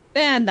eye.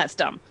 And that's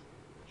dumb.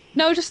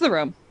 No, just the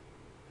room.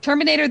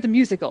 Terminator the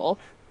musical.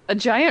 A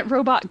giant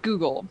robot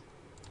Google.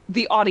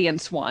 The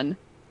audience one.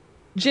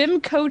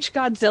 Jim Coach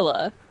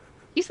Godzilla.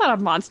 He's not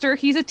a monster,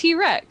 he's a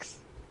T-Rex.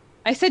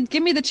 I said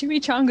give me the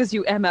chimichangas,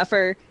 you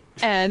MFer,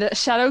 and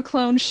Shadow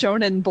Clone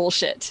Shonen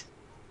bullshit.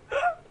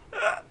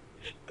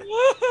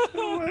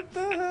 What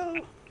the hell?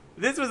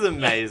 This was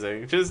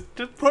amazing. Just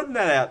putting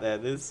that out there.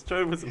 This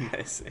show was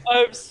amazing.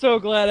 I'm so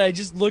glad I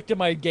just looked at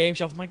my game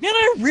shelf. I'm like, man,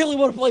 I really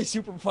want to play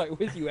Super Fight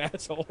with you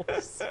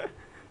assholes.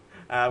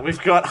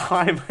 We've got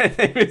Hi, my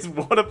name is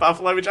Water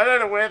Buffalo, which I don't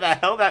know where the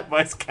hell that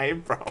voice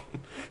came from.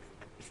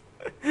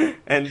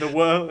 And the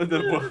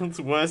world's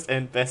worst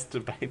and best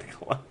debate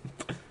club.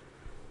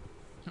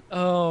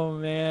 Oh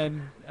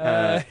man.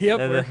 Yep,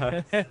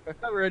 we're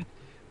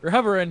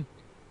hovering.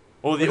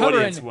 Or the We're hovering.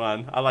 audience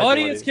one. I like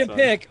Audience the can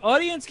pick.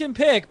 Audience can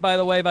pick, by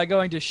the way, by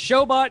going to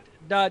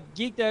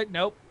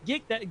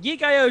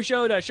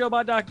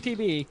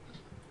geekio.showbot.tv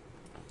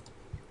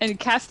And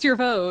cast your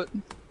vote.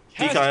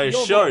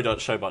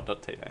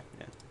 Geekio.show.showbot.tv. Yeah.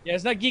 Yeah,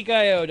 it's not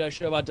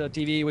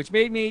geekio.showbot.tv, which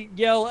made me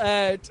yell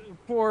at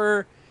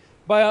poor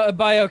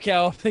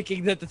BioCal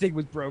thinking that the thing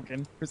was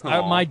broken. Because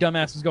my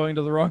dumbass was going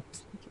to the wrong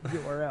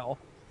URL.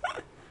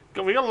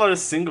 God, we got a lot of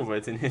single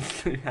words in here.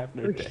 We have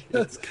no day.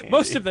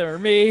 Most of them are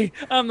me.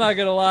 I'm not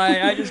gonna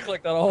lie. I just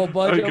clicked on a whole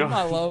bunch of them.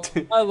 I love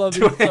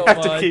Do it I so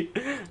have to much.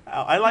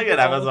 I like an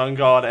Amazon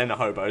God and a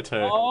hobo too.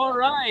 All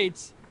right.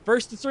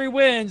 First to three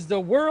wins the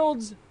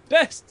world's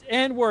best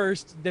and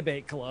worst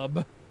debate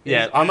club.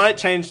 Yeah, I might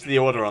change the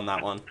order on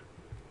that one.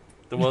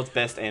 The world's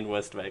best and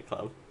worst debate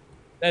club.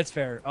 That's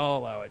fair. I'll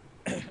allow it.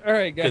 All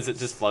right, guys. Because it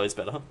just flows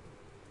better.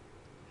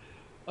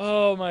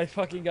 Oh my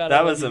fucking god!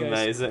 That was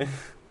amazing.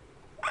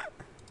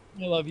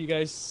 I love you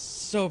guys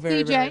so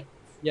very, CJ? very.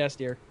 Yes,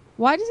 dear.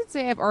 Why does it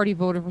say I've already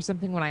voted for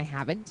something when I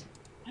haven't?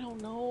 I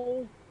don't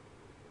know.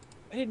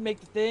 I didn't make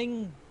the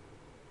thing.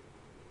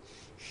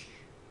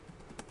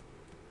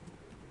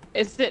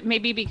 Is it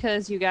maybe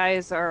because you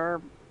guys are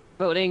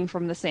voting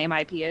from the same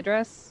IP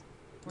address?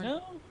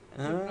 No.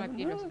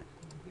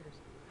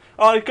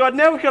 Oh god,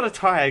 now we've got to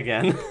tie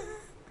again.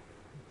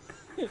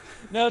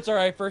 No, it's all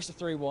right. First to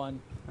three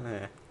won.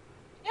 Yeah.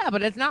 Yeah,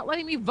 but it's not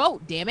letting me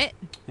vote, damn it.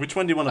 Which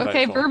one do you want to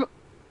vote for?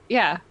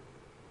 Yeah.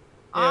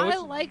 I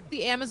like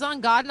the Amazon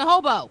God and the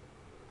Hobo.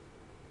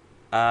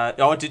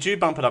 Did you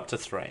bump it up to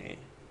 3?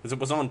 Because it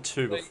was on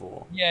 2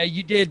 before. Yeah,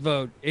 you did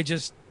vote. It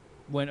just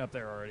went up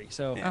there already.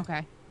 So Yeah.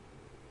 Okay.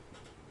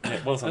 Yeah,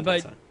 it was on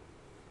But- 2.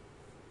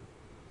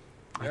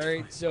 all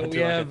right. So we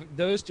have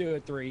those two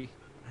at 3.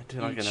 I do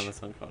like an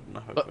Amazon God and a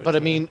hobo But I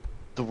too. mean,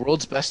 The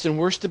world's best and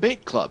worst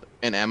debate club,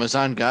 an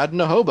Amazon god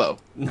and a hobo.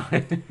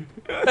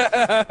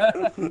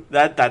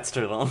 That's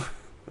too long.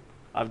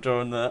 I'm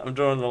drawing the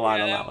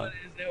line on that one.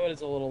 That one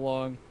is a little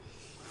long.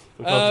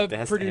 Because it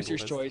has to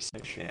Producer's handle choice.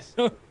 this. Yeah.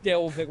 So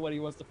Dale will pick what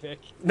he wants to pick.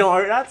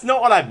 No, that's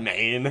not what I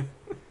mean.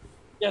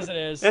 Yes, it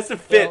is. It has to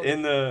fit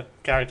in the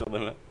character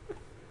limit.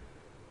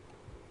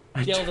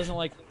 Dale doesn't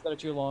like things that are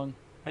too long.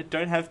 I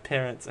don't have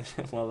parents.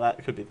 Well,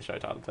 that could be the show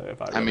title too.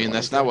 If I mean,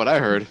 that's not what I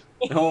heard.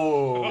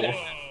 Oh.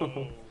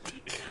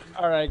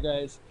 All right,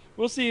 guys.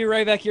 We'll see you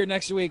right back here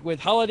next week with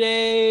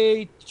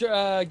holiday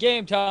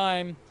game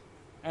time.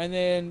 And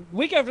then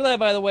week after that,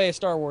 by the way, is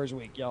Star Wars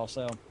week, y'all.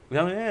 So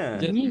Oh, yeah.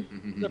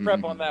 the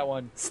prep on that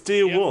one.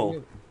 Steel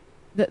Wool.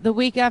 The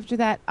week after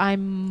that, I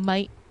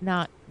might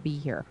not be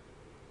here.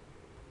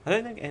 I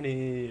don't think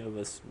any of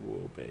us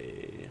will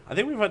be. I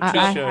think we've got I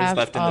two shows have,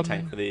 left in the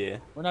tank for the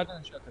year. We're not doing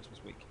a show Christmas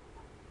week.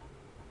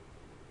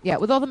 Yeah,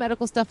 with all the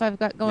medical stuff I've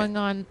got going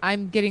on,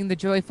 I'm getting the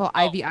joyful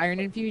IV iron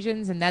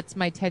infusions, and that's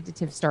my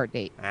tentative start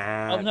date.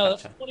 Ah, Oh, no,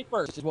 that's gotcha. the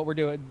 21st is what we're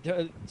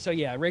doing. So,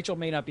 yeah, Rachel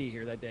may not be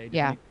here that day.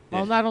 Yeah.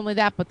 Well, not only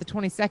that, but the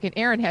 22nd,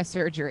 Aaron has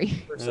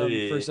surgery. For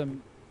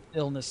some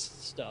illness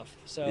stuff.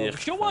 So Yeah,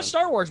 she'll fun. watch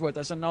Star Wars with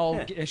us, and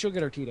Yeah. and she'll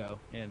get her Tito.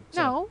 And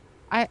so, No,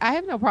 I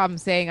have no problem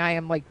saying I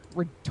am like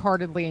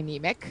retardedly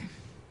anemic.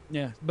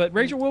 yeah, but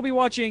Rachel will be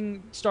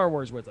watching Star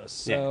Wars with us.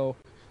 So,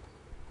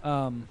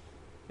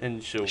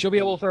 And she'll be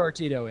able to throw her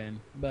Tito in.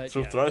 But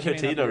she'll yeah, throw she her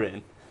may not Tito be.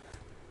 in.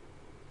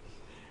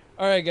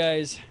 All right,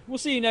 guys. We'll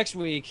see you next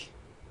week.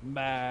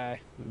 Bye.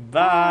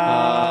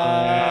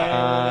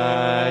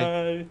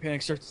 Bye.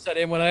 Panic starts to set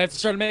in when I have to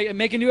start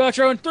make a new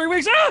outro in 3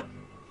 weeks. Ah!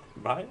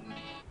 Bye.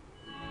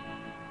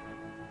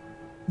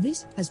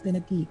 This has been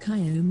a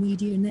Geek.io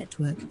Media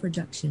Network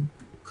production.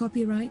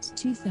 Copyright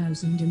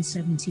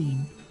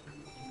 2017.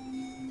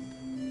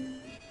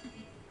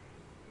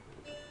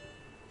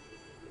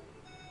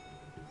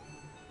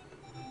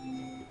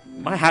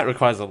 My hat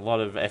requires a lot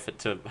of effort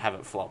to have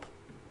it flop.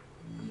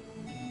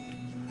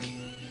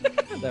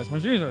 That's my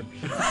reason.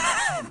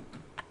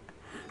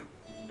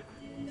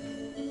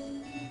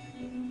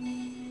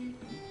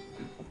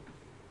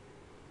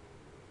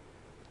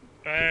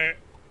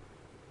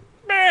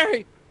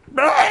 Mary.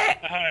 All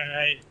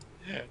right.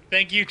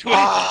 Thank you, Twitch.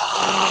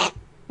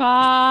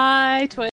 Bye, Twitch.